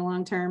sustain in the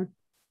long term.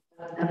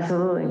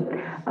 Absolutely.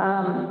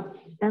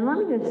 And let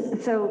me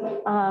just,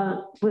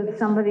 so with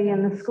somebody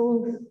in the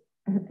schools,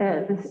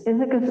 this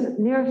Ithaca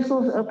near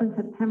schools open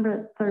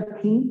September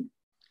 13th?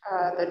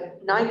 The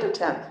 9th or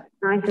 10th.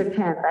 9th or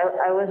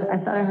 10th. I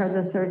thought I heard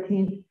the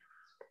 13th.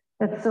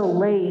 That's so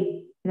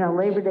late, you know,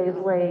 Labor Day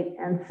is late.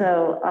 And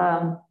so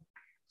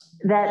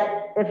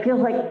that it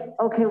feels like,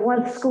 okay,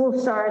 once school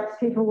starts,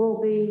 people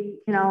will be,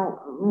 you know,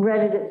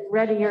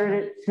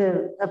 readier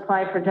to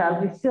apply for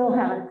jobs. We still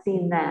haven't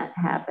seen that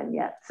happen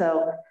yet.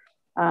 So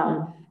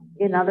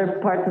in other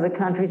parts of the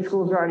country,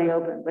 schools are already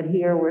open, but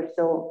here we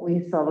still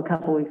have a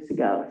couple weeks to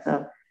go.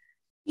 So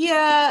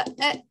yeah,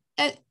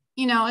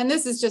 you know, and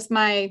this is just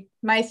my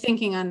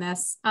thinking on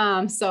this.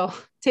 So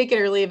take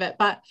it or leave it,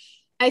 but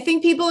I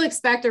think people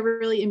expect a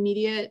really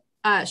immediate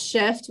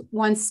shift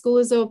once school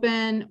is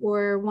open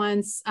or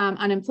once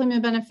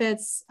unemployment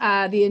benefits,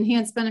 the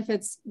enhanced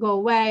benefits go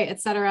away, et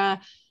cetera.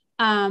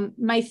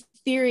 My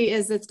theory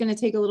is it's going to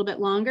take a little bit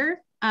longer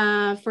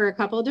for a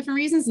couple of different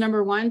reasons.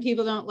 Number one,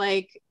 people don't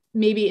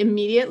maybe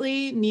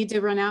immediately need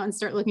to run out and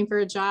start looking for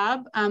a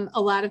job.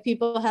 A lot of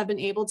people have been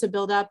able to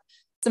build up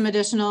some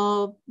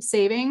additional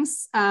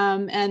savings.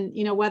 And,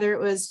 you know, whether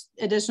it was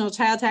additional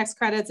child tax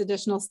credits,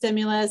 additional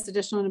stimulus,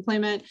 additional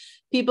unemployment,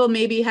 people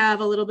maybe have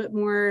a little bit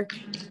more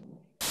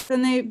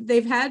than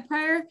they've had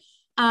prior.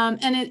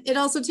 And it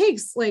also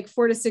takes like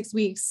 4 to 6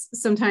 weeks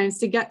sometimes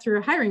to get through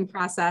a hiring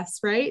process,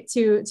 right?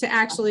 To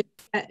actually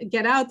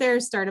get out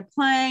there, start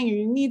applying,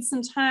 you need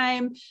some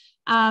time.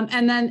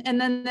 And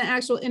then the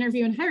actual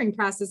interview and hiring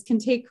process can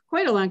take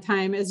quite a long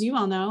time, as you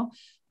all know.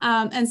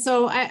 And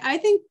so I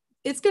think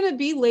it's going to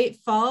be late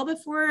fall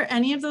before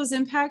any of those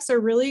impacts are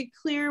really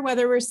clear,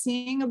 whether we're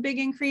seeing a big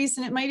increase,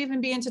 and it might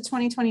even be into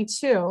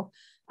 2022.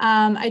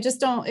 I just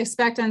don't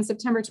expect on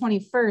September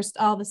 21st,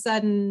 all of a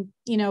sudden,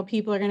 you know,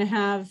 people are going to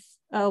have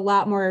a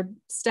lot more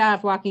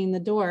staff walking in the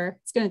door.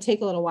 It's going to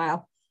take a little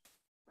while.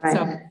 Right.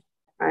 So.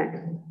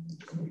 Right.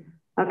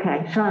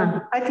 Okay,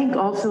 Sean. I think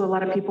also a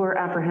lot of people are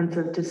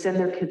apprehensive to send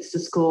their kids to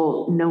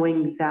school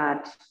knowing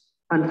that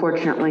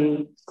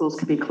unfortunately schools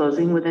could be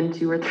closing within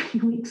 2 or 3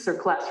 weeks, or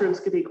classrooms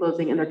could be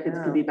closing and their kids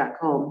could be back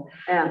home.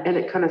 And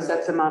it kind of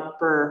sets them up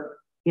for,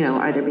 you know,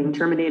 either being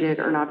terminated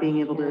or not being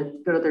able to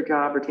go to their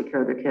job or take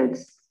care of their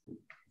kids.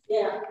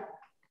 Yeah.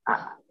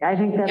 I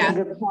think that's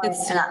a good point.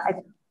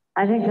 And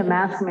I think the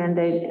mask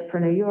mandate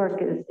for New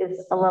York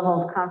is a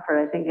level of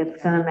comfort. I think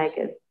it's going to make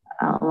it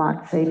a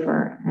lot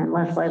safer and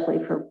less likely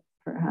for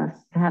us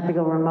to have to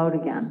go remote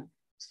again.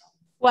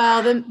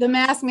 Well, the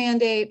mask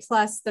mandate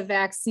plus the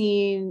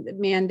vaccine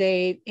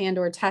mandate and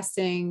or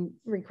testing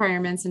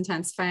requirements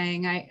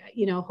intensifying,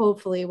 you know,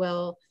 hopefully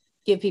will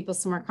give people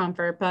some more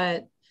comfort.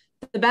 But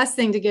the best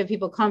thing to give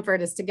people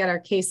comfort is to get our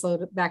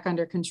caseload back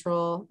under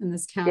control in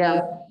this county.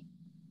 Yeah.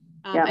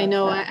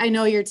 I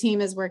know your team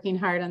is working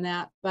hard on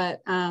that,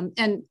 but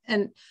and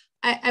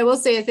I will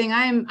say a thing.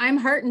 I'm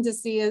heartened to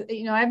see.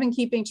 You know, I've been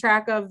keeping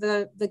track of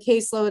the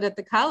caseload at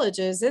the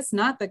colleges. It's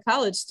not the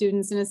college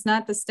students and it's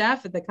not the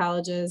staff at the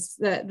colleges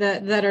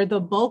that are the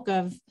bulk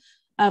of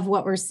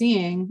what we're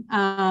seeing.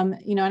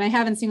 You know, and I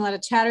haven't seen a lot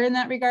of chatter in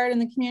that regard in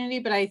the community,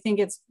 but I think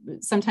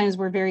sometimes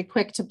we're very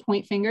quick to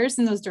point fingers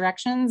in those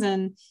directions,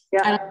 and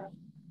I don't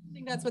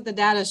think that's what the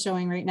data is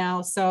showing right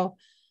now. So,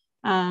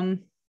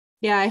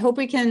 yeah, I hope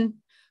we can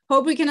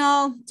all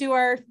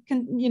do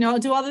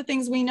do all the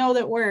things we know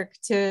that work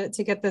to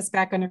get this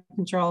back under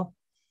control.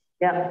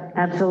 Yeah,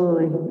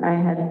 absolutely. I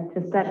had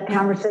just that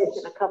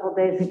conversation a couple of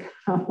days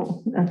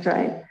ago. That's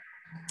right.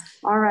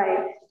 All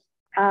right.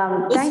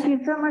 Thank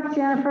you so much,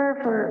 Jennifer,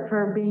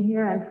 for being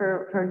here and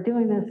for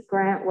doing this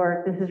grant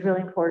work. This is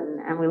really important,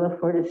 and we look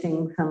forward to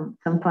seeing some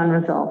fun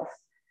results.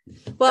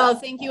 Well,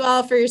 thank you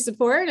all for your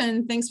support,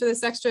 and thanks for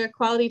this extra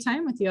quality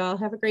time with you all.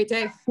 Have a great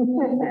day.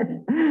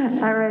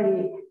 All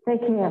righty.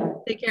 Take care.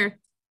 Take care.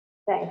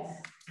 Thanks.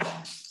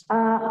 All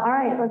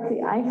right, let's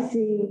see. I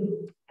see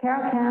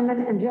Carol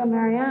Cameron and Joe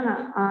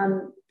Mariana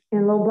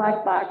in little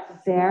black boxes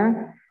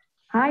there.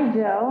 Hi,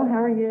 Joe.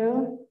 How are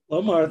you?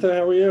 Hello, Martha.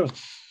 How are you?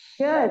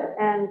 Good.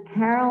 And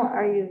Carol,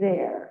 are you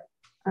there?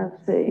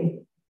 Let's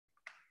see.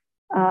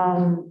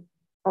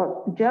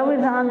 Joe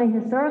is on the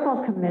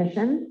Historical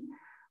Commission,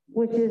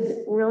 which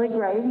is really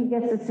great. He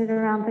gets to sit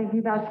around thinking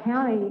about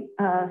county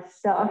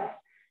stuff,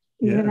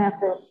 even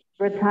after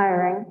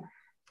retiring.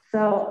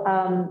 So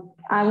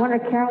I wonder,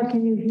 Carol,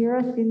 can you hear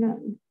us? You know,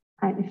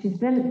 she's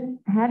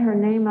had her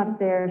name up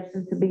there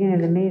since the beginning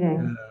of the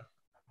meeting.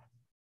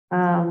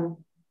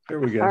 Here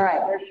we go. All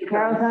right,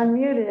 Carol's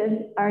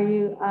unmuted. Are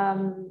you?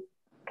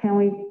 Can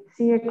we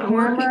see your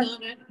camera? I'm working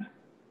on it.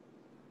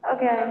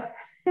 Okay.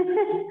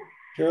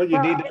 Carol, you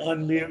need to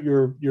unmute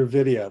your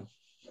video.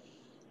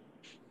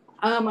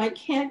 I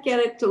can't get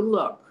it to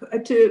look,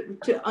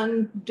 to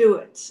undo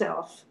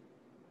itself.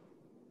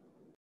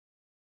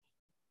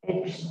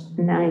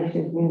 Now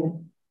she's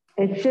muted.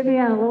 It should be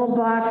on a little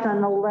box on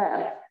the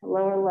left.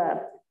 lower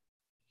left.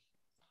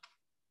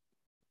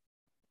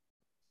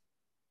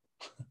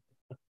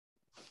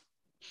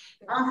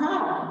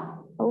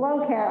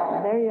 Hello,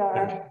 Carol, there you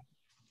are.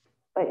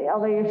 But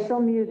although you're still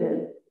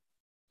muted.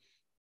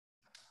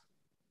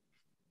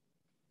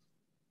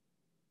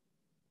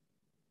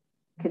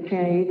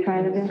 Katrina, are you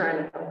trying to do? Trying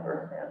to help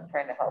her. Yeah, I'm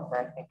trying to help her,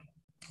 I think.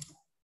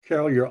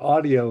 Carol, your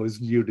audio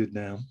is muted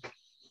now.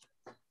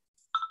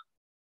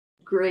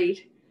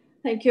 Great.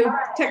 Thank you.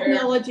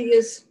 Technology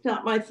is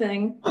not my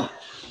thing.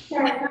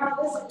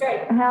 Hello,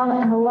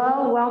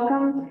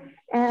 welcome.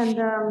 And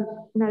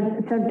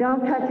no, so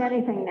don't touch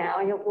anything now.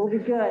 We'll be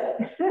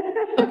good.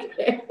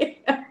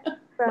 Okay.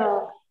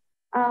 So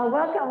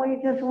welcome.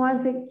 We just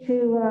wanted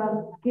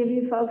to give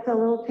you folks a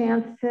little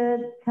chance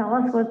to tell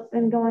us what's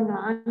been going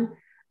on.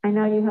 I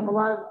know you have a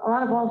lot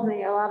of balls in the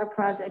air, a lot of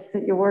projects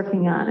that you're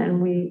working on,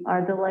 and we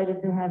are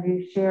delighted to have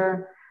you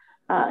share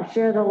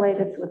the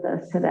latest with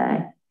us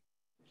today.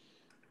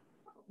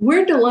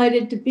 We're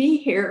delighted to be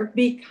here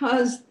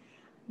because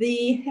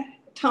the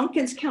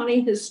Tompkins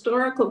County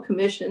Historical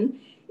Commission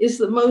is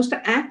the most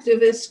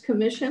activist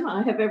commission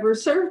I have ever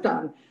served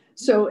on.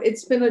 So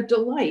it's been a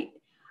delight.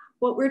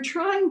 What we're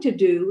trying to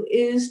do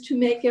is to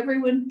make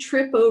everyone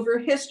trip over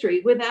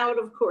history without,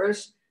 of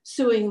course,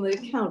 suing the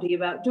county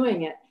about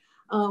doing it.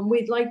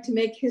 We'd like to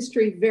make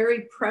history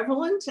very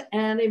prevalent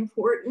and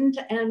important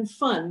and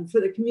fun for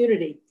the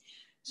community.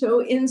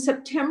 So in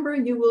September,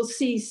 you will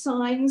see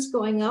signs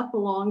going up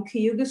along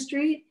Cayuga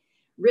Street,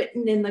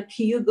 written in the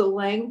Cayuga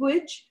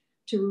language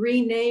to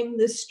rename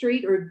the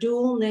street or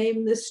dual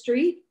name the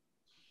street.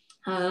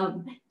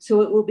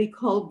 So it will be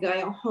called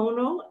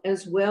Gayahono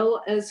as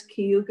well as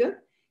Cayuga,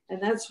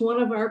 and that's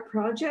one of our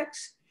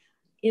projects.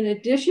 In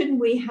addition,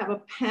 we have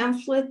a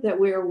pamphlet that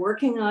we're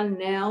working on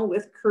now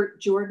with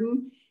Kurt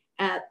Jordan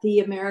at the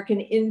American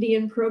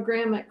Indian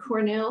program at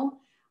Cornell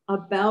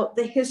about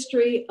the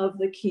history of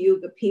the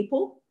Cayuga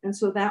people. And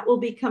so that will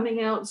be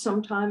coming out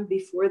sometime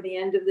before the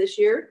end of this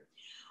year.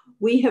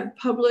 We have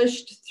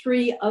published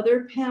 3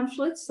 other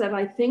pamphlets that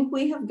I think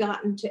we have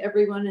gotten to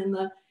everyone in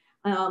the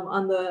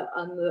on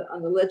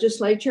the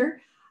legislature.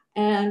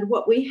 And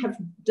what we have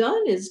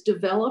done is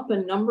develop a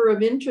number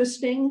of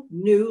interesting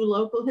new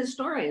local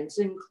historians,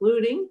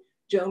 including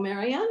Joe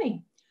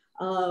Mariani,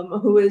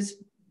 who is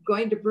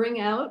going to bring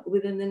out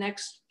within the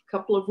next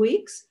couple of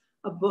weeks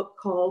a book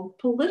called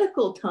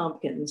Political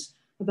Tompkins,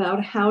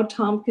 about how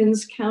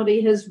Tompkins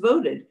County has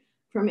voted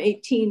from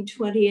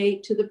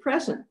 1828 to the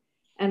present.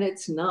 And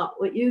it's not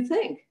what you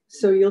think,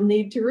 so you'll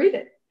need to read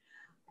it.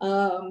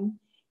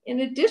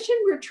 In addition,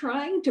 we're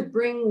trying to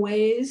bring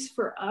ways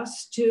for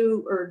us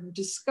to, or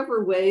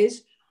discover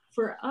ways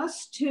for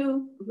us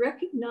to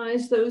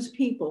recognize those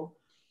people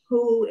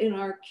who in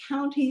our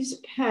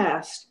county's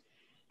past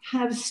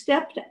have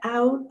stepped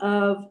out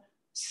of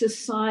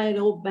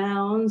societal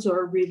bounds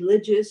or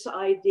religious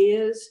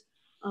ideas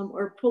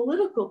or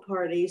political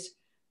parties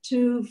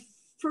to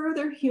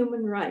further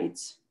human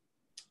rights.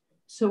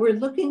 So we're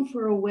looking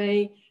for a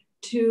way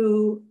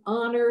to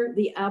honor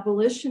the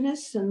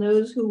abolitionists and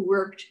those who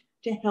worked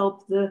to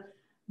help the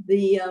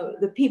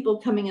people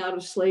coming out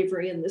of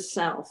slavery in the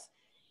South.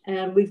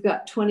 And we've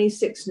got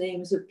 26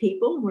 names of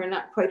people. We're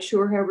not quite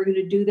sure how we're going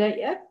to do that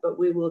yet, but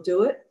we will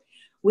do it.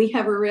 We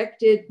have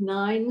erected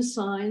 9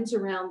 signs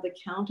around the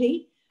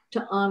county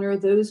to honor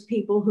those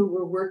people who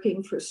were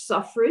working for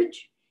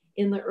suffrage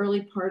in the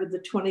early part of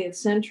the 20th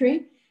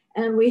century.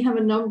 And we have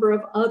a number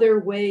of other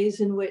ways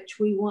in which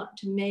we want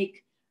to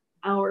make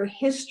our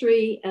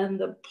history and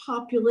the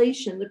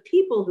population, the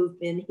people who've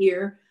been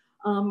here,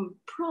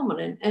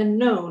 prominent and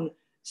known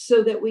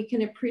so that we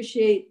can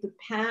appreciate the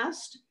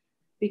past,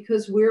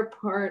 because we're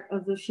part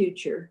of the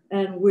future.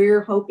 And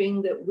we're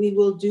hoping that we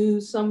will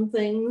do some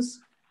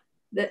things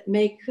that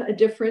make a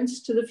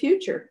difference to the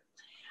future.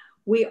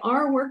 We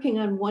are working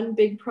on one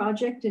big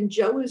project, and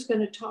Joe is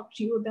going to talk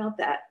to you about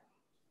that.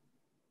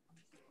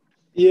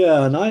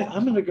 Yeah, and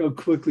I'm going to go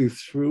quickly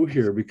through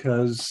here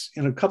because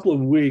in a couple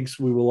of weeks,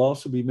 we will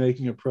also be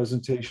making a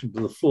presentation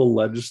to the full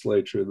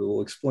legislature that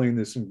will explain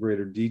this in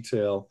greater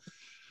detail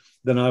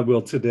than I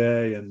will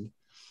today. And,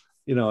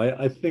 you know,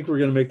 I think we're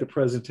going to make the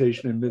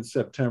presentation in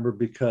mid-September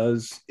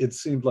because it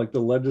seems like the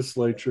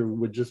legislature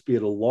would just be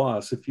at a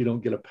loss if you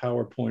don't get a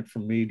PowerPoint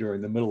from me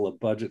during the middle of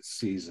budget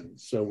season.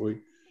 So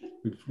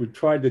we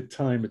tried to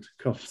time it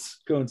to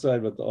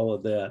coincide with all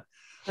of that.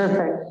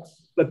 Perfect.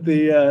 But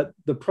the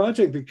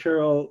project that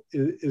Carol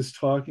is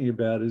talking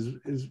about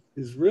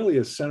is really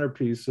a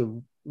centerpiece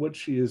of what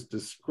she has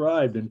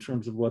described in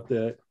terms of what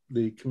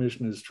the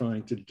commission is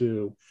trying to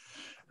do.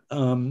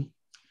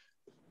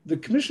 The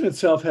commission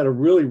itself had a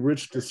really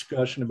rich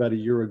discussion about a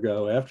year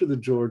ago after the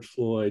George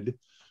Floyd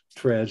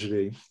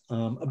tragedy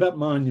about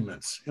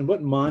monuments and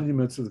what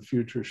monuments of the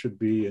future should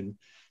be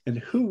and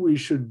who we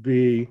should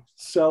be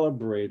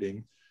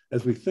celebrating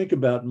as we think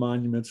about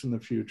monuments in the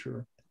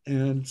future.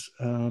 And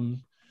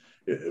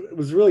it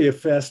was really a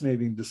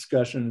fascinating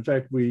discussion. In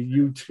fact, we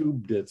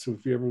YouTubed it. So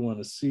if you ever want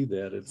to see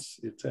that,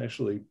 it's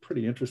actually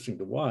pretty interesting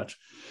to watch.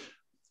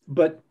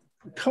 But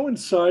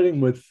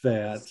coinciding with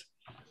that,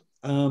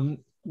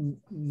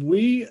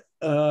 we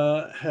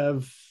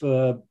have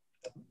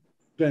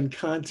been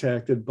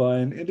contacted by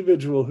an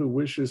individual who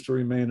wishes to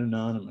remain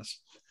anonymous,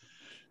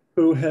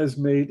 who has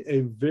made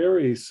a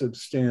very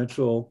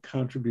substantial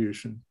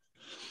contribution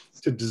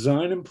to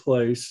design and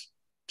place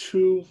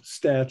 2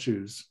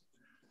 statues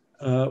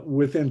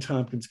within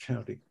Tompkins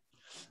County.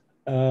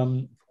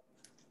 The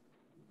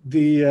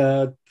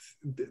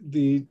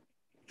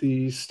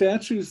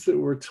statues that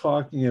we're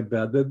talking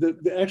about,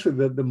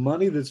 actually the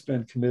money that's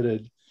been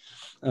committed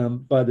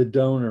by the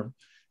donor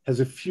has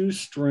a few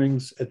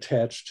strings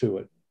attached to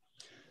it.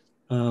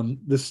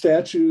 The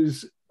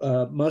statues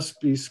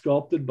must be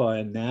sculpted by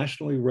a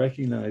nationally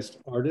recognized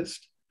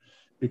artist,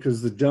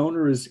 because the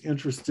donor is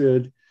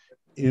interested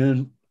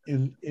in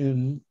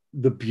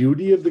the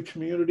beauty of the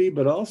community,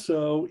 but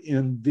also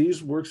in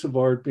these works of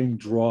art being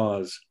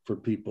draws for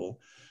people,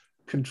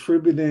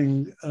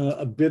 contributing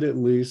a bit at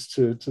least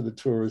to the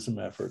tourism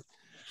effort.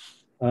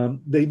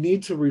 They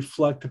need to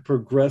reflect the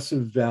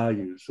progressive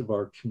values of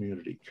our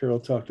community. Carol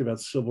talked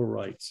about civil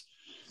rights.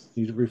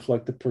 Need to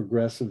reflect the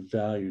progressive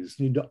values.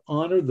 Need to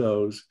honor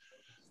those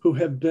who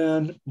have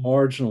been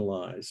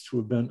marginalized, who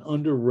have been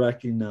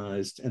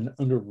under-recognized and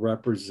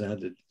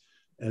underrepresented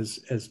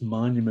as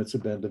monuments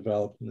have been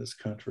developed in this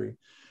country.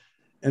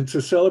 And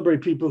to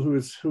celebrate people who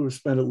have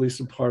spent at least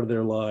a part of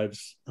their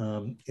lives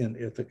in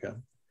Ithaca.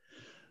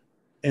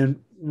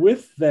 And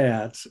with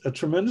that, a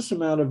tremendous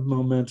amount of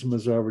momentum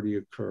has already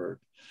occurred.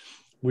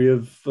 We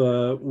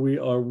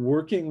are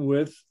working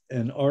with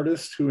an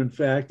artist who in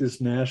fact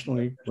is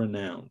nationally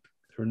renowned.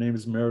 Her name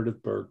is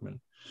Meredith Bergman.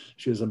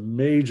 She has a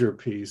major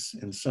piece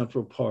in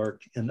Central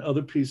Park and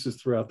other pieces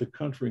throughout the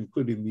country,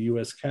 including the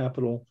US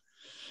Capitol,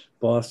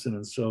 Boston,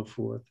 and so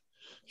forth.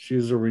 She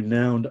is a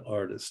renowned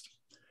artist.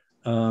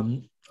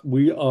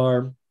 We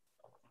are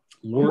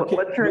working—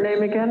 What's her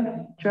name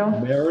again, Joe?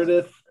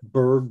 Meredith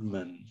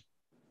Bergman.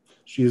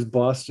 She is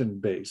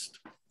Boston-based.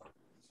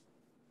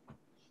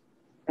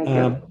 Thank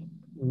you.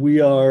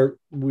 We are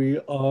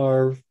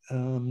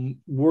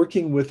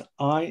working with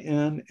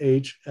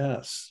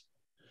INHS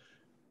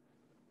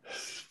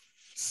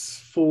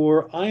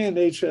for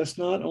INHS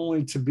not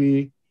only to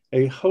be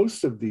a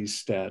host of these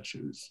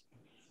statues,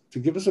 to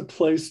give us a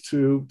place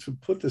to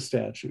put the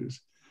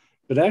statues,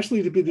 but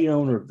actually to be the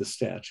owner of the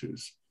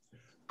statues.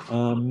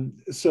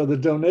 So the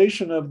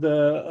donation of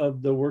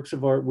the works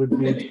of art would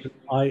be to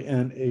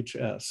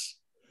INHS.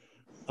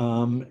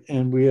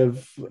 And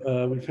we've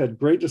had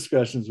great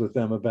discussions with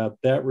them about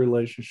that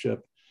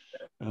relationship.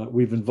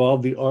 We've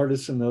involved the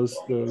artists in those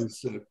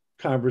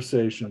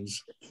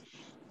conversations.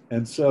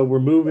 And so we're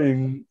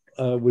moving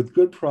with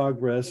good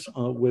progress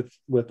with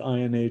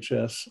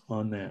INHS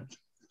on that.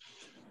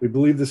 We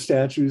believe the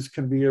statues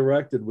can be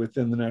erected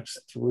within the next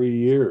 3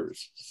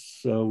 years.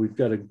 So we've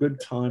got a good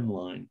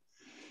timeline.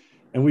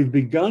 And we've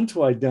begun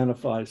to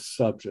identify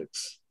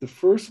subjects. The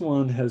first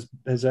one has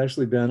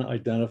actually been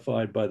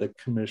identified by the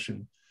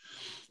commission.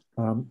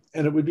 And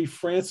it would be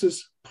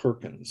Frances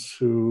Perkins,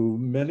 who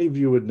many of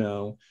you would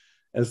know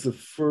as the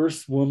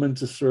first woman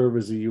to serve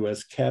as a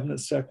US cabinet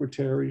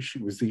secretary. She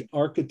was the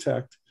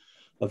architect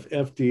of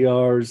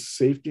FDR's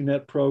safety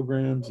net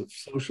programs, of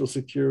Social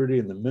Security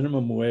and the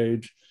minimum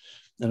wage,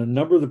 and a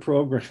number of the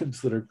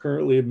programs that are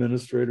currently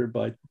administered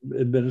by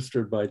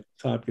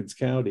Tompkins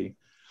County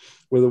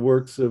were the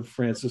works of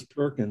Frances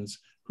Perkins,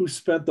 who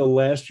spent the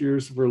last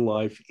years of her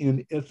life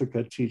in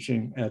Ithaca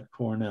teaching at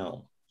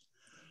Cornell.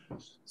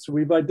 So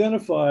we've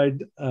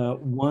identified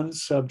one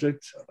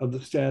subject of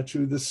the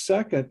statue. The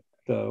second,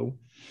 though,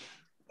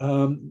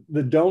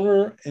 the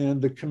donor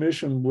and the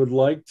commission would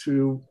like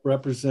to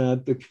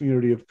represent the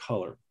community of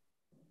color.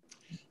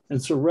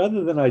 And so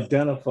rather than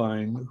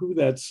identifying who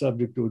that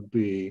subject would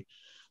be,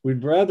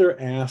 we'd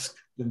rather ask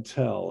than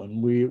tell.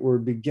 And we're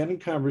beginning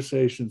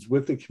conversations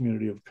with the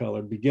community of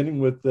color, beginning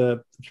with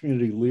the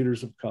community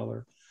leaders of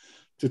color,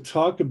 to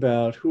talk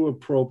about who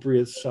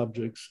appropriate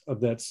subjects of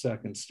that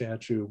second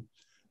statue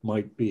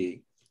might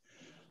be.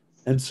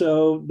 And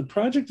so the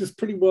project is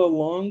pretty well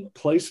along.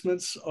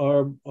 Placements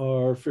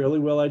are fairly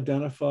well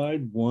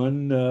identified.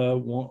 One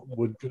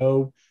would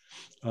go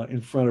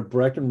in front of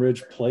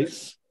Breckenridge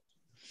Place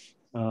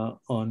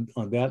on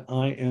that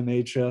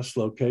INHS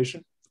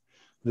location.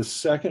 The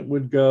second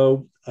would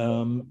go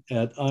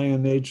at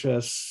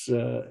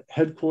INHS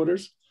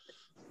headquarters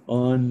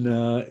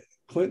on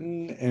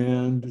Clinton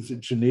and is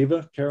it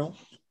Geneva, Carol?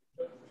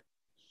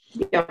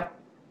 Yeah.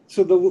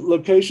 So the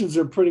locations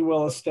are pretty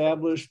well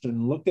established,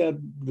 and looked at.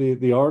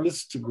 The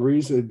artist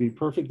agrees they'd be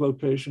perfect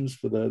locations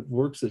for the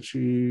works that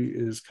she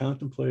is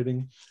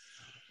contemplating.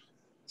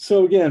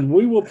 So again,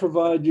 we will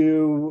provide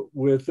you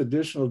with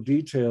additional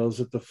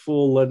details at the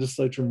full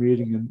legislature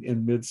meeting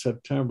in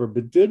mid-September,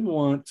 but did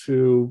want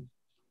to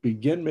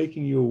begin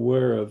making you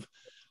aware of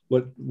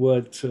what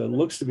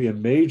looks to be a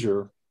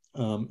major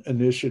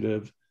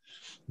initiative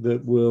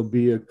that will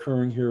be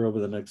occurring here over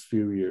the next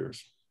few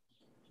years.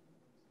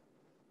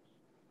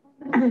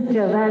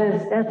 Joe,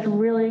 that's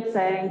really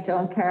exciting, Joe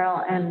and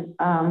Carol. And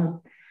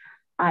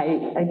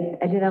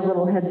I did have a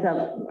little heads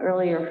up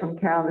earlier from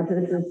Carol.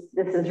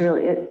 This is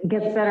really, it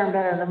gets better and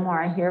better the more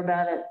I hear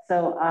about it.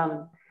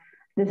 So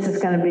this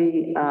is going to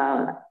be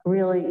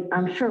really,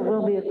 I'm sure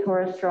will be a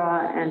tourist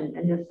draw and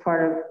just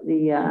part of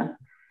the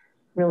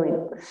really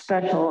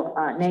special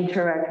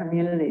nature of our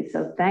community.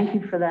 So thank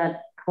you for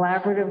that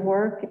collaborative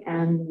work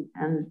and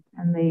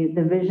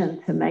the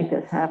vision to make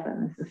this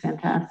happen. This is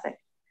fantastic.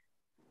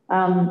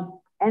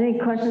 Any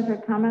questions or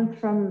comments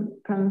from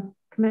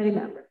committee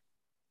members?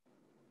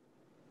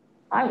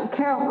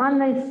 Carol, on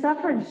the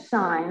suffrage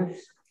signs,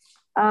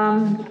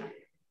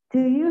 do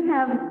you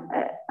have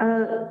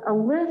a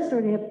list, or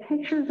do you have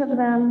pictures of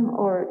them,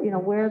 or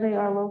where they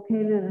are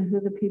located and who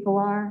the people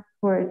are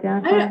for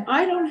identifying?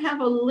 I don't have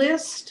a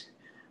list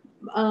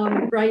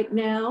right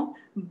now,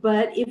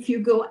 but if you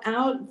go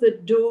out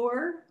the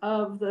door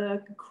of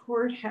the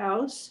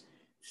courthouse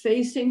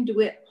facing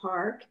DeWitt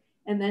Park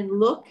and then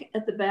look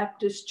at the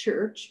Baptist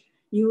Church,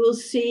 you will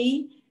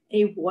see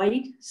a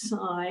white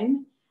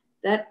sign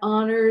that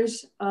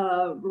honors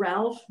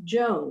Ralph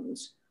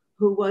Jones,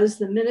 who was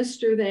the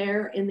minister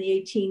there in the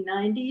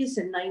 1890s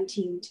and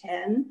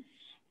 1910.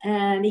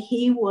 And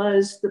he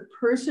was the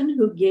person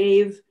who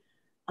gave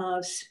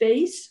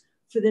space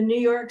for the New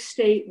York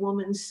State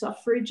Women's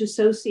Suffrage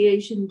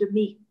Association to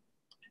meet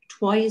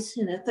twice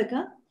in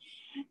Ithaca.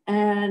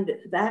 And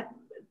that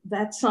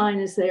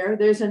sign is there.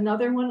 There's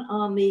another one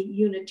on the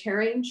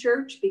Unitarian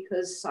Church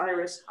because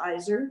Cyrus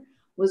Heiser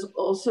was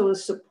also a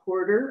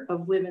supporter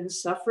of women's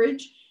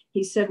suffrage.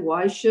 He said,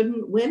 why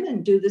shouldn't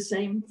women do the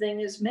same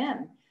thing as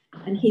men?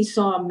 And he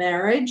saw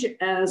marriage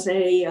as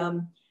it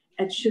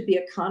should be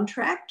a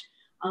contract.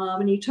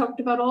 And he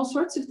talked about all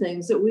sorts of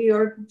things that we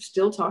are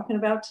still talking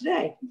about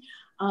today.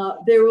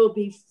 There will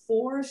be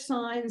 4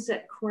 signs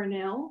at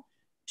Cornell,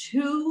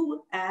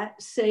 2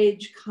 at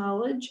Sage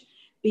College,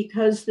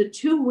 because the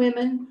 2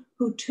 women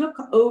who took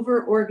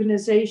over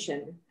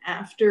organization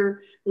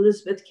after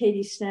Elizabeth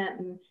Cady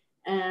Stanton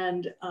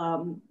and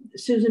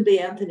Susan B.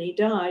 Anthony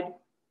died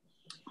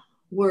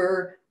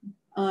were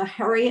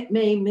Harriet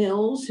May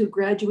Mills, who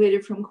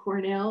graduated from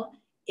Cornell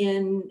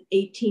in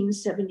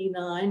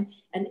 1879,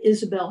 and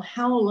Isabel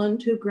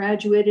Howland, who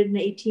graduated in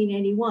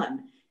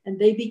 1881. And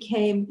they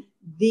became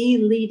the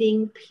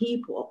leading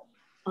people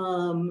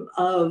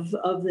of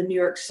the New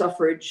York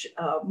suffrage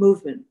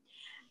movement.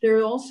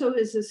 There also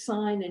is a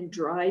sign in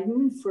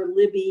Dryden for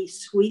Libby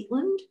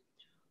Sweetland,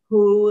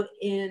 who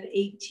in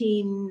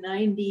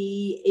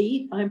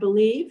 1898, I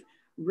believe,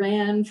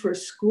 ran for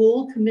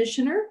school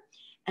commissioner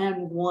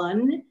and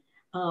won,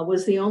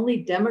 was the only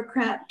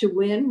Democrat to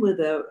win with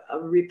a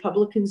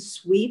Republican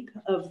sweep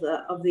of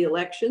the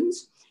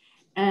elections,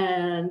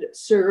 and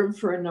served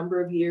for a number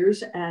of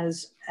years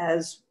as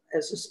a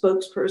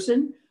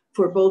spokesperson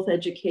for both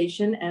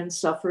education and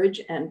suffrage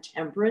and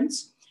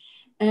temperance.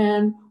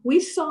 And we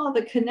saw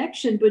the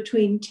connection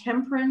between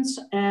temperance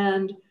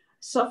and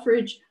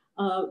suffrage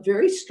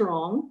very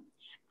strong,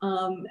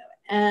 and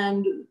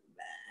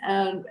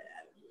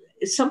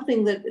it's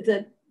something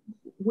that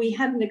we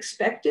hadn't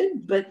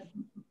expected, but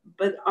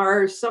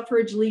our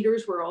suffrage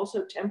leaders were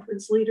also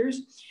temperance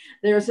leaders.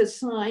 There's a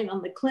sign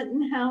on the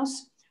Clinton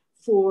House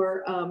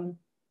for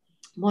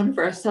one of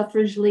our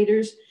suffrage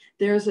leaders.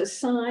 There's a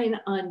sign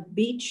on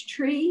Beech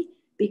Tree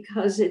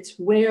because it's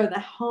where the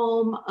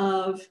home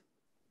of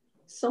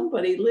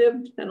somebody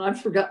lived, and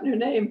I've forgotten her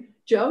name.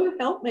 Joe,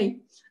 help me.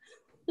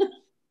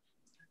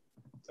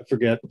 I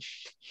forget.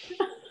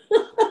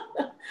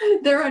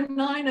 There are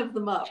 9 of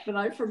them up, and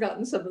I've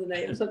forgotten some of the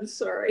names. I'm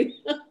sorry.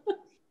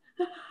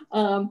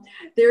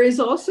 There is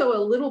also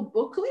a little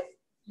booklet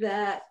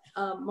that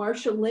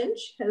Marsha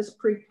Lynch has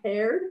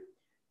prepared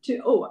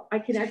to, I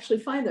can actually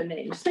find their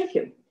names. Thank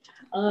you.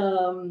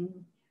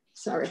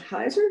 Sorry,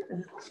 Heiser.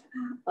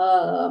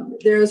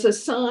 There's a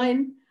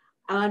sign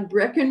on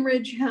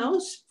Breckenridge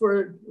House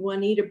for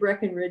Juanita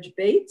Breckenridge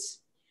Bates.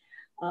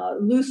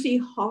 Lucy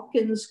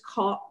Hawkins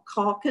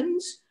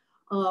Calkins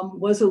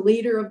was a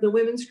leader of the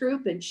women's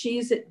group, and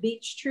she's at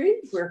Beech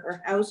Tree where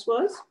her house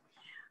was.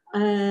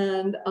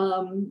 And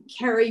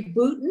Carrie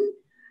Booten,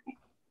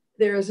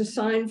 there is a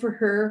sign for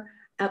her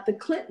at the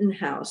Clinton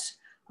House.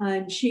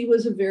 And she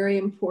was a very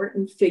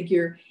important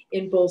figure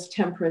in both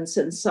temperance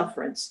and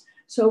suffrance.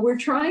 So we're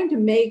trying to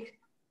make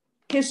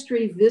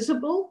history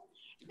visible,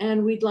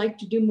 and we'd like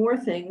to do more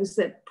things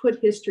that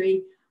put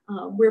history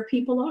where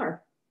people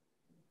are.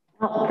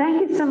 Well,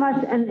 thank you so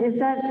much. And is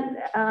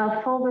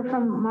that folder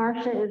from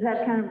Marsha, is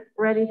that kind of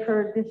ready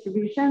for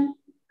distribution?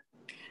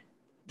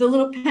 The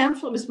little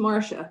pamphlet is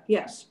Marsha,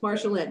 yes,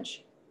 Marsha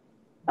Lynch.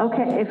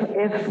 Okay,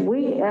 if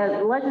we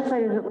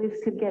legislators at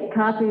least could get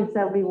copies,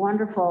 that would be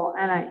wonderful.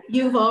 And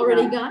you've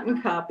already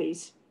gotten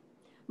copies.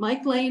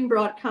 Mike Lane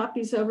brought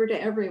copies over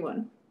to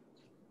everyone.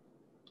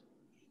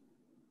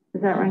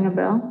 Does that ring a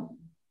bell?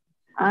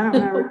 I don't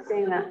remember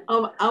seeing that.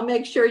 I'll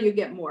make sure you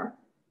get more.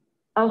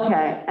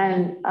 Okay,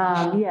 and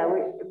yeah,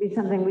 it would be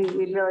something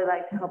we'd really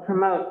like to help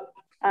promote.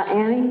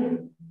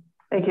 Annie?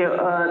 Thank you.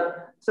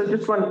 So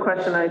just one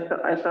question I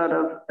thought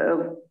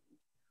of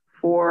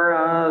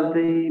for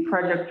the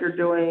project you're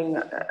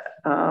doing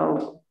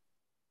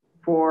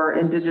for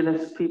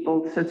Indigenous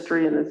people's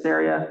history in this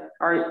area.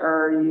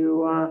 Are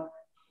you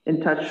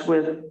in touch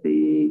with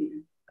the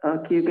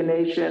Cayuga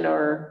Nation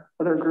or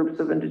other groups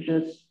of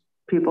Indigenous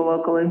people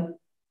locally?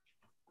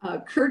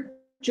 Kurt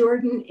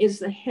Jordan is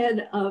the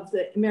head of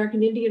the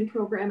American Indian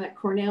program at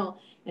Cornell,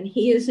 and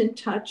he is in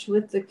touch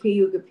with the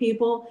Cayuga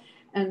people,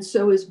 and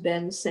so is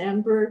Ben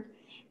Sandberg.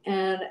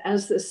 And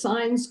as the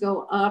signs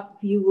go up,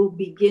 you will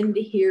begin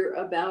to hear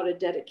about a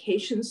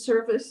dedication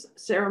service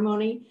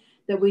ceremony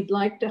that we'd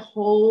like to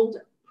hold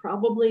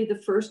probably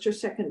the first or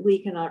second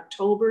week in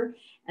October.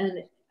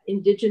 And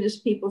Indigenous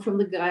people from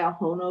the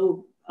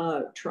Gayahono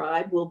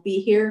tribe will be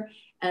here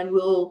and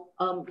will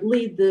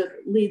lead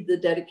the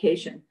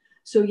dedication.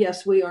 So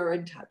yes, we are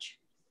in touch.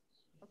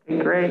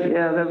 Okay, great.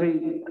 Yeah, that'd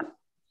be,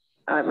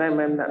 I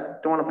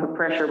don't want to put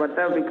pressure, but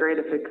that would be great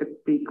if it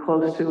could be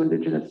close to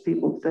Indigenous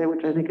Peoples Day,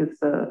 which I think is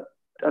the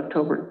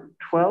October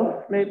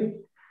 12th, maybe?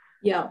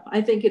 Yeah,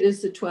 I think it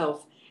is the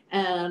 12th.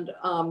 And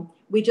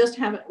we just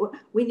haven't,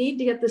 we need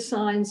to get the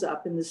signs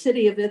up, and the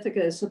city of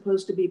Ithaca is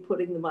supposed to be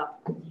putting them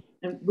up.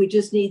 And we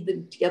just need to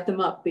get them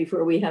up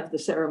before we have the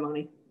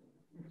ceremony.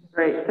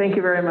 Great, thank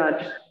you very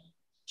much.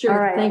 Sure, all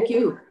right. Thank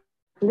you.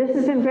 This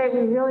has been great. We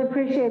really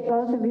appreciate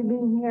both of you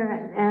being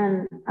here,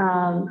 and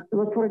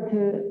look forward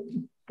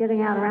to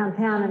getting out around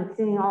town and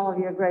seeing all of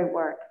your great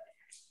work.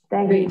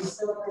 Thank you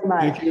so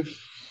much. Thank you.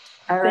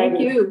 All right. Thank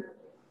you.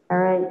 All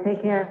right,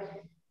 take care.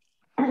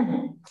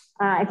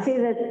 I see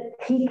the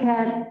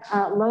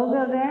TCAT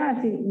logo there. I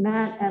see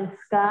Matt and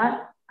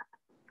Scott.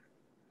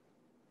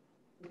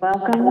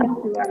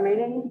 Welcome to our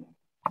meeting.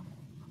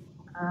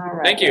 All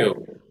right. Thank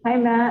you. Hi,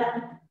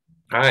 Matt.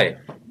 Hi.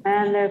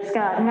 And there's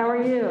Scott. How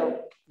are you?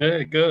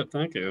 Hey, good.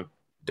 Thank you.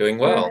 Doing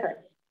well.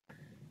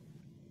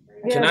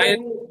 Can I?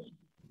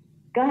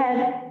 Go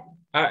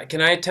ahead.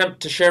 Can I attempt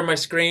to share my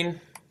screen?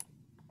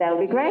 That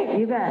would be great.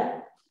 You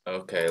bet.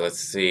 Okay, let's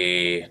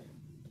see.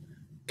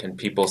 Can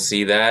people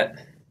see that?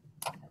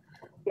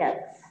 Yes.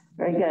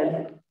 Very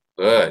good.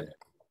 Good.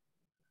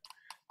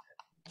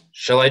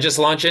 Shall I just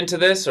launch into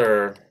this,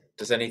 or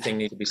does anything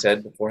need to be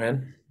said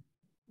beforehand?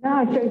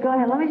 No, sure. Go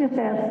ahead. Let me just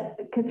ask,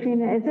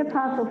 Katrina, is it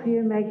possible for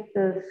you to make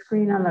the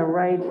screen on the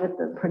right with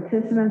the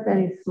participants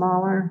any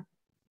smaller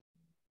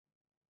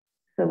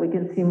so we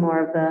can see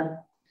more of the,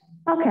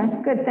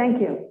 okay, good,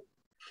 thank you.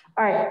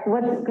 All right,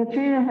 what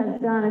Katrina has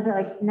done is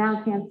like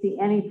now can't see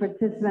any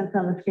participants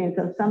on the screen.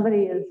 So if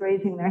somebody is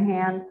raising their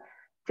hand,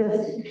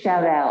 just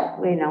shout out,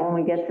 you know, when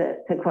we get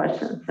to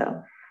questions. So,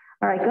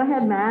 all right, go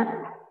ahead, Matt.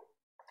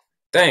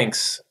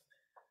 Thanks.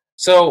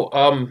 So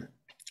I'm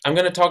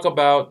going to talk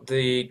about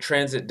the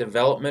transit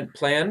development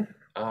plan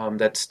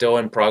that's still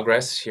in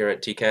progress here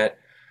at TCAT.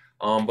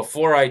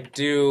 Before I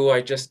do,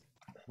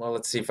 well,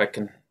 let's see if I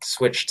can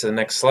switch to the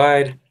next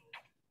slide.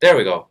 There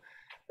we go.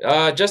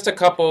 Just a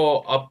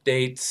couple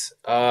updates.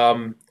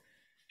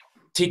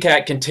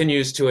 TCAT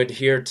continues to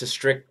adhere to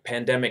strict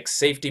pandemic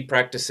safety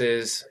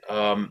practices,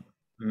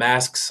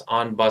 masks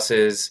on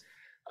buses,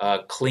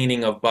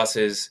 cleaning of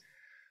buses.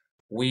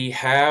 We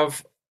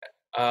have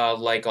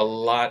like a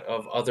lot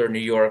of other New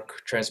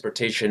York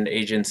transportation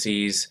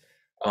agencies,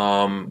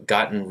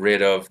 gotten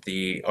rid of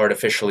the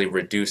artificially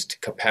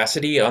reduced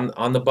capacity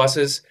on the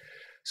buses.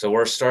 So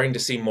we're starting to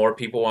see more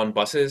people on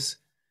buses.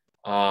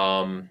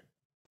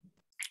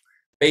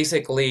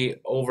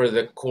 Basically, over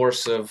the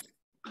course of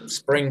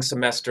spring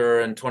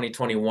semester in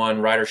 2021,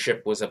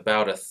 ridership was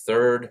about a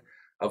third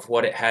of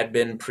what it had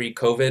been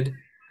pre-COVID.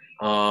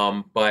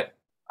 But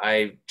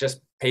I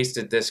just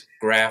pasted this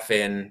graph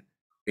in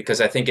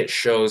because I think it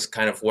shows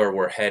kind of where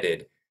we're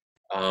headed.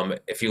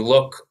 If you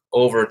look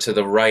over to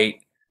the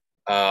right,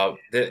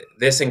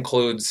 this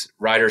includes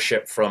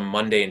ridership from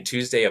Monday and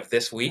Tuesday of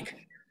this week.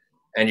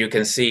 And you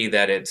can see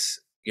that it's,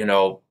 you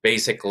know,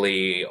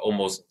 basically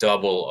almost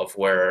double of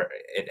where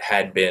it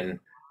had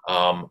been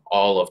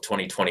all of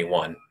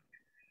 2021.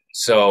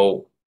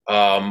 So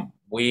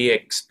we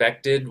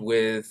expected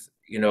with,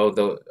 you know,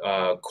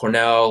 the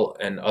Cornell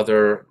and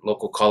other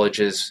local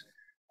colleges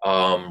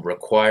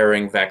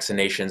requiring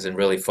vaccinations and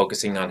really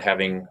focusing on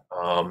having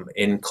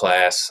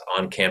in-class,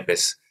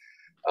 on-campus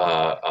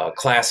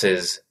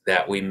classes,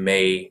 that we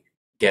may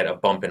get a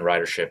bump in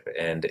ridership,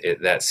 and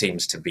that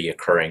seems to be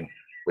occurring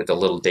with the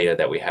little data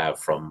that we have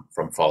from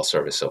fall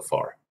service so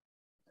far.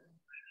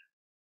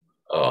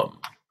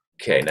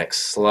 Okay,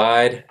 next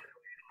slide.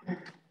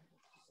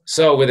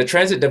 So with the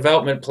transit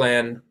development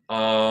plan,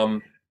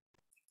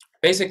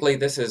 basically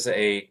this is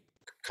a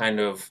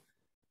kind of,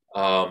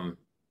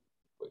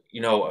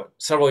 you know,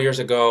 several years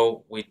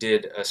ago, we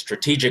did a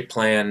strategic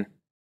plan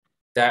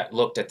that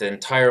looked at the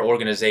entire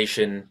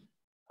organization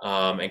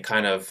and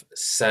kind of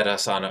set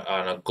us on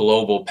a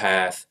global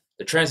path.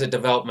 The transit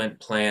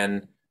development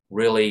plan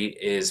really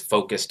is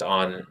focused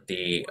on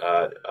the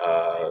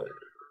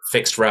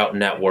fixed route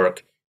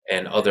network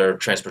and other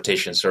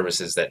transportation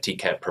services that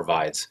TCAT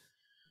provides.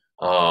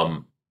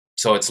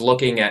 So it's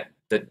looking at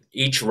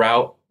each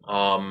route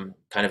kind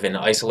of in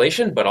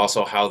isolation, but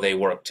also how they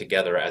work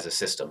together as a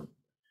system.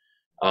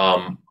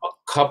 A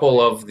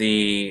couple of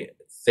the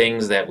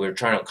things that we're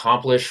trying to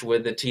accomplish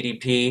with the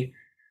TDP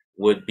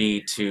would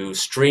be to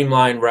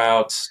streamline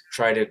routes,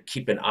 try to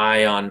keep an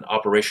eye on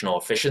operational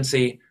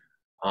efficiency.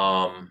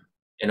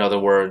 In other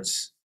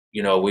words,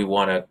 we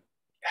want to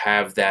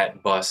have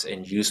that bus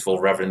in useful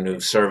revenue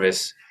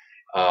service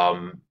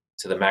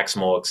to the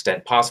maximal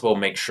extent possible,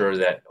 make sure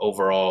that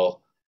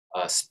overall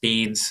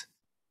speeds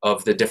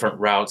of the different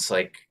routes,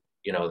 like,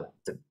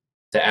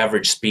 the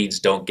average speeds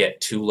don't get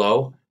too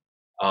low.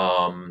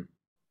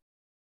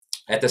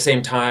 At the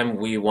same time,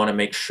 we want to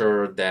make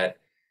sure that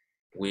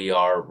we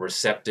are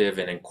receptive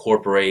and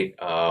incorporate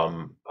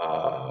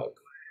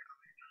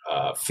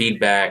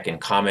feedback and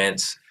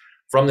comments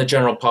from the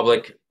general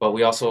public, but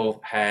we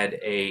also had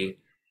a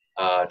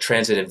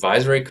transit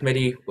advisory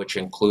committee, which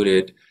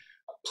included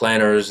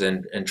planners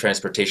and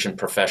transportation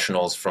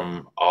professionals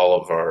from all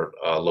of our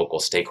local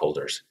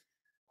stakeholders.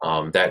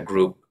 That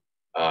group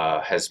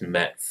has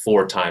met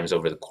 4 times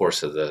over the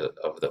course of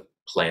the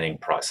planning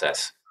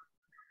process.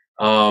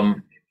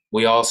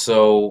 We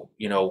also,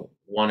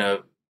 want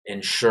to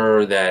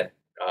ensure that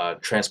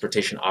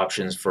transportation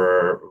options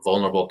for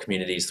vulnerable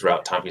communities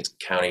throughout Tompkins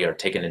County are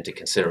taken into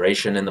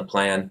consideration in the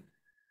plan.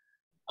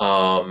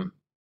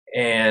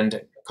 And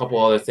a couple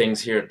other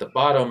things here at the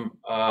bottom.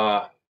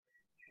 One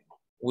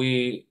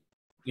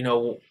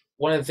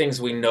of the things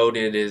we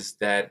noted is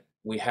that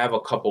we have a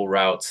couple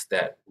routes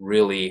that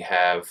really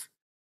have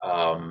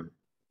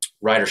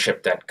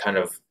ridership that kind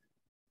of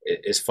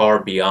is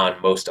far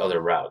beyond most other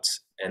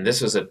routes. And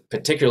this was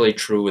particularly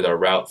true with our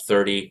Route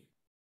 30.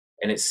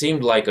 And it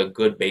seemed like a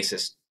good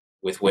basis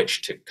with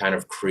which to kind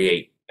of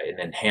create an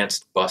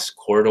enhanced bus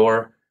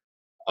corridor.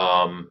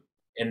 And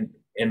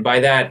by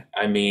that,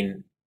 I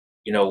mean,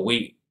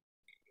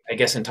 I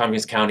guess in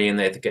Tompkins County in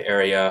the Ithaca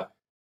area,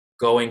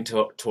 going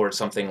towards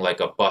something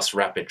like a bus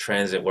rapid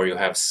transit where you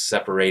have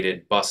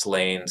separated bus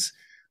lanes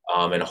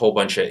and a whole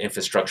bunch of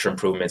infrastructure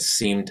improvements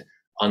seemed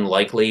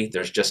unlikely.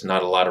 There's just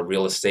not a lot of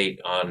real estate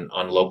on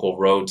local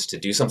roads to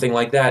do something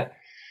like that.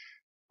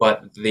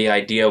 But the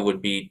idea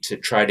would be to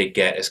try to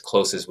get as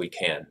close as we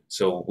can.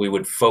 So we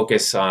would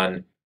focus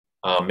on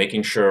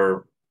making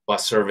sure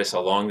bus service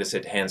along this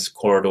enhanced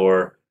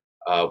corridor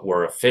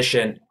were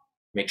efficient,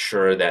 make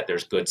sure that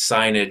there's good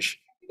signage,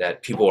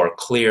 that people are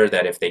clear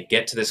that if they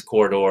get to this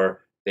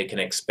corridor, they can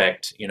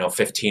expect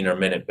 15 or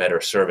minute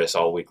better service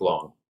all week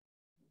long.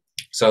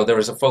 So there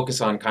was a focus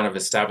on kind of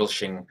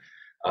establishing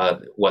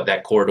what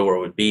that corridor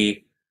would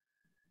be.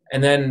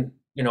 And then,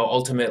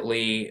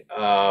 ultimately,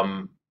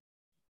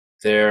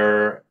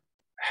 there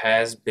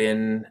has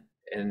been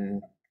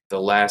in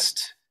the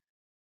last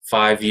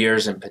 5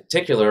 years in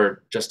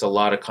particular, just a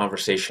lot of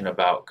conversation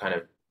about kind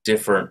of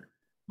different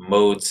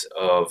modes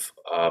of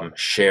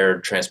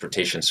shared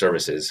transportation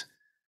services,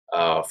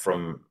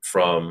 from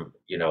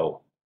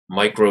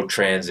micro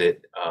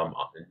transit,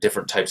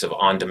 different types of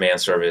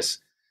on-demand service.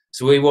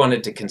 So we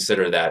wanted to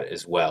consider that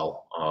as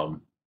well.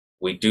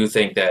 We do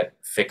think that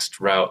fixed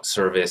route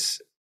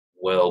service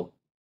will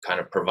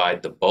kind of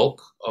provide the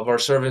bulk of our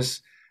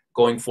service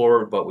going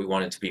forward, but we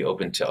wanted to be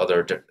open to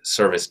other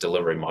service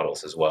delivery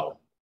models as well.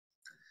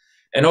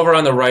 And over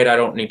on the right, I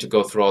don't need to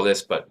go through all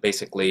this, but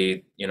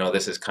basically,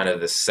 this is kind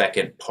of the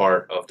second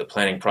part of the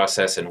planning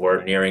process, and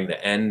we're nearing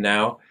the end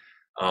now.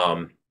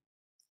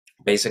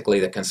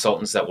 Basically, the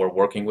consultants that we're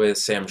working with,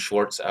 Sam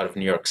Schwartz out of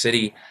New York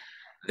City,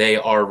 they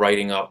are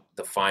writing up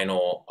the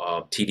final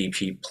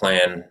TDP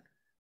plan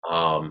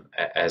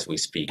as we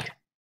speak.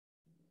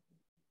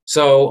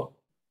 So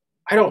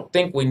I don't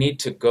think we need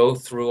to go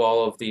through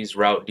all of these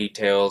route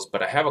details,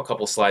 but I have a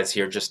couple slides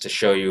here just to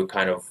show you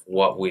kind of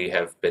what we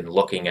have been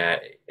looking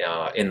at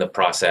in the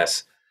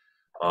process.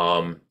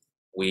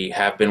 We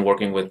have been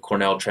working with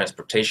Cornell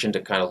Transportation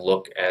to kind of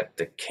look at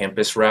the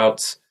campus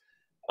routes,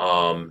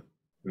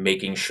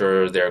 making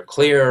sure they're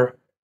clear,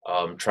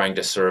 trying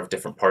to serve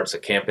different parts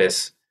of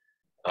campus,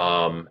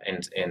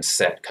 and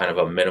set kind of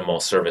a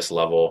minimal service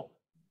level.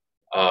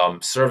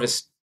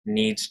 Service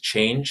needs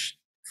change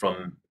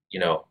from,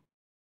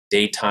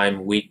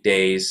 daytime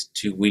weekdays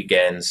to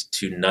weekends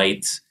to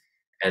nights.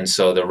 And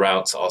so the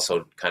routes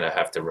also kind of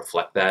have to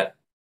reflect that.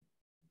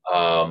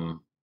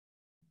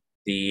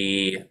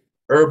 The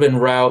urban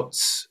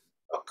routes,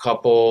 a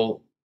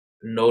couple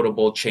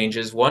notable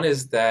changes. One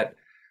is that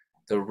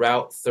the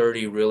Route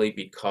 30 really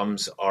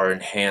becomes our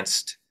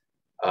enhanced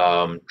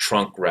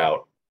trunk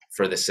route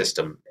for the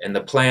system. And the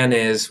plan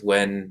is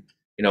when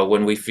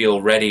we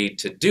feel ready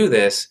to do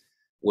this,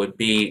 would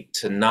be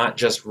to not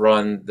just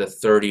run the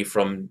 30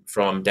 from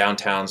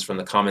downtowns, from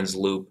the Commons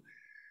Loop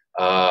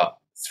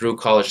through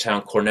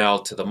Collegetown,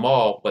 Cornell to the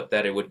mall, but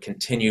that it would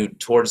continue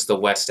towards the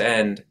West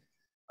End,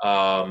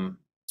 all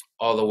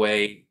the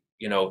way,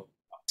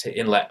 to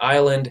Inlet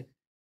Island,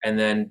 and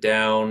then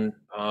down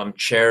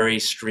Cherry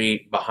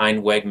Street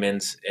behind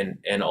Wegmans,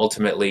 and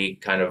ultimately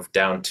kind of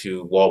down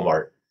to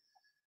Walmart.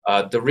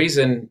 The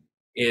reason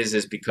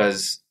is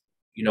because,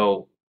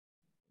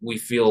 we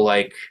feel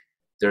like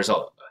there's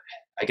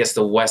I guess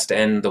the West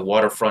End, the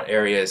waterfront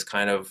area is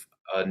kind of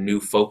a new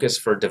focus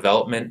for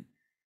development.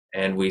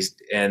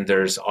 and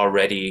there's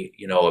already,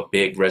 you know, a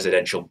big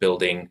residential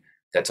building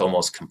that's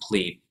almost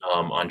complete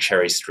on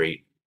Cherry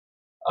Street.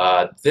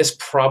 This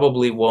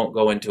probably won't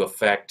go into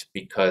effect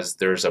because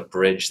there's a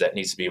bridge that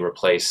needs to be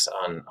replaced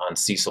on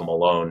Cecil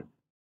Malone.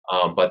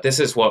 But this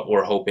is what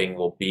we're hoping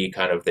will be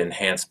kind of the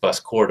enhanced bus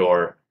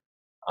corridor.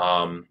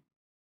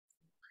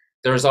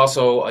 There's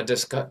also a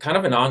kind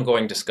of an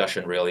ongoing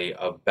discussion really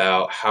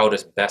about how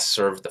to best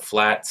serve the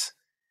flats.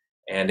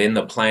 And in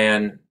the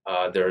plan,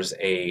 there's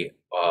a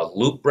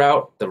loop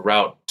route, the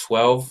Route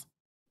 12,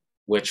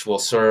 which will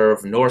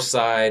serve north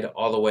side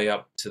all the way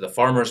up to the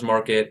farmers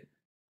market.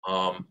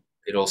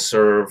 It'll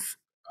serve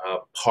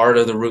part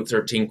of the Route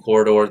 13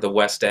 corridor, the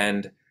west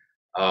end,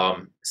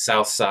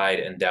 south side,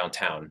 and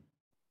downtown.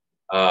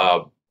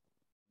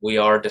 We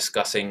are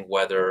discussing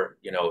whether,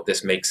 you know,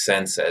 this makes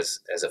sense as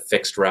a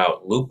fixed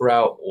route, loop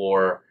route,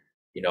 or,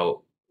 you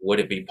know,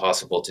 would it be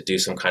possible to do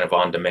some kind of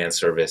on-demand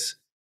service?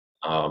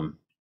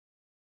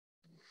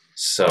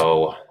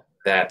 So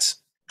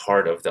that's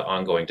part of the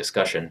ongoing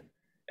discussion.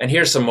 And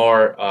here's some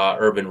more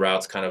urban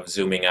routes, kind of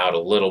zooming out a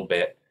little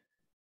bit.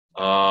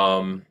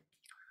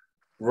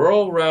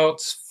 Rural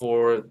routes,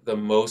 for the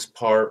most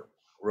part,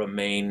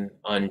 remain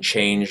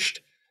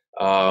unchanged.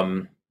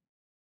 You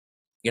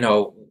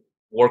know,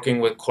 working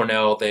with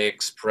Cornell, they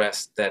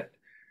expressed that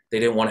they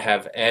didn't want to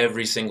have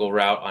every single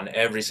route on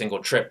every single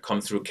trip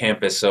come through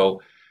campus.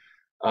 So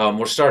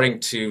we're starting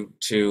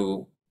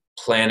to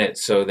plan it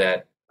so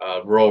that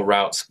rural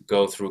routes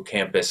go through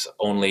campus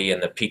only in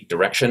the peak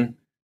direction.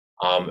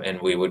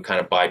 And we would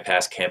kind of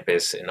bypass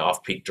campus in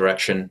off-peak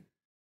direction.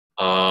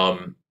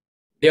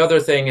 The other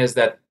thing is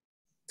that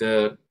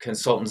the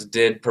consultants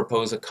did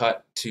propose a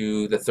cut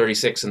to the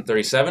 36 and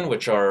 37,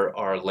 which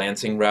are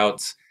Lansing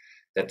routes,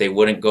 that they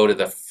wouldn't go to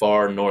the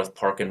far north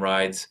park and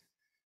rides,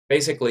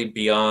 basically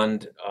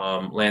beyond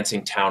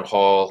Lansing Town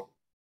Hall.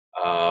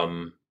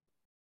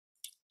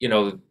 You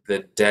know,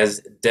 the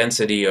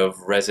density of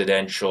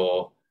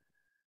residential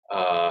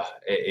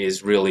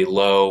is really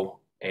low,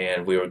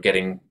 and we were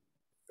getting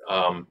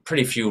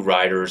pretty few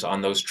riders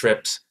on those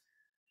trips.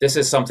 This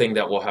is something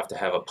that we'll have to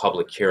have a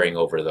public hearing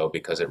over, though,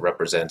 because it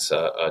represents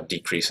a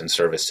decrease in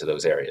service to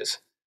those areas.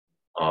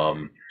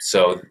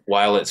 So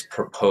while it's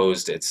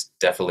proposed, it's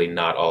definitely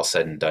not all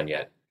said and done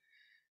yet.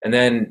 And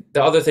then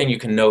the other thing you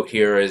can note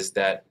here is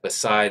that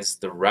besides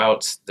the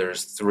routes,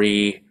 there's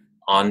 3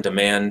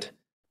 on-demand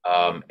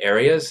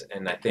areas,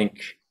 and I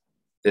think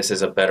this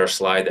is a better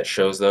slide that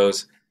shows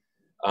those.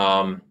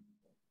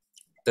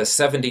 The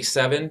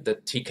 77, the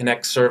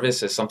T-Connect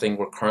service, is something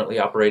we're currently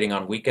operating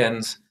on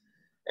weekends,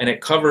 and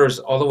it covers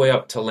all the way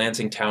up to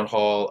Lansing Town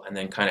Hall and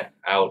then kind of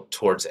out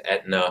towards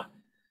Etna.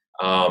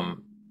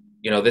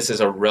 You know, this is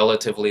a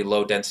relatively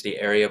low density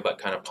area, but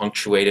kind of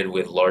punctuated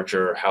with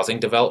larger housing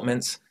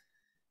developments.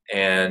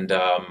 And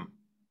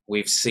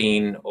we've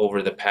seen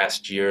over the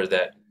past year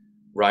that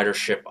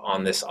ridership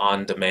on this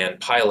on-demand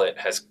pilot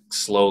has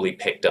slowly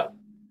picked up.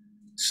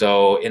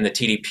 So in the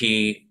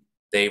TDP,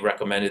 they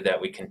recommended that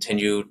we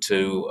continue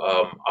to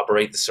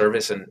operate the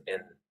service and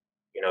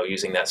you know,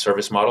 using that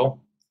service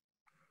model,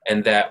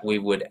 and that we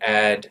would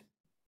add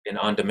an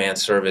on-demand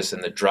service in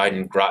the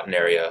Dryden-Groton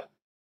area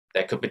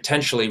that could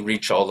potentially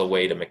reach all the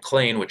way to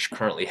McLean, which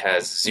currently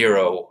has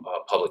 0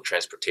 public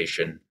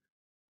transportation.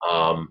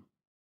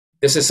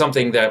 This is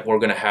something that we're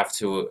going to have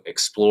to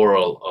explore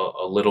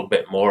a little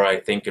bit more, I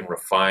think, and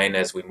refine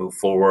as we move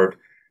forward.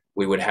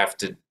 We would have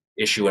to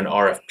issue an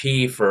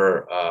RFP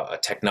for a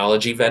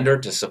technology vendor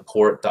to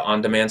support the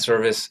on-demand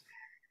service,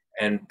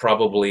 and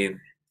probably,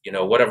 you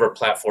know, whatever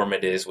platform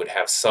it is would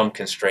have some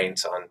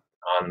constraints on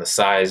the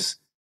size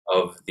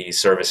of the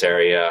service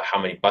area,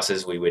 how many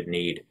buses we would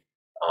need,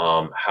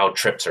 how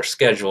trips are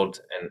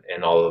scheduled,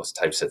 and all those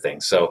types of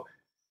things. So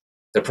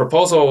the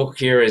proposal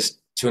here is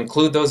to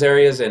include those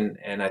areas, and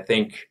I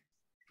think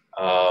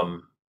I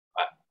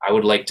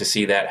would like to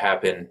see that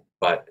happen,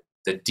 but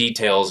the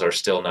details are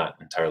still not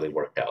entirely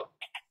worked out.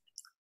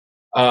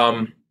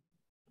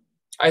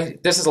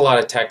 This is a lot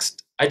of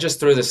text. I just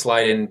threw this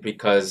slide in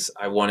because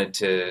I wanted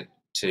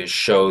to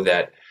show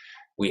that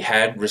we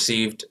had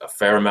received a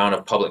fair amount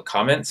of public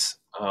comments,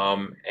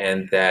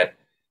 and that,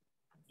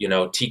 you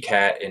know,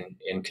 TCAT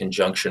in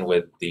conjunction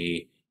with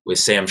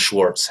Sam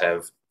Schwartz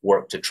have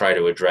worked to try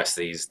to address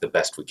these the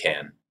best we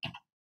can.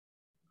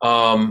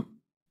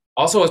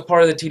 Also, as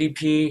part of the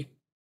TDP,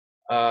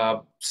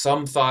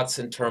 some thoughts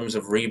in terms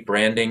of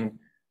rebranding.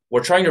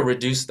 We're trying to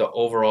reduce the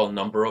overall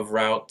number of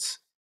routes,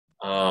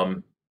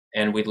 and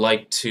we'd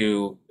like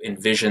to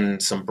envision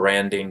some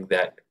branding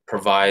that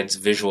provides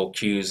visual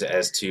cues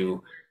as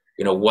to,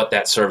 you know, what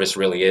that service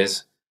really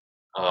is,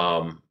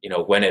 you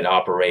know, when it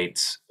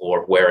operates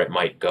or where it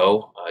might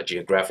go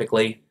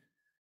geographically.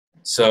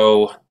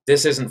 So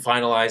this isn't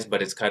finalized,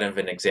 but it's kind of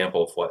an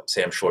example of what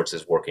Sam Schwartz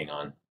is working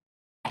on.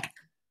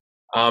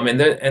 And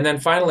then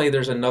finally,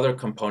 there's another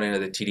component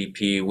of the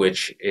TDP,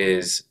 which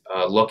is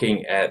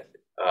looking at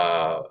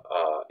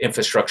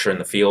infrastructure in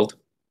the field.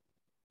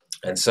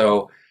 And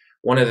so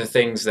one of the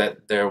things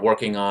that they're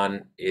working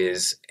on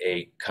is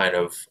a kind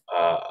of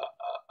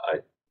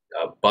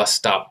bus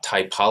stop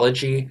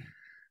typology.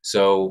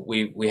 So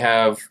we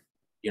have,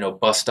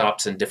 bus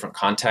stops in different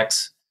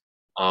contexts,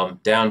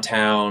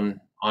 downtown,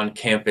 on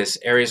campus,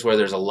 areas where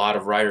there's a lot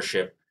of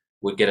ridership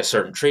would get a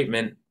certain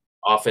treatment,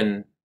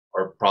 often,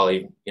 or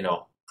probably,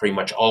 pretty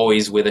much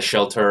always with a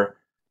shelter,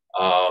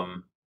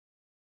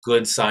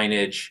 good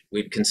signage.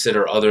 We'd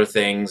consider other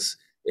things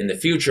in the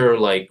future,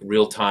 like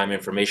real-time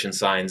information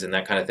signs and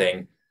that kind of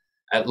thing.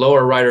 At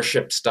lower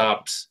ridership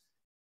stops,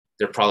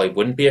 there probably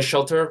wouldn't be a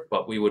shelter,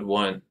 but we would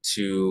want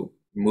to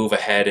move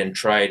ahead and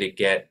try to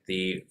get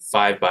the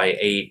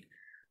 5x8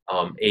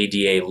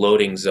 ADA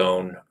loading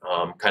zone,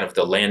 kind of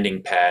the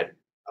landing pad,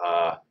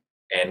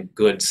 and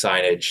good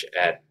signage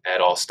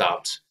at all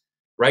stops.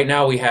 Right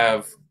now we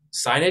have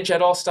signage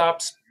at all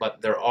stops,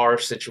 but there are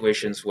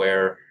situations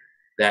where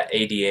that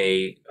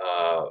ADA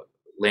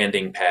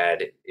landing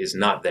pad is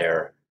not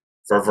there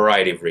for a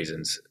variety of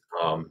reasons.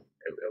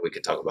 We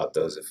could talk about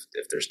those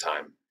if there's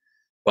time.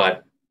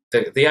 But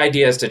the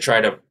idea is to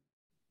try to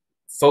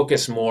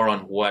focus more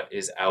on what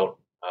is out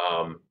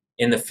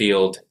in the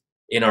field,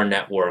 in our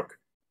network.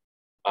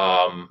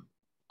 All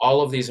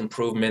of these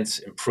improvements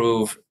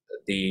improve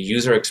the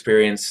user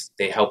experience.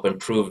 They help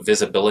improve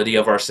visibility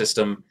of our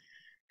system.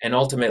 And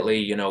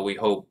ultimately, we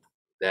hope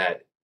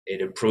that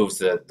it improves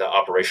the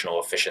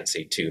operational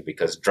efficiency too,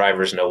 because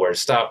drivers know where to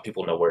stop,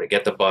 people know where to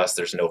get the bus,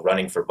 there's no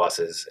running for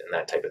buses and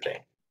that type of thing.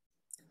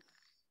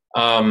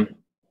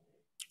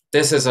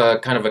 This is a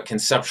kind of a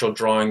conceptual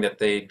drawing that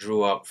they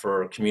drew up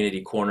for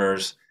community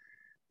corners.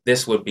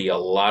 This would be a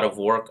lot of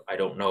work. I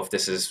don't know if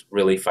this is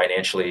really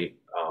financially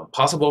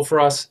possible for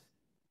us,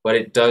 but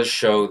it does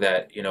show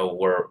that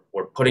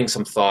we're putting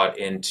some thought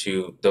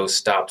into those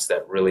stops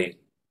that really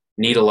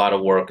need a lot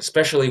of work,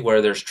 especially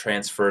where there's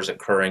transfers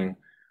occurring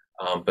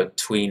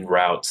between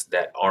routes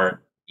that aren't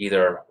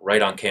either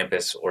right on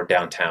campus or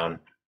downtown,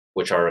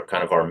 which are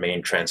kind of our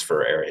main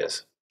transfer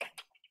areas.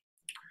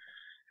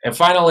 And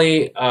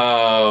finally,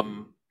 I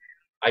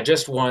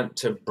just want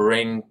to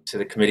bring to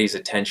the committee's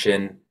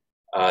attention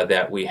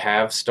that we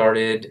have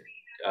started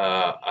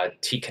a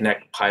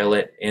T-Connect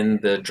pilot in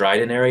the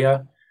Dryden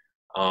area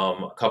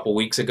a couple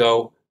weeks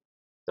ago.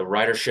 The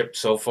ridership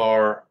so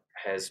far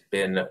has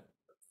been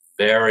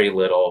very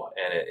little,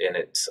 and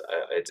it's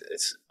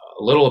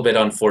a little bit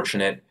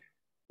unfortunate.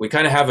 We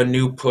kind of have a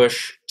new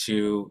push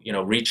to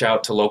reach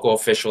out to local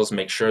officials,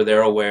 make sure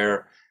they're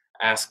aware,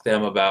 ask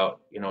them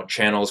about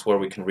channels where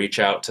we can reach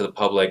out to the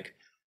public.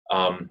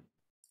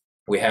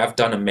 We have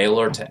done a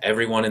mailer to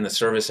everyone in the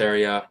service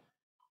area,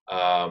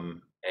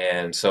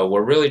 and so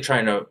we're really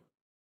trying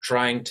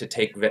to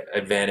take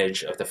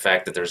advantage of the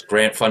fact that there's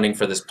grant funding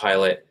for this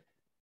pilot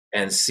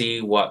and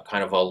see what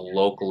kind of a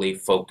locally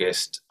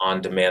focused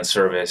on-demand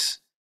service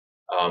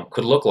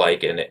could look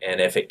like, and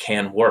if it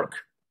can work.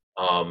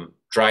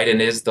 Dryden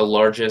is the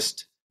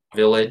largest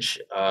village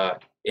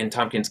in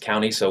Tompkins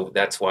County, so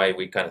that's why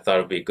we kind of thought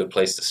it would be a good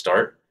place to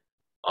start.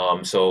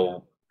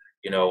 So,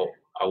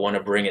 I want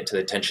to bring it to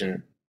the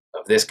attention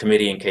of this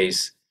committee in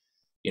case,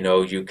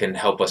 you can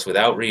help us with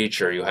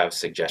outreach or you have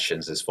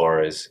suggestions as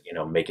far as,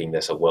 making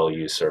this a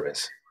well-used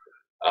service.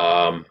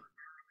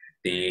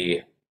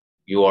 The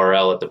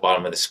URL at the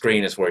bottom of the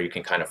screen is where you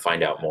can kind of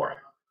find out more.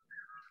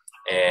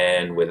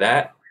 And with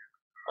that,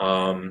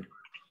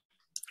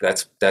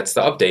 that's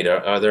the update.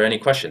 Are there any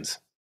questions?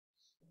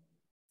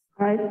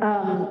 All right,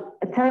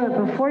 I tell you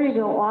what, before you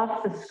go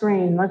off the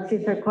screen, let's see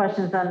if there are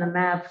questions on the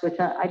maps, which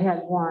I had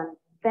one.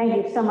 Thank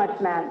you so much,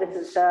 Matt. This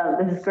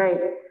is great.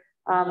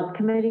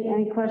 Committee,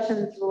 any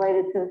questions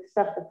related to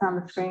stuff that's on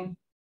the screen?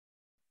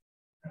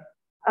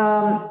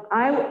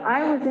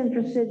 I was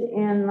interested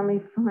in, let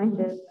me find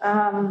it.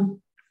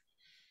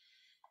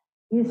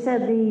 You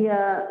said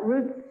the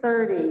Route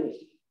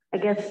 30, I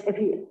guess if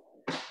you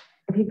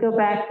go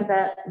back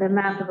to the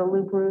map of the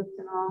loop routes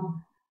and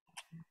all.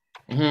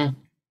 Mm-hmm.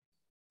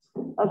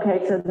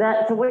 Okay, so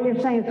what you're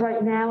saying is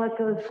right now it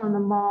goes from the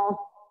mall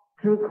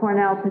through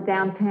Cornell to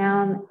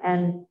downtown,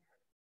 and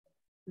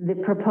the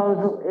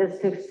proposal is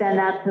to extend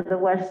that to the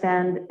west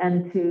end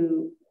and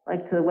to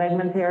the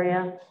Wegmans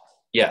area?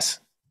 Yes.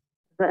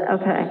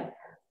 Okay.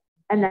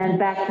 And then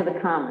back to the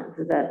Commons,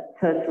 so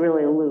it's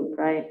really a loop,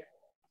 right?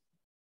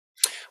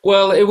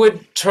 Well, it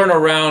would turn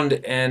around,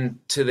 and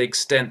to the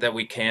extent that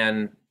we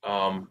can,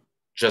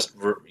 just,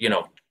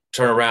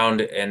 turn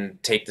around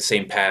and take the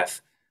same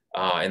path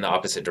in the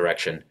opposite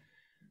direction.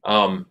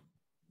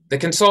 The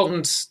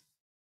consultants,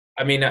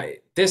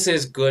 this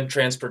is good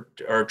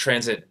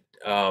transit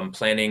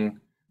planning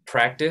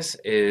practice,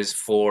 is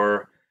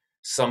for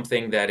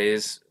something that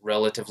is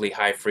relatively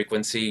high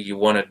frequency. You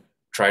want to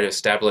try to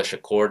establish a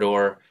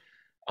corridor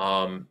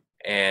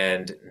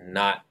and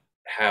not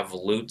have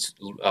loops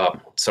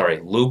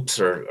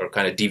or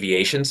kind of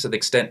deviations to the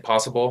extent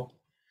possible.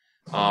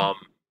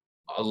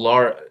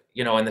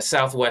 In the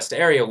Southwest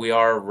area, we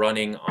are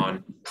running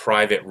on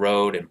private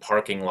road and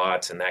parking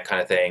lots and that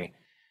kind of thing.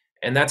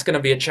 And that's going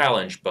to be a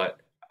challenge, but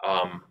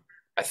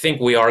I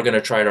think we are going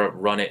to try to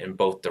run it in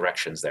both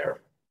directions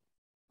there.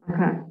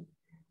 Okay.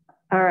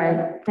 All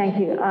right. Thank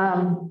you.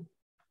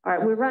 All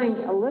right, we're running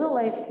a little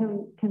late.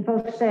 Can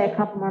folks stay a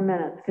couple more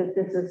minutes because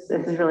this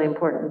is really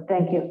important.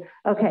 Thank you.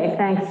 Okay,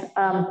 thanks.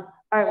 All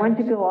right, why don't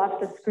you go off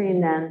the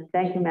screen then?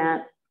 Thank you,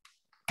 Matt.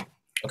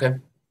 Okay.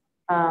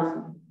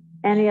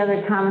 Any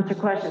other comments or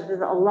questions?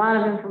 There's a lot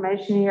of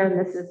information here, and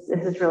this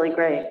is really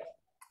great.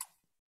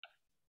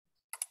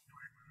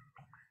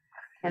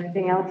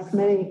 Anything else,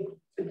 Smitty?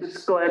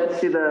 Just glad to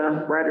see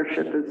the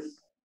ridership is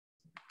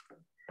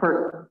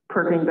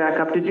perking back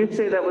up. Did you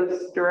say that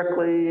was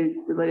directly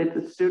related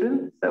to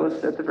students? That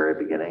was at the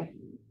very beginning.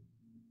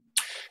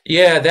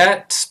 Yeah,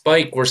 that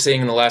spike we're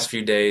seeing in the last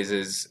few days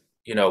is,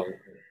 you know,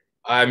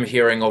 I'm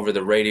hearing over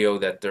the radio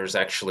that there's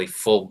actually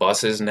full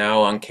buses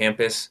now on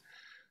campus.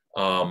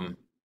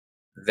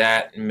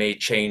 That may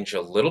change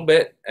a little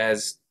bit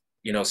as,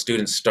 you know,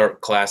 students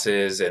start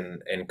classes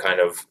and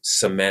kind of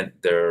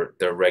cement their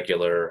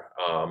regular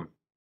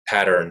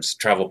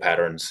travel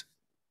patterns.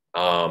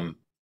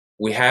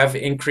 We have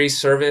increased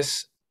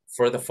service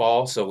for the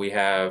fall, so we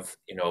have,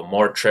 you know,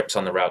 more trips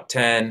on the Route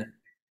 10.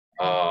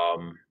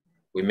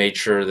 We made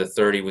sure the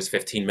 30 was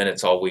 15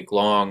 minutes all week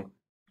long.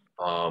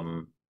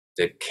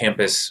 The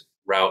campus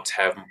routes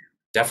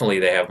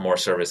they have more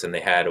service than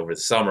they had over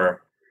the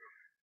summer.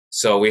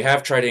 So we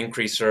have tried to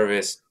increase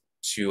service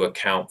to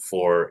account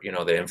for, you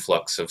know, the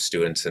influx of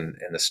students and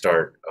the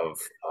start of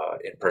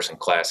in-person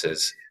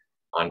classes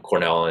on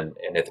Cornell and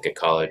Ithaca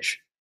College.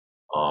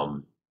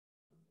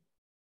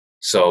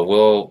 So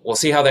we'll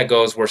see how that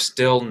goes. We're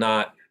still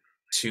not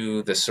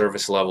to the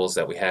service levels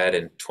that we had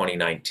in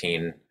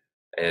 2019.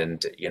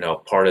 And, you know,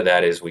 part of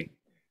that is we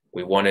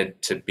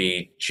wanted to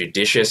be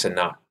judicious and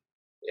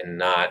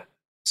not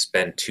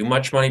spend too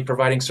much money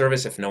providing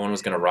service if no one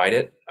was going to ride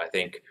it. I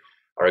think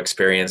our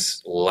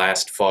experience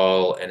last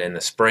fall and in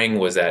the spring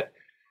was that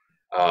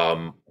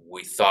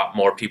we thought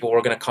more people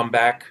were going to come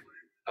back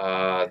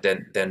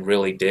than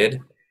really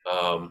did.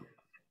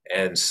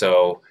 And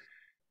so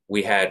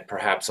we had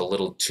perhaps a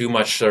little too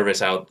much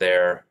service out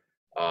there,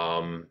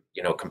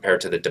 you know,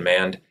 compared to the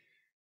demand.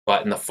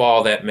 But in the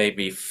fall, that may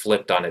be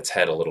flipped on its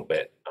head a little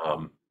bit.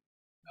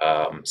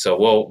 So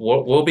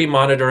we'll be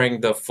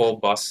monitoring the full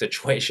bus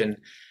situation,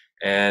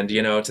 and,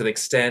 you know, to the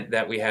extent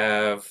that we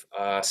have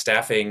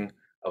staffing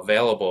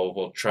available,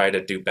 we'll try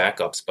to do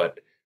backups. But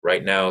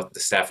right now, the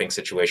staffing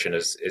situation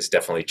is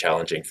definitely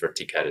challenging for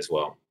TCAT as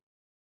well.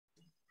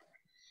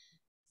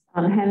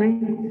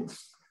 Henry?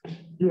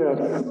 Yes,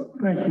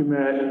 thank you,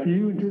 Matt. Do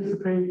you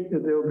anticipate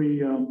that there will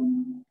be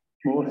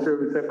more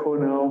service at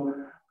Cornell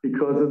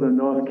because of the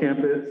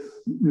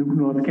new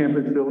North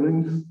Campus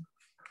buildings?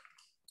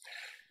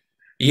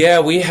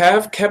 Yeah, we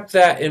have kept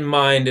that in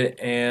mind,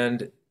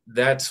 and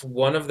that's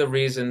one of the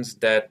reasons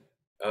that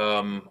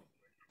I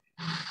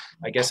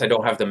guess I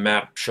don't have the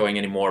map showing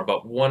anymore,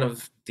 but one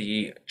of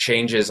the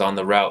changes on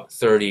the Route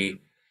 30,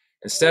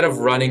 instead of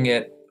running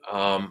it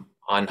on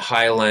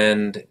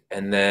Highland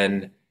and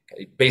then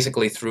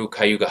basically through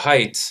Cayuga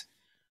Heights,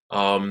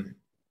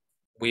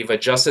 we've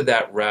adjusted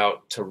that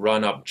route to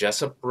run up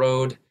Jessup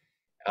Road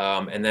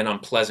and then on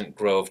Pleasant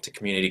Grove to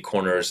Community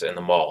Corners and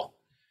the mall.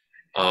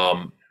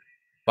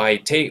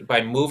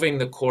 By moving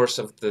the course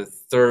of the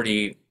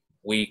 30,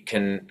 we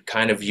can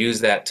kind of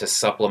use that to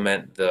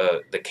supplement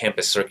the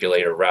campus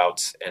circulator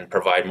routes and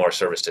provide more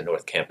service to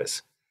North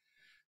Campus.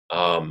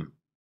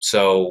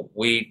 So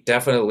we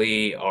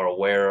definitely are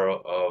aware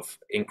of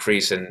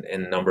increase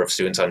in number of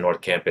students on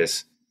North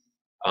Campus.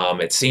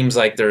 It seems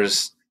like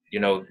there's, you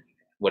know,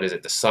 what is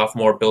it? The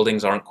sophomore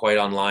buildings aren't quite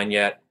online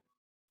yet.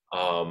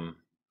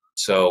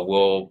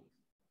 So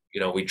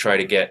we try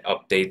to get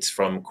updates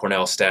from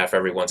Cornell staff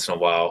every once in a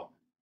while.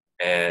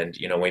 And,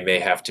 you know, we may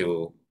have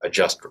to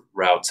adjust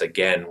routes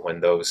again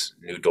when those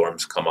new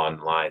dorms come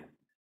online.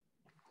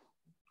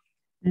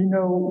 You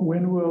know,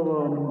 when will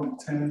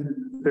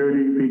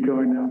 1030 be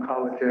going down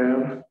College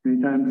Ave?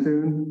 Anytime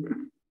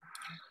soon?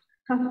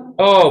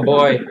 Oh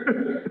boy.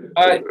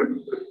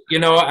 You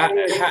know, I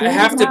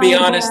have to be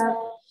honest.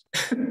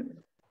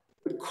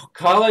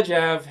 College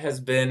Ave has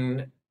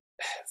been,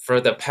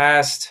 for the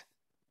past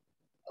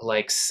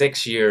like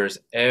 6 years,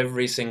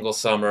 every single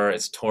summer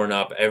it's torn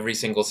up. Every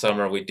single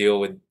summer we deal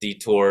with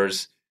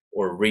detours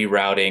or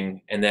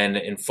rerouting. And then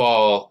in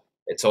fall,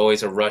 it's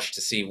always a rush to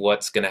see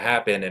what's going to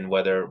happen and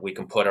whether we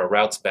can put our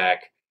routes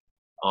back.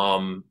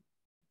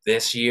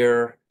 This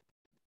year,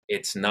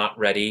 it's not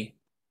ready.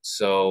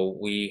 So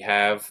we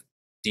have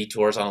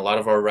detours on a lot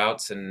of our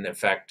routes. And in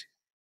fact,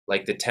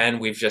 like the 10,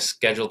 we've just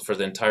scheduled for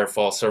the entire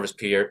fall service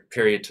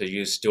period to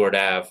use Stewart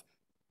Ave.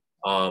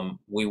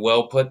 We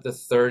will put the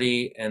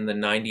 30 and the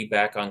 90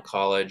 back on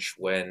College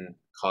when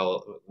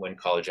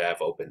College Ave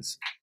opens.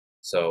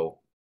 So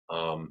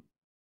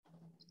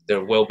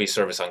there will be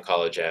service on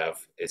College Ave.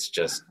 It's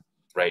just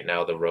right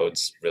now the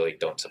roads really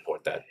don't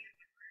support that.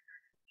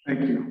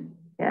 Thank you.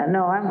 Yeah,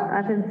 no,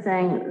 I've been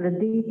saying the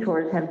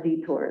detours have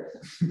detours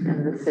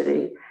in the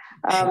city.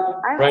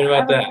 Right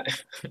about that.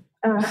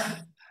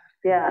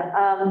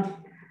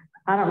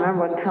 I don't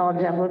remember what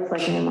College Ave looks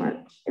like anymore.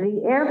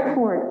 The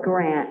airport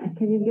grant,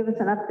 can you give us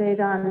an update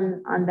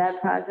on that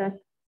project?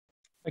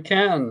 I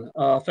can.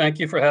 Thank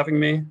you for having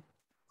me.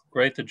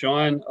 Great to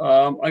join.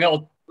 I got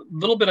a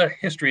little bit of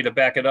history to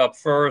back it up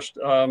first,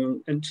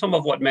 and some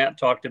of what Matt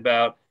talked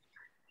about.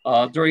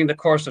 During the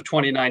course of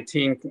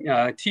 2019,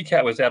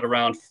 TCAT was at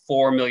around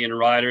 4 million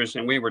riders,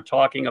 and we were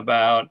talking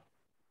about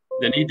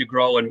the need to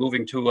grow and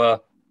moving to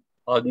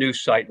a new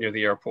site near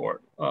the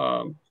airport.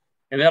 And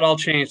that all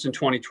changed in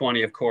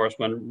 2020, of course,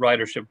 when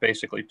ridership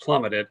basically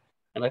plummeted.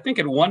 And I think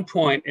at one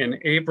point in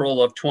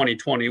April of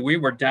 2020, we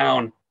were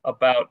down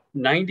about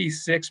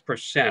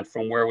 96%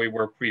 from where we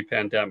were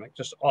pre-pandemic,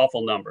 just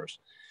awful numbers.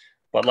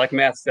 But like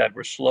Matt said,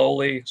 we're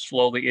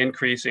slowly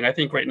increasing. I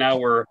think right now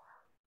we're,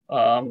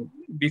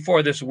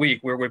 before this week,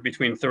 we're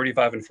between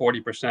 35 and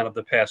 40% of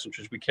the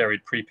passengers we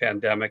carried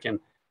pre-pandemic. And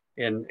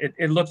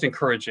it looks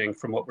encouraging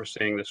from what we're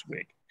seeing this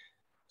week.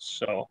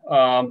 So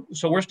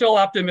we're still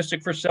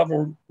optimistic for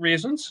several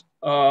reasons.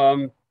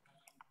 And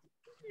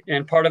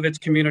part of it's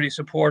community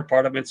support,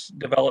 part of it's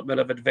development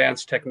of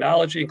advanced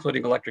technology,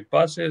 including electric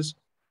buses.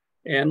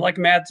 And like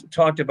Matt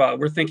talked about,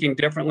 we're thinking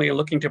differently and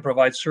looking to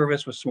provide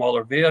service with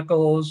smaller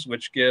vehicles,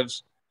 which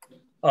gives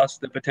us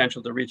the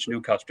potential to reach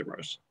new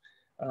customers.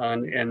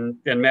 And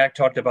Matt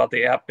talked about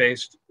the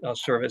app-based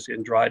service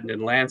in Dryden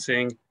and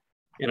Lansing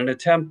in an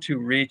attempt to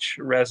reach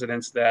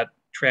residents that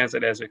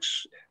transit has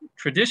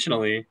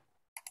traditionally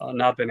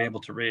not been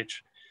able to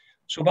reach.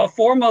 So about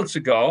 4 months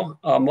ago,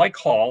 Mike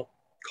Hall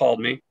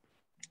called me.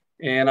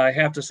 And I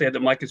have to say that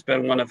Mike has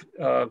been one of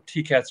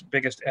TCAT's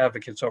biggest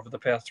advocates over the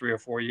past 3 or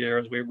 4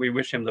 years. We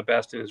wish him the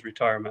best in his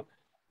retirement.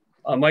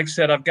 Mike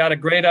said, "I've got a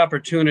great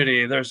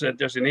opportunity. There's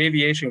an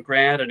aviation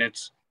grant, and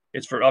it's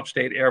for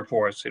upstate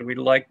airports, and we'd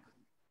like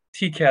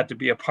TCAT to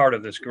be a part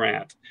of this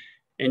grant."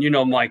 And you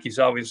know Mike, he's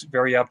always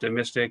very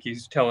optimistic.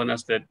 He's telling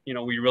us that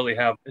we really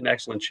have an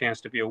excellent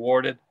chance to be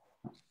awarded.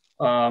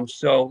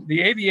 So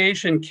the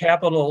aviation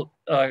capital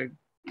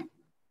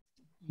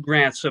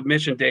grant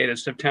submission date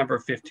is September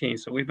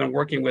 15th. So we've been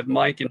working with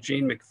Mike and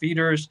Gene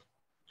McFeeters,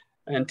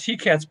 and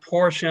TCAT's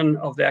portion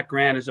of that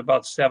grant is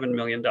about $7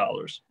 million.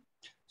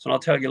 So I'll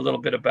tell you a little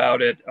bit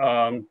about it.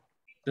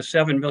 The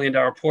 $7 million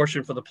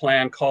portion for the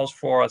plan calls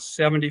for a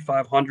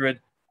 7,500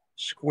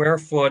 square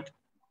foot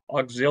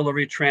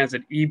auxiliary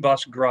transit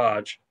e-bus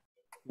garage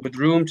with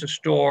room to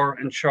store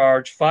and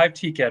charge 5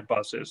 TCAT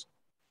buses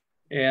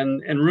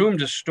and room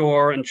to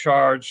store and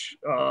charge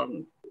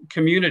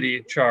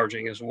community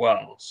charging as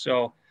well.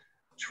 So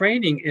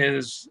training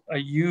is a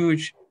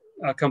huge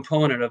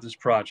component of this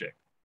project,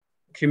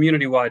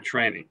 community-wide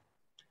training.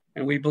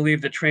 And we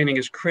believe that training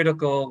is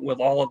critical with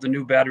all of the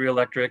new battery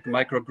electric,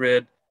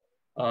 microgrid,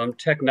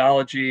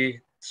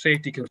 technology,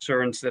 safety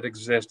concerns that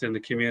exist in the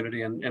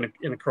community and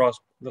across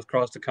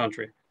the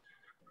country.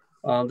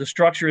 The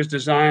structure is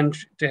designed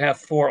to have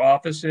 4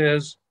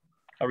 offices,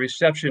 a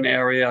reception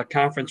area, a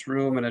conference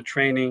room, and a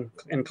training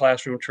and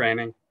classroom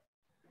training.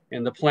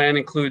 And the plan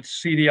includes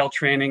CDL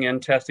training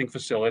and testing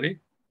facility.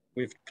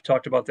 We've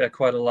talked about that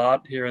quite a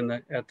lot here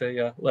at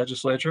the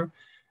legislature.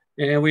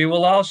 And there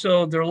will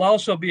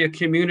also be a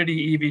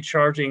community EV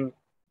charging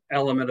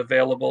element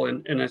available,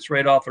 and it's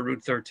right off of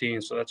Route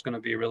 13. So that's going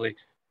to be really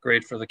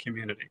great for the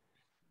community.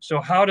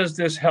 So how does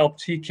this help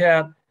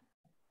TCAT?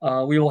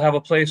 We will have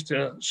a place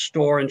to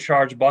store and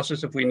charge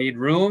buses if we need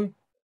room.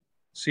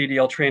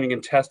 CDL training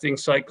and testing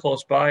site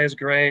close by is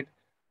great.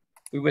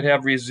 We would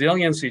have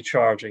resiliency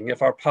charging.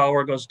 If our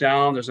power goes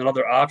down, there's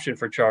another option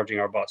for charging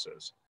our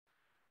buses.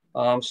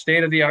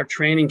 State-of-the-art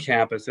training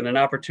campus and an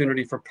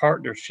opportunity for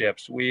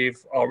partnerships. We've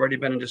already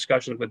been in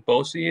discussions with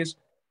BOCES,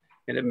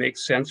 and it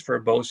makes sense for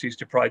BOCES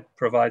to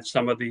provide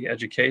some of the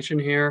education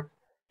here.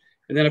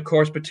 And then, of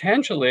course,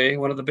 potentially,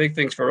 one of the big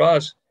things for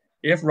us,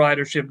 if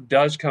ridership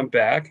does come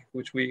back,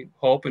 which we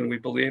hope and we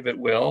believe it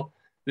will,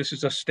 this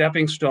is a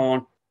stepping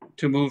stone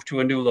to move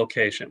to a new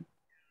location.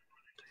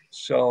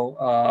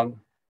 So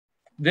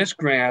this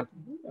grant,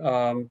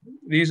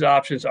 these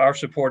options are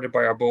supported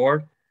by our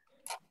board.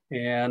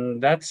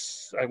 And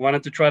I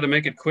wanted to try to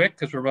make it quick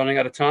because we're running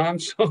out of time.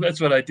 So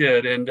that's what I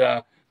did. And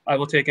I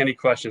will take any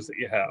questions that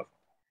you have.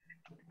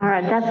 All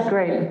right, that's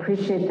great.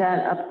 Appreciate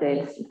that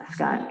update,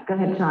 Scott. Go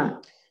ahead,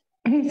 John.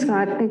 Hey,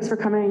 Scott, thanks for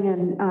coming.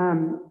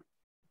 And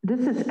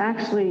this is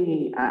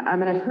actually, I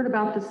mean, I've heard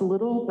about this a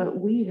little, but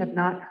we have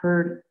not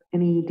heard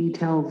many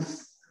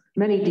details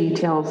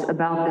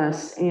about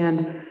this.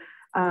 And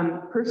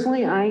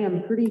personally, I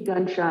am pretty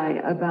gun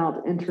shy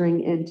about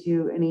entering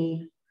into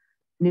any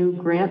new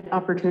grant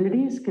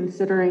opportunities,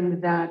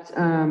 considering that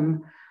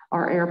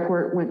our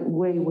airport went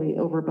way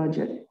over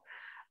budget.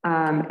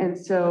 And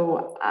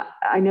so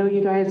I know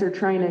you guys are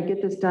trying to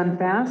get this done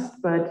fast,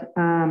 but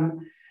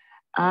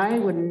I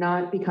would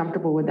not be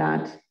comfortable with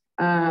that.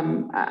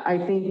 I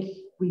think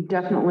we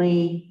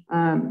definitely,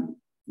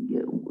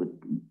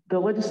 the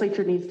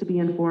legislature needs to be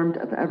informed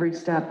of every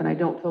step, and I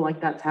don't feel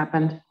like that's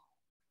happened.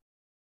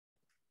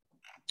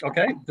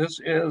 Okay,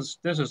 this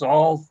is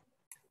all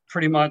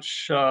pretty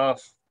much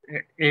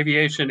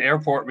aviation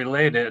airport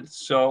related.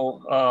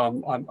 So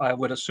I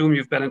would assume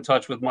you've been in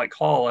touch with Mike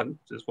Hall, and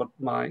is what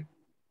Mike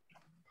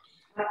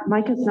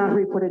has not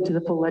reported to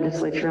the full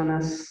legislature on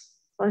this.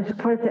 Well, he's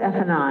reported to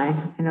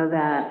F&I. I know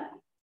that,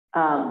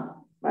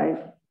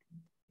 right?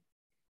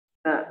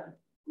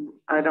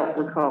 I don't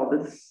recall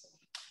this.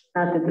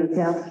 Not the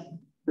details.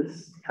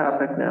 This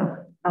topic now.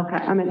 Okay.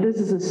 I mean, this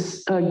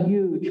is a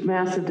huge,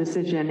 massive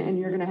decision, and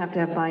you're going to have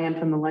buy-in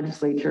from the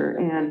legislature.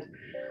 And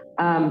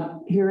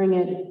hearing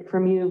it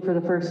from you for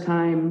the first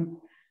time,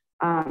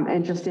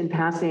 and just in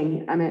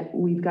passing, I mean,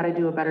 we've got to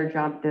do a better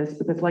job at this,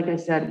 because like I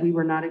said, we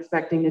were not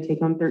expecting to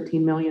take on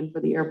 13 million for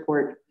the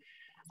airport.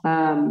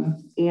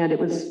 And it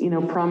was,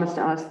 promised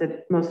to us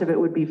that most of it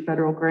would be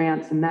federal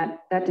grants, and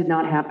that did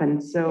not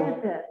happen. So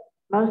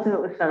most of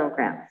it was federal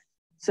grants.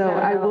 So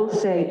I will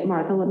say,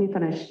 Martha, let me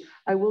finish.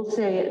 I will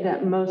say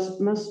that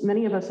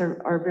many of us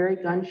are very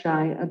gun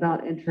shy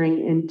about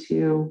entering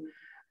into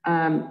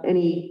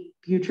any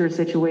future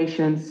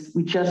situations.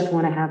 We just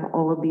want to have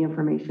all of the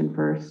information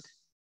first.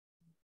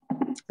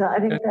 So I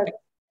think that.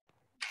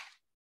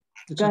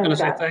 I'm just going to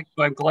say thank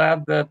you. I'm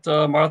glad that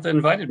Martha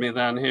invited me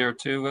then here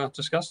to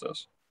discuss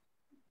this.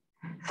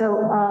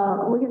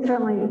 So we can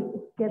certainly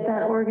get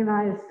that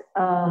organized.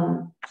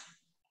 I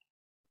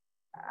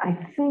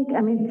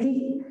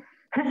mean,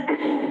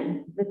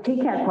 the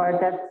TCAT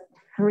part, that's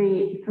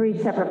three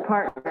separate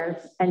partners,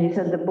 and you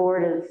said the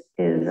board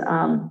is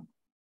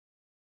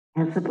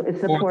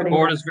supporting. The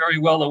board is very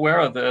well aware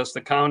of this.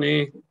 The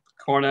county,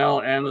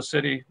 Cornell, and the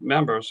city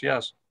members.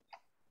 Yes.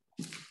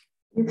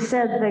 You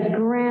said the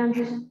grant,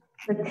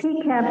 the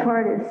TCAT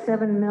part is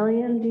 7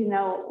 million. Do you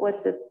know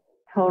what the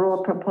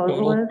total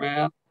proposal is?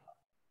 Grant,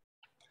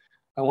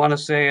 I want to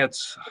say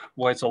it's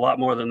a lot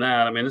more than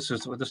that. I mean, this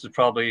is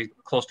probably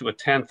close to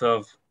 1/10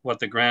 of what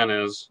the grant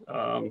is.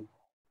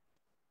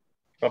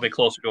 Probably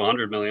closer to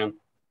 100 million.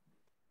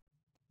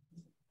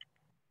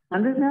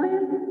 100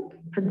 million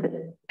for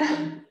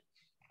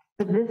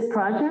this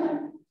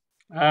project?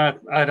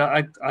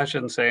 I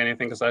shouldn't say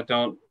anything because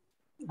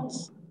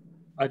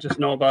I just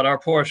know about our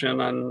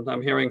portion, and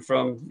I'm hearing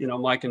from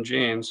Mike and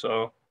Jean.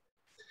 So.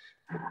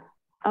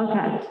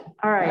 Okay.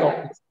 All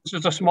right. This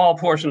is a small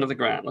portion of the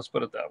grant. Let's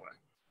put it that way.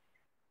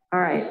 All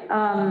right.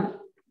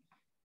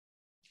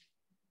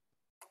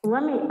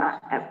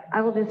 I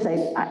will just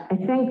say, I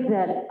think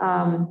that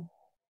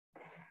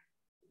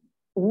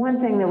one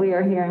thing that we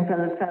are hearing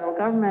from the federal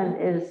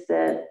government is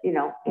that,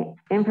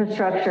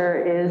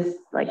 infrastructure is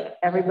like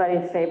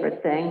everybody's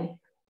favorite thing.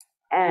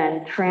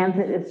 And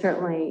transit is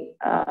certainly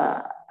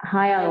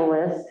high on the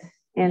list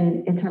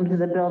in terms of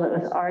the bill that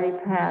was already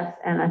passed.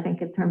 And I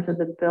think in terms of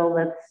the bill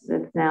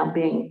that's now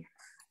being,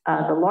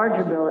 the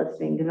larger bill that's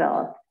being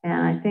developed.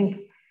 And I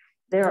think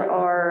there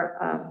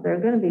are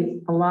going to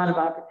be a lot of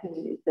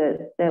opportunities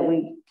that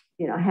we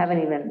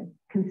haven't even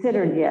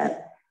considered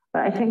yet.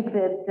 But I think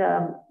that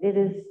it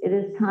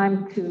is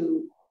time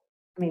to,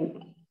 I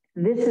mean,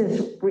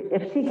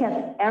 if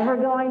TCAT's ever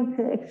going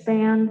to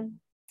expand,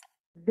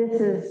 this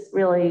is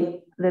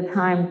really the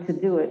time to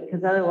do it,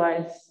 because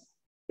otherwise,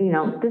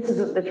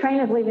 the train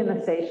is leaving the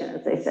station,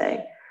 as they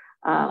say,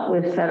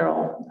 with the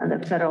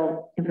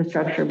federal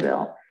infrastructure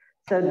bill.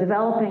 So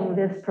developing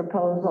this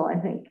proposal, I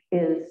think,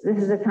 this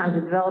is the time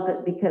to develop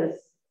it, because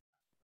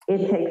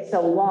it takes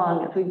so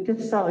long. As we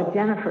just saw with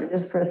Jennifer,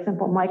 just for a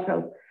simple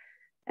micro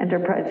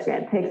enterprise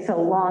grant, it takes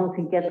so long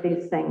to get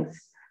these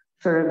things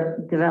sort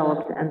of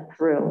developed and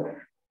through.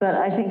 But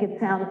I think it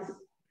sounds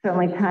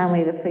certainly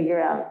timely to figure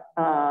out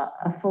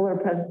a fuller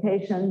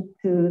presentation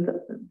to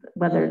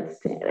whether it's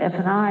to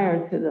F&I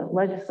or to the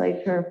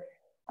legislature.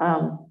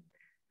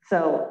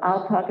 So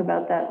I'll talk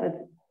about that with,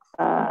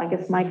 I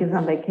guess Mike is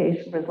on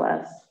vacation for the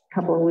last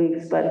couple of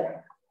weeks,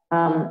 but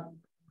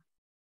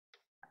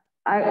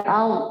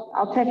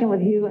I'll check in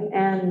with you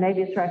and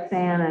maybe it's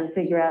Roxanne and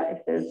figure out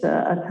if there's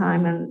a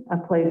time and a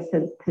place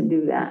to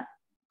do that.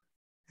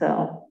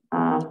 So,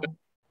 all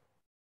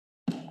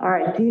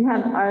right,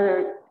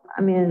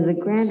 the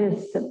grant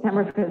is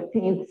September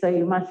 15th, so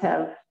you must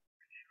have,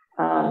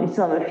 you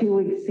still have a few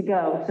weeks to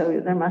go. So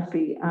there must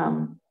be,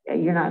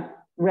 you're not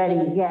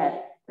ready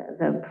yet.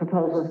 The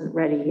proposal isn't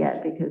ready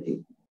yet, because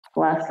the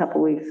last couple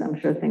of weeks, I'm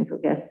sure things will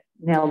get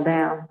nailed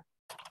down.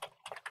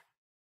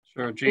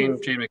 Sure, Jean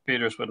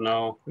McPeters would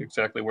know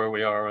exactly where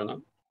we are in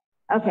it.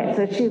 Okay,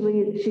 so she's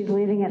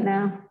leading it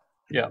now?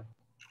 Yeah.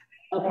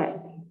 Okay,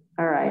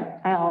 all right.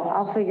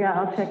 I'll figure out,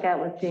 I'll check out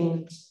with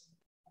Jean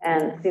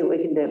and see what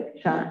we can do.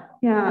 Sean?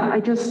 Yeah, I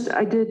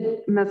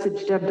did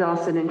message Deb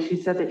Dawson, and she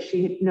said that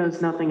she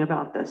knows nothing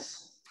about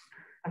this.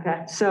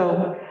 Okay.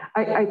 So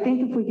I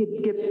think if we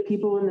could get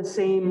people in the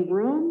same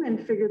room and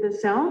figure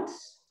this out,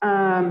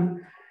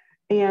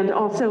 and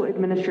also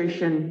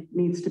administration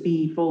needs to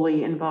be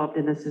fully involved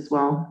in this as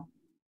well.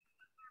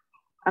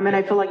 I mean,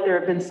 I feel like there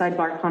have been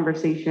sidebar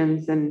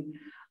conversations, and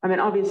I mean,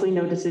 obviously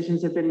no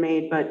decisions have been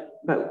made, but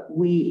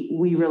we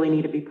really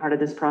need to be part of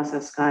this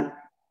process, Scott.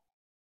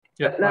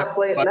 Yeah, not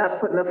putting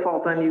the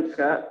fault on you,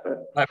 Scott.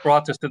 But I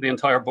brought this to the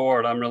entire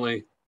board. I'm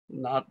really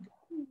not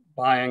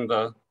buying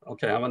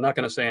okay, I'm not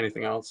going to say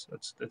anything else.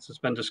 It's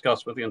been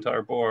discussed with the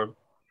entire board.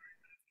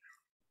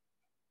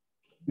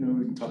 We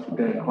can talk to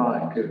Dan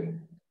Klein too.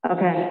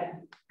 Okay.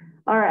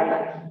 All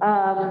right.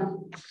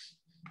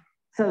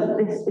 So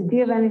do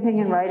you have anything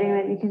in writing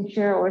that you can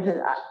share, or is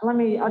it,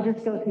 I'll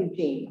just go through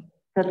Jean.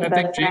 I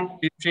think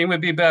Jean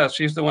would be best.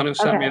 She's the one who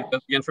sent me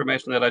the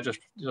information that I just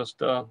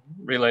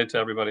relayed to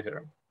everybody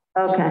here.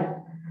 Okay.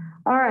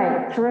 All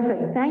right.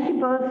 Terrific. Thank you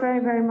both very,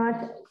 very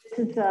much.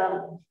 This is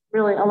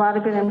really a lot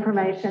of good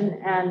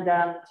information. And,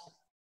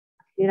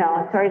 you know,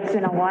 I'm sorry it's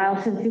been a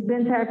while since you've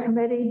been to our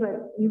committee,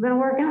 but you've been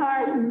working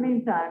hard in the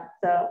meantime.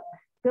 So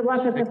good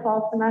luck with the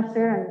fall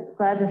semester, and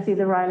glad to see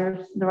the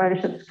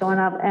ridership's going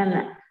up.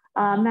 And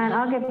Matt,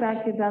 I'll get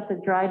back to you about the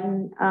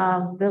Dryden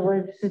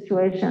Village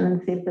situation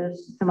and see if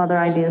there's some other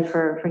ideas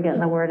for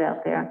getting the word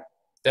out there.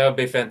 That would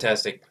be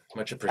fantastic.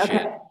 Much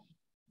appreciated. Okay.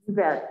 You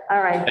bet.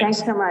 All right. Thanks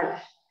so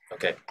much.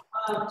 Okay.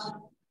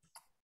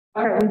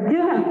 All right. We do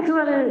have two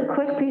other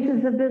quick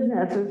pieces of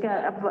business. We've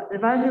got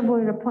advisory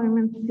board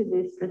appointments to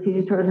the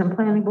Strategic Tourism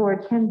Planning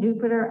Board, Ken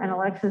Jupiter and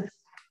Alexis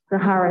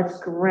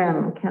Zaharis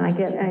Grimm. Can I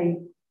get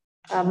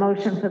a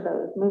motion for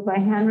those? Moved by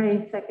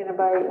Henry, seconded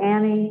by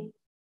Annie.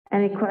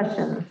 Any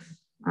questions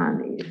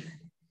on these?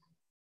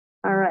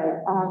 All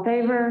right, all in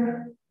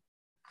favor?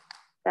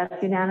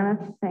 That's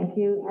unanimous, thank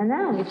you. And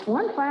now it's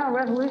one final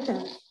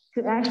resolution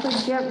to actually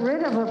get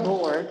rid of a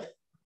board.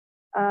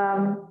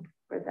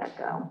 Where'd that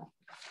go?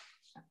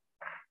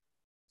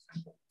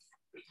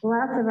 The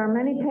last of our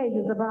many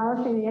pages,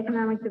 abolishing the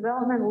Economic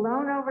Development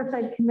Loan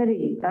Oversight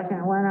Committee,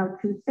 document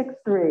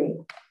 10263.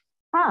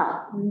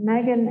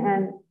 Megan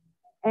and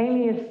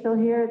Amy is still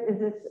here. Is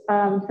this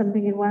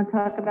something you want to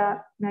talk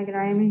about, Megan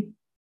or Amy?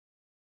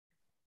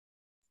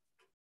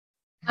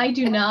 I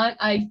do not.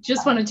 I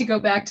just wanted to go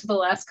back to the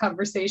last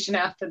conversation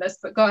after this,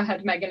 but go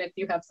ahead, Megan, if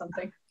you have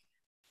something.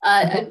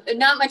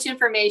 Not much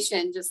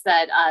information, just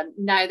that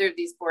neither of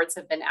these boards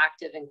have been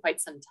active in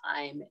quite some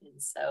time.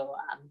 And so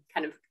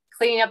kind of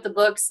cleaning up the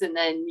books, and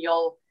then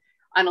you'll,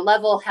 on a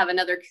level, have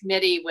another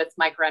committee with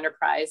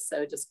microenterprise.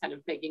 So just kind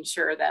of making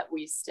sure that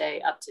we stay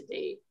up to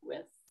date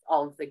with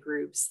all of the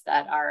groups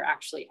that are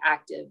actually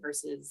active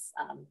versus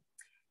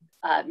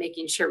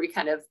making sure we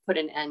kind of put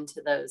an end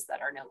to those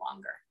that are no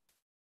longer.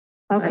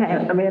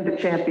 Okay. Amanda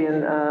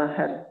Champion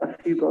had a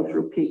few go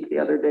through peak the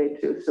other day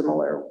too,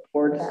 similar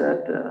boards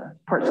that,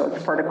 so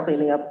it's part of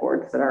cleaning up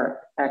boards that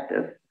are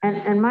active.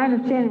 And my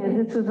understanding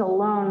is this was a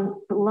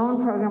loan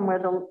program where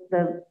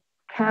the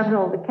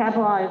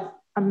capitalized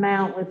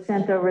amount was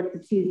sent over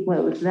to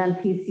what was then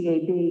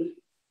TCAT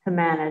to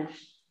manage.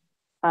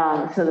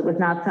 So that was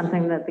not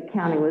something that the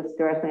county was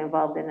directly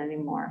involved in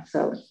anymore.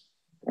 So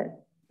it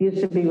used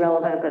to be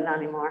relevant, but not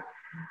anymore.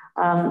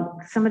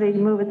 Somebody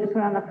move it to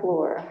put on the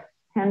floor.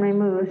 Henry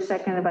moves,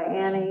 seconded by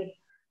Annie.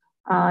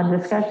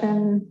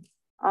 Discussion,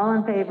 all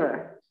in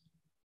favor?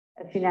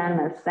 That's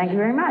unanimous. Thank you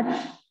very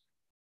much.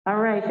 All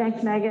right,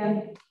 thanks,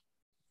 Megan.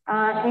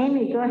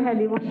 Amy, go ahead.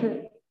 You want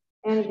to,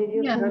 Annie, did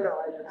you? Yeah.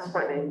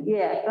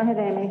 Yeah, go ahead,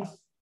 Amy.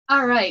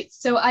 All right,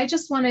 so I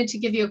just wanted to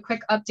give you a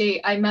quick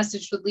update. I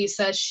messaged with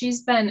Lisa.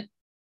 She's been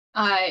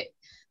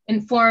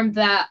informed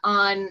that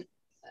on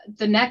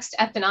the next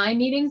F&I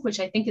meeting, which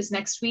I think is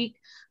next week,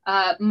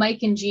 Mike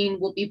and Jean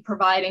will be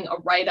providing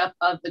a write-up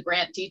of the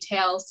grant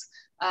details.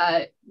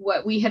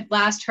 What we had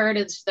last heard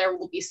is there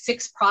will be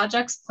 6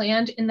 projects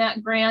planned in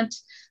that grant,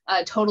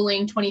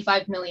 totaling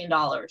 $25 million.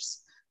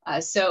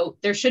 So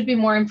there should be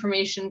more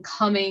information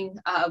coming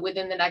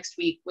within the next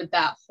week with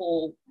that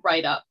whole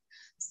write-up.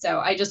 So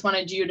I just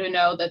wanted you to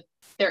know that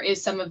there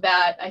is some of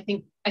that. I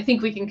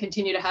think we can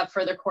continue to have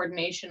further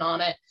coordination on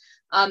it.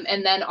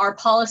 And then our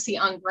policy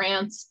on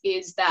grants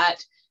is that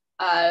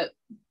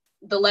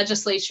the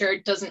legislature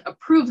doesn't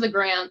approve the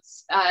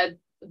grants,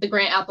 the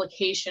grant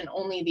application,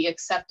 only the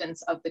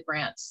acceptance of the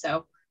grants.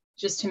 So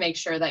just to make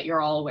sure that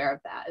you're all aware of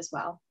that as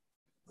well.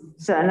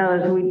 So in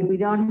other words, we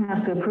don't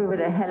have to approve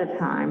it ahead of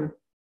time.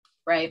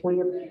 Right.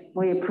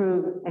 We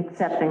approve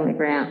accepting the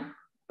grant.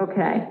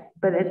 Okay,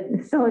 but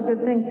it's still a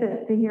good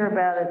thing to hear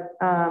about it.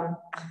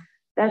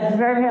 That's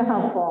very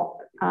helpful,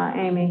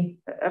 Amy.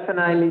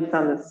 F&I meets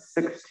on the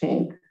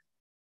 16th.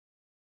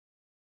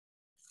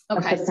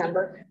 Okay. Of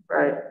September,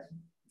 right.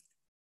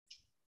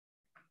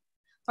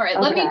 All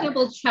right, let me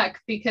double check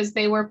because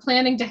they were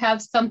planning to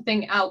have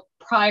something out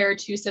prior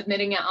to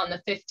submitting it on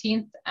the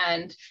 15th,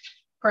 and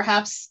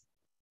perhaps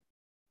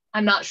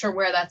I'm not sure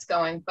where that's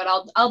going, but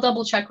I'll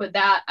double check with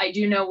that. I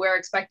do know we're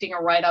expecting a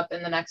write-up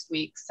in the next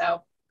week,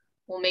 so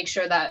we'll make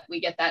sure that we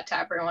get that to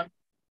everyone.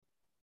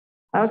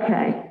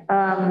 Okay,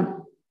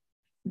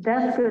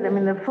 that's good. I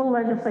mean, the full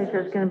legislature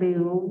is going to be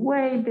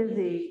way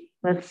busy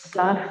with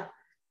stuff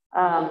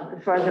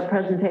as far as the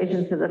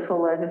presentation to the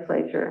full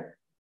legislature.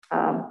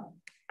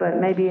 But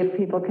maybe if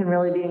people can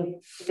really be,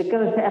 if it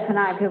goes to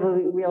F&I, people will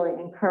be really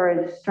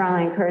encouraged,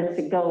 strongly encouraged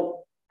to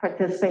go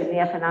participate in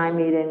the F&I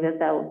meeting,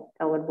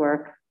 that would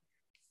work.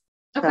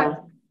 Okay.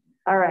 So,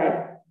 all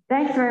right.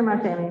 Thanks very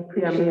much, Amy.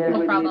 Appreciate it.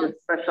 We need a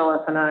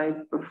special F&I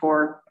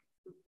before.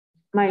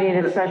 Might need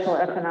a special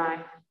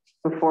F&I.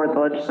 Before the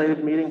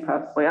legislative meeting,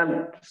 possibly.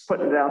 I'm just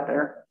putting it out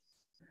there.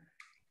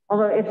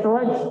 Although if the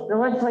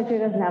legislature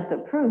doesn't have to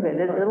approve it,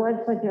 the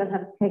legislature doesn't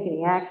have to take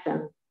any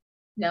action.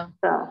 No.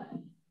 So.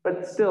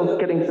 But still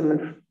getting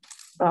some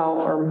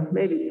or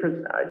maybe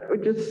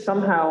just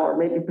somehow, or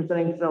maybe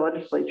presenting to the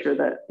legislature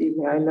that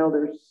evening. I know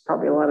there's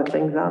probably a lot of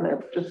things on there,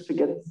 but just to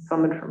get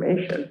some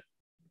information.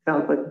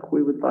 Sounds like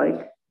we would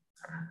like.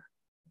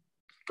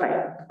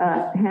 Right,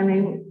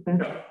 Henry.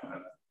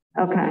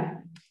 Okay.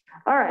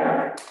 All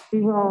right.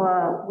 We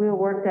will. We'll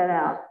work that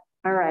out.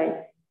 All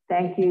right.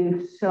 Thank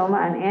you so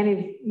much. And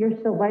Annie, you're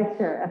still vice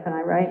chair,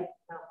 F&I, right?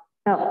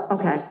 No. Oh,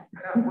 okay.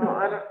 Well,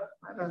 I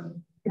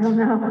don't. You don't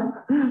know?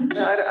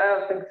 No, I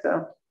don't think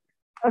so.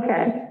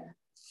 Okay.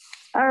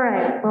 All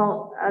right.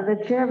 Well, the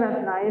chair of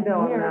F&I is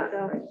here.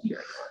 So.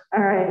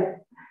 All right.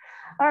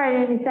 All right,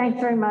 Annie.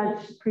 Thanks very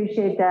much.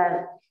 Appreciate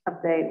that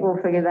update. We'll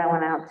figure that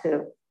one out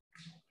too.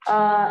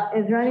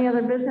 Is there any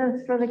other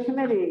business for the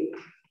committee?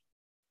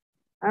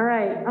 All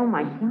right. Oh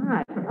my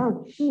God.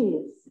 Oh,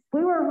 geez.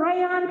 We were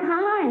right on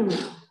time.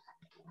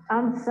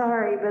 I'm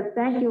sorry, but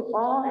thank you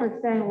all for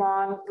staying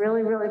long.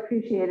 Really, really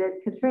appreciate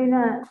it.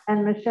 Katrina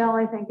and Michelle,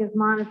 I think, is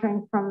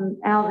monitoring from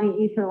out in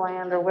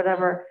Etherland or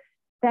whatever.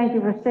 Thank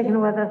you for sticking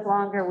with us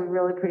longer. We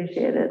really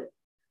appreciate it.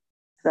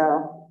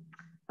 So,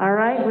 all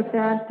right. With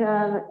that,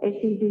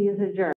 HED is adjourned.